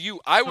ball come to you?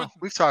 I would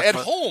at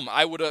home.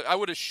 I would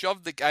have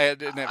shoved the guy.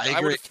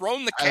 I would have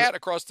thrown the cat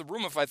across the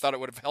room if I thought it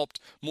would have helped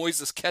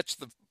Moises catch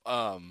the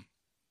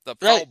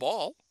foul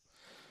ball.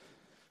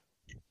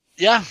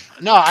 Yeah,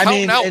 no, I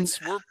mean,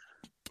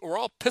 we're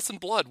all pissing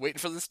blood waiting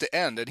for this to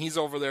end, and he's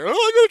over there. Oh, I'm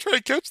gonna try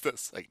to catch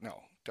this. Like, no,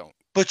 don't.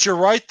 But you're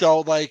right, though.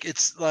 Like,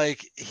 it's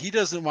like he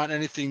doesn't want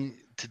anything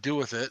to do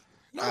with it.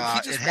 No,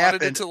 he just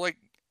wanted it to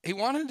he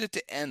wanted it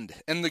to end,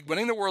 and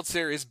winning the World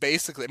Series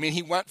basically. I mean,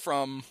 he went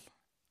from.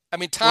 I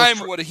mean,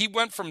 he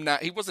went from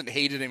he wasn't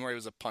hated anymore. He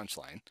was a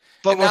punchline.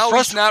 But now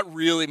he's not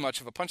really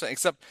much of a punchline,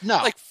 except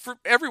like for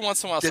every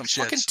once in a while, some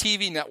fucking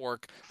TV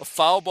network, a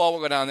foul ball will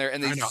go down there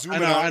and they zoom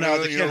out. I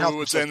know. They can't help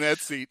what's in that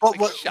seat. But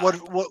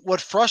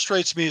what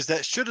frustrates me is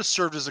that should have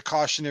served as a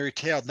cautionary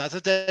tale. Not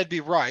that that'd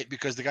be right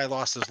because the guy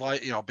lost his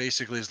life,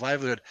 basically his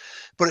livelihood,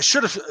 but it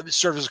should have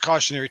served as a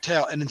cautionary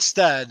tale. And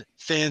instead,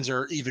 fans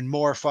are even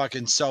more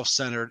fucking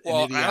self-centered.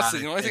 Well, and idiotic. Honestly,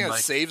 the only thing that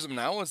saves him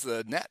now is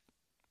the net.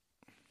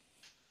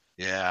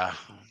 Yeah.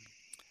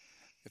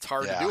 It's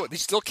hard to do it. You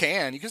still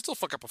can. You can still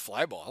fuck up a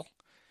fly ball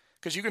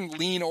because you can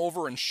lean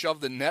over and shove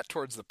the net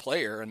towards the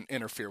player and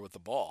interfere with the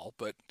ball.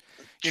 But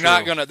you're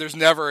not going to – there's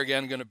never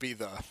again going to be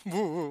the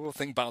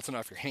thing bouncing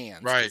off your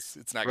hands. Right.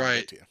 It's not going to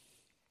get to you.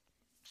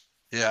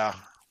 Yeah.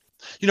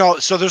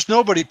 So there's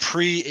nobody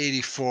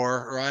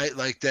pre-84, right,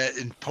 like that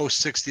in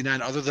post-69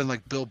 other than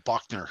like Bill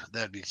Buckner.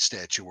 That'd be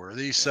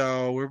statue-worthy. Yeah.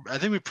 So I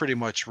think we pretty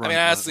much run. I mean,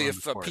 honestly,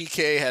 if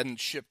PK hadn't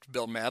shipped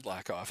Bill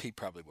Madlock off, he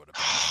probably would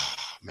have.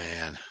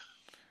 Man.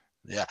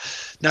 Yeah.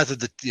 Not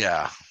that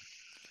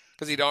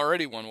because he'd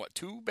already won,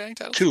 2 batting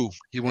titles? 2.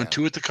 He won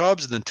 2 at the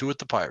Cubs and then 2 at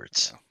the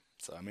Pirates. Yeah.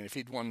 So, I mean, if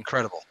he'd won.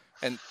 Incredible.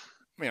 And,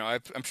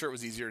 I'm sure it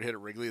was easier to hit at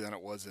Wrigley than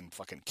it was in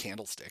fucking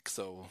Candlestick.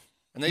 So,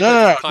 and they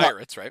the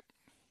Pirates, right?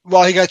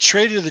 Well, he got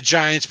traded to the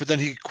Giants, but then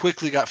he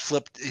quickly got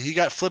flipped. He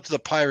got flipped to the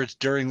Pirates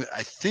during,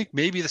 I think,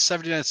 maybe the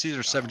 79 season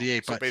or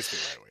 78. So but basically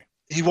right away.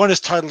 He won his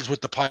titles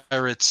with the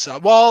Pirates.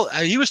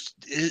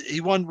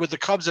 He won with the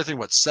Cubs, I think,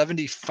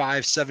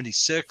 75,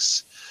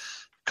 76.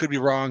 Could be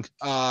wrong.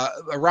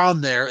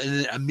 Around there. And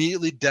then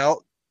immediately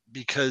dealt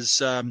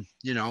because,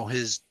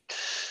 his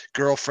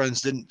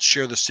girlfriends didn't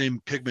share the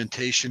same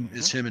pigmentation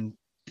as him, and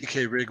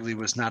PK Wrigley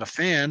was not a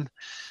fan,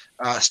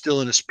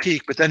 still in his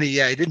peak. But then he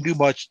didn't do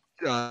much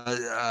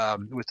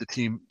with the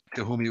team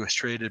to whom he was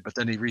traded, but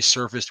then he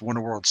resurfaced, won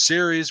a World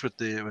Series with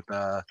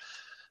the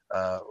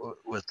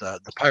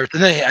Pirates,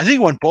 and then I think he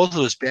won both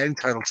of his batting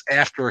titles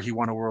after he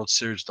won a World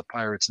Series with the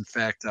Pirates. In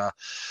fact,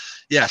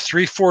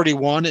 341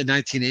 in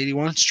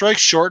 1981,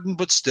 strikes shortened,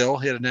 but still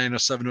he had a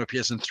 907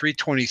 OPS and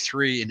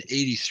 323 in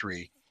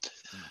 83.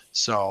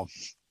 So.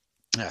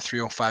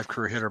 305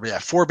 career hitter.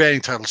 But 4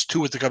 batting titles, 2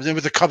 with the Cubs. And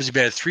with the Cubs, he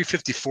batted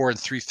 354 and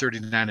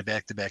 339 in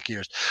back-to-back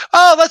years.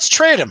 Oh, let's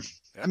trade him.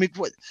 I mean,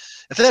 what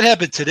if that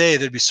happened today?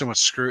 There'd be so much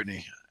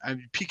scrutiny. I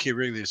mean, PK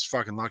Wrigley is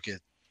fucking lucky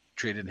it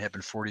trade didn't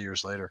happen 40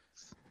 years later.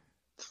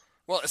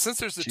 Well, since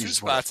there's the 2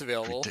 spots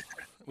available,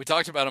 we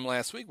talked about him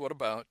last week. What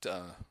about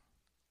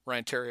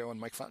Ryan Theriot and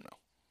Mike Fontenot?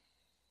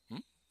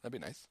 That'd be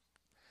nice.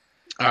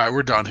 All right,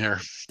 we're done here.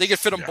 They could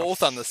fit them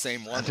both on the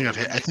same one.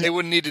 They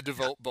wouldn't need to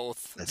devote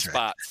both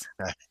spots.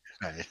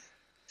 Right.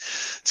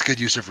 It's good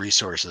use of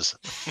resources.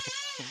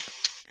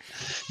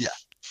 Yeah.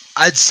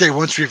 I'd say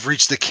once we've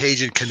reached the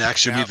Cajun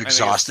connection, we've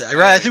exhausted it.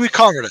 Right, I think we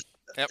covered it.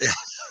 Yep. Yeah.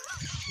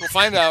 We'll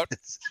find out.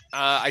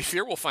 I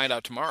fear we'll find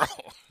out tomorrow.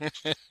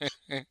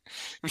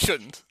 We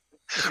shouldn't.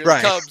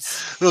 Right.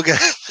 Cubs,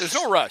 there's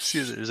no rush.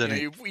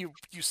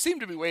 You seem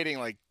to be waiting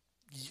like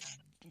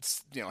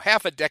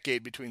half a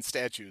decade between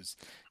statues.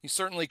 You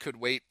certainly could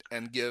wait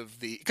and give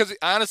because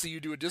honestly, you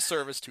do a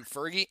disservice to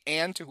Fergie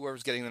and to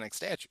whoever's getting the next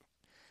statue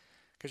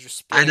because you're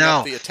splitting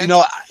up the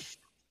attention.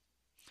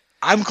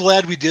 I'm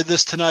glad we did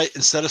this tonight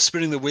instead of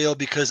spinning the wheel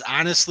because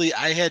honestly,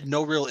 I had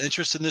no real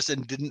interest in this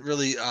and didn't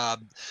really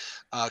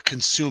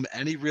consume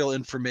any real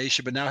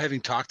information. But now having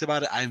talked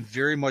about it, I'm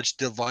very much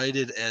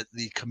delighted at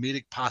the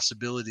comedic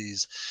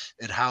possibilities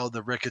and how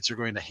the Ricketts are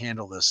going to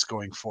handle this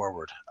going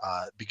forward,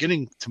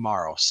 beginning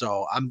tomorrow.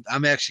 So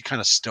I'm actually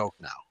kind of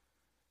stoked now.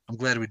 I'm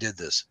glad we did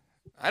this.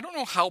 I don't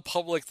know how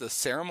public the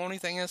ceremony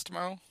thing is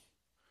tomorrow.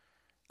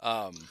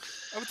 I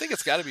would think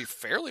it's got to be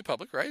fairly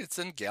public, right? It's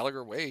in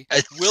Gallagher Way.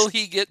 Will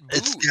he get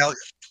booed?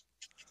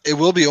 It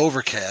will be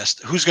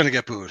overcast. Who's going to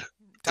get booed?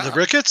 Tom. The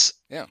Ricketts?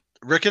 Yeah.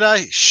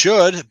 Rickett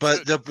should,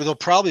 but they'll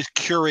probably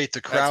curate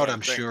the crowd,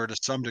 I'm sure, to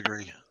some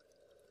degree.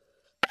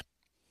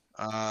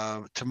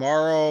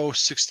 Tomorrow,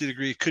 60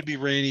 degree. Could be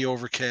rainy,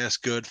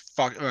 overcast, good.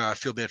 I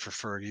feel bad for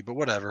Fergie, but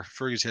whatever.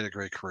 Fergie's had a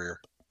great career.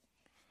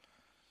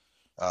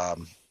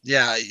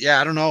 Yeah,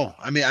 I don't know.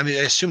 I mean, I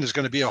assume there's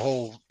going to be a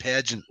whole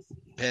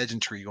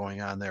pageantry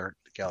going on there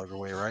at Gallagher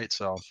Way, right?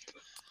 So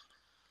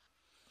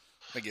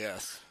I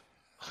guess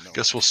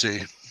we'll see. I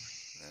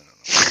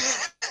don't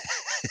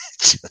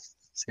know.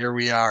 Here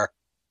we are.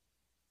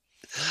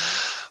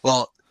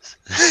 Well,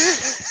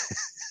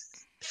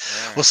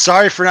 well,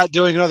 sorry for not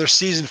doing another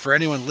season for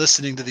anyone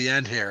listening to the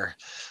end here.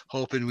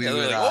 Hoping we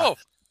would. Whoa,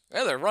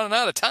 they're running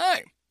out of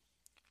time.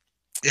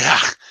 Yeah,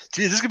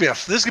 gee, this could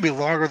be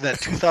longer than that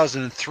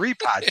 2003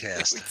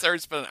 podcast. We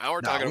started spending an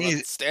hour talking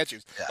about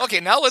statues. Yeah. Okay,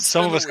 now let's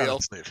spin the wheel.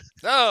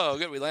 Oh,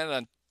 good. We landed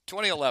on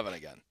 2011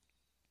 again.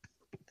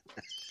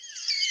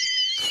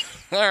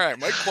 All right,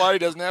 Mike Quaddy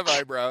doesn't have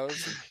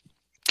eyebrows.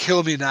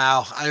 Kill me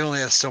now. I only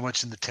have so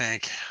much in the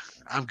tank.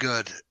 I'm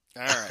good.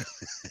 All right.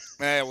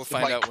 We'll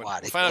find out. We'll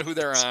find out who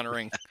they're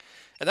honoring,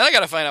 and then I got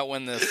to find out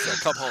when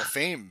this Cub Hall of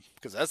Fame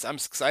because I'm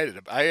excited.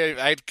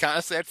 I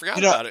honestly I'd forgot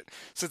about it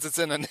since it's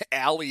in an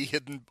alley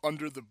hidden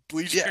under the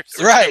bleachers.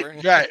 Yeah,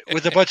 right,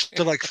 with a bunch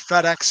of like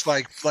FedEx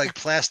like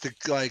plastic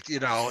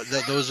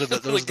those are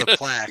the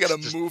plaques. You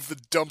got to move the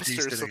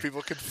dumpsters so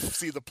people can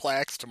see the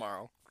plaques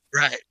tomorrow.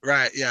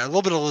 Right. Yeah, a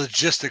little bit of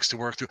logistics to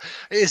work through.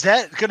 Is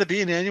that going to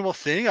be an annual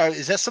thing?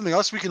 Is that something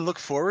else we can look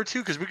forward to?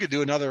 Because we could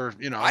do another,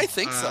 I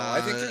think so. I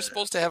think they're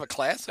supposed to have a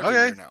class every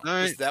year now.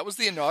 Right. That was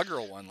the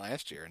inaugural one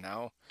last year.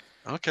 Now.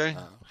 Okay.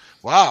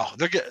 Wow,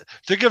 they're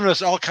giving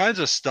us all kinds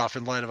of stuff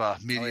in light of a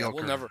mediocre,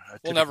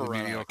 we'll never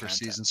run mediocre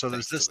season. So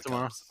there's this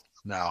tomorrow.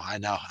 No, I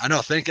know.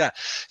 Thank God.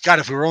 God,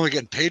 if we were only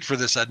getting paid for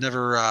this, I'd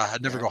never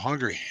go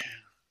hungry.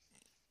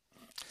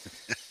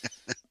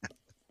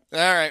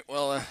 All right.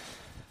 Well.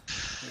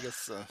 I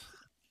guess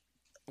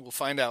we'll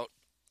find out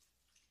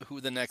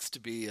who the next to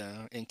be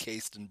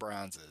encased in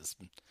bronze is.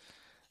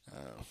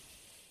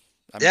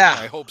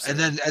 I hope so. And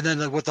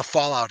then what the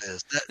fallout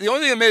is. The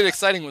only thing that made it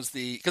exciting was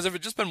because if it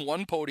had just been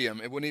one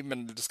podium, it wouldn't even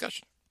been a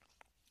discussion.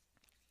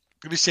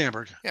 It'd be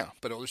Sandberg. Yeah,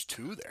 but there's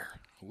two there.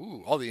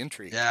 Ooh, all the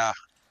intrigue. Yeah,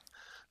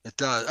 it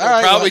does.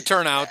 It'll probably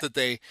turn out that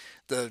the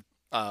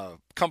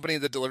company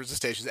that delivers the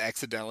stations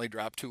accidentally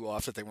dropped two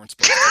off that they weren't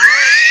supposed to.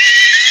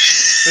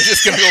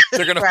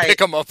 They're gonna pick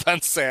them up on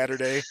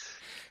Saturday.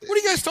 What are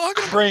you guys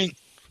talking about?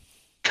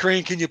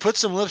 Crane, can you put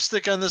some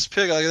lipstick on this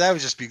pig? Like, that would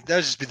just be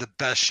the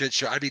best shit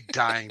show. I'd be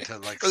dying to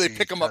Or they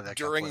pick them up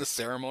during the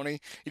ceremony.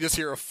 You just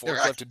hear a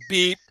forklift and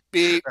beep,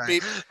 beep,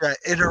 beep. Right,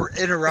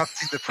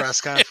 interrupting the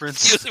press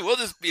conference. We'll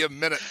just be a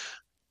minute.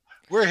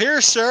 We're here,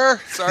 sir.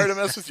 Sorry to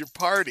mess with your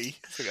party.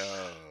 Like,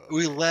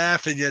 we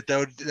laugh, and yet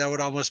that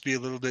would almost be a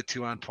little bit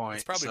too on point.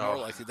 It's probably more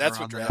likely. That's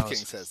what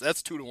DraftKings says.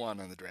 That's 2-1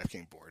 on the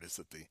DraftKings board. Is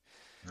that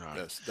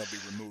they'll be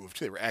removed.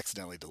 They were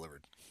accidentally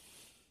delivered.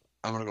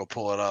 I'm gonna go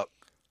pull it up.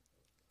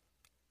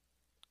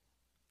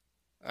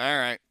 All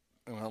right.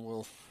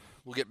 Well,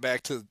 we'll get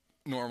back to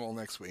normal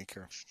next week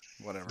or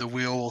whatever. The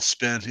wheel will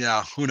spin.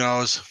 Yeah. Who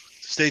knows?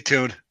 Stay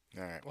tuned.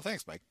 All right. Well,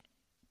 thanks, Mike.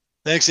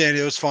 Thanks,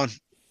 Andy. It was fun.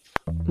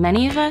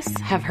 Many of us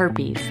have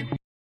herpes.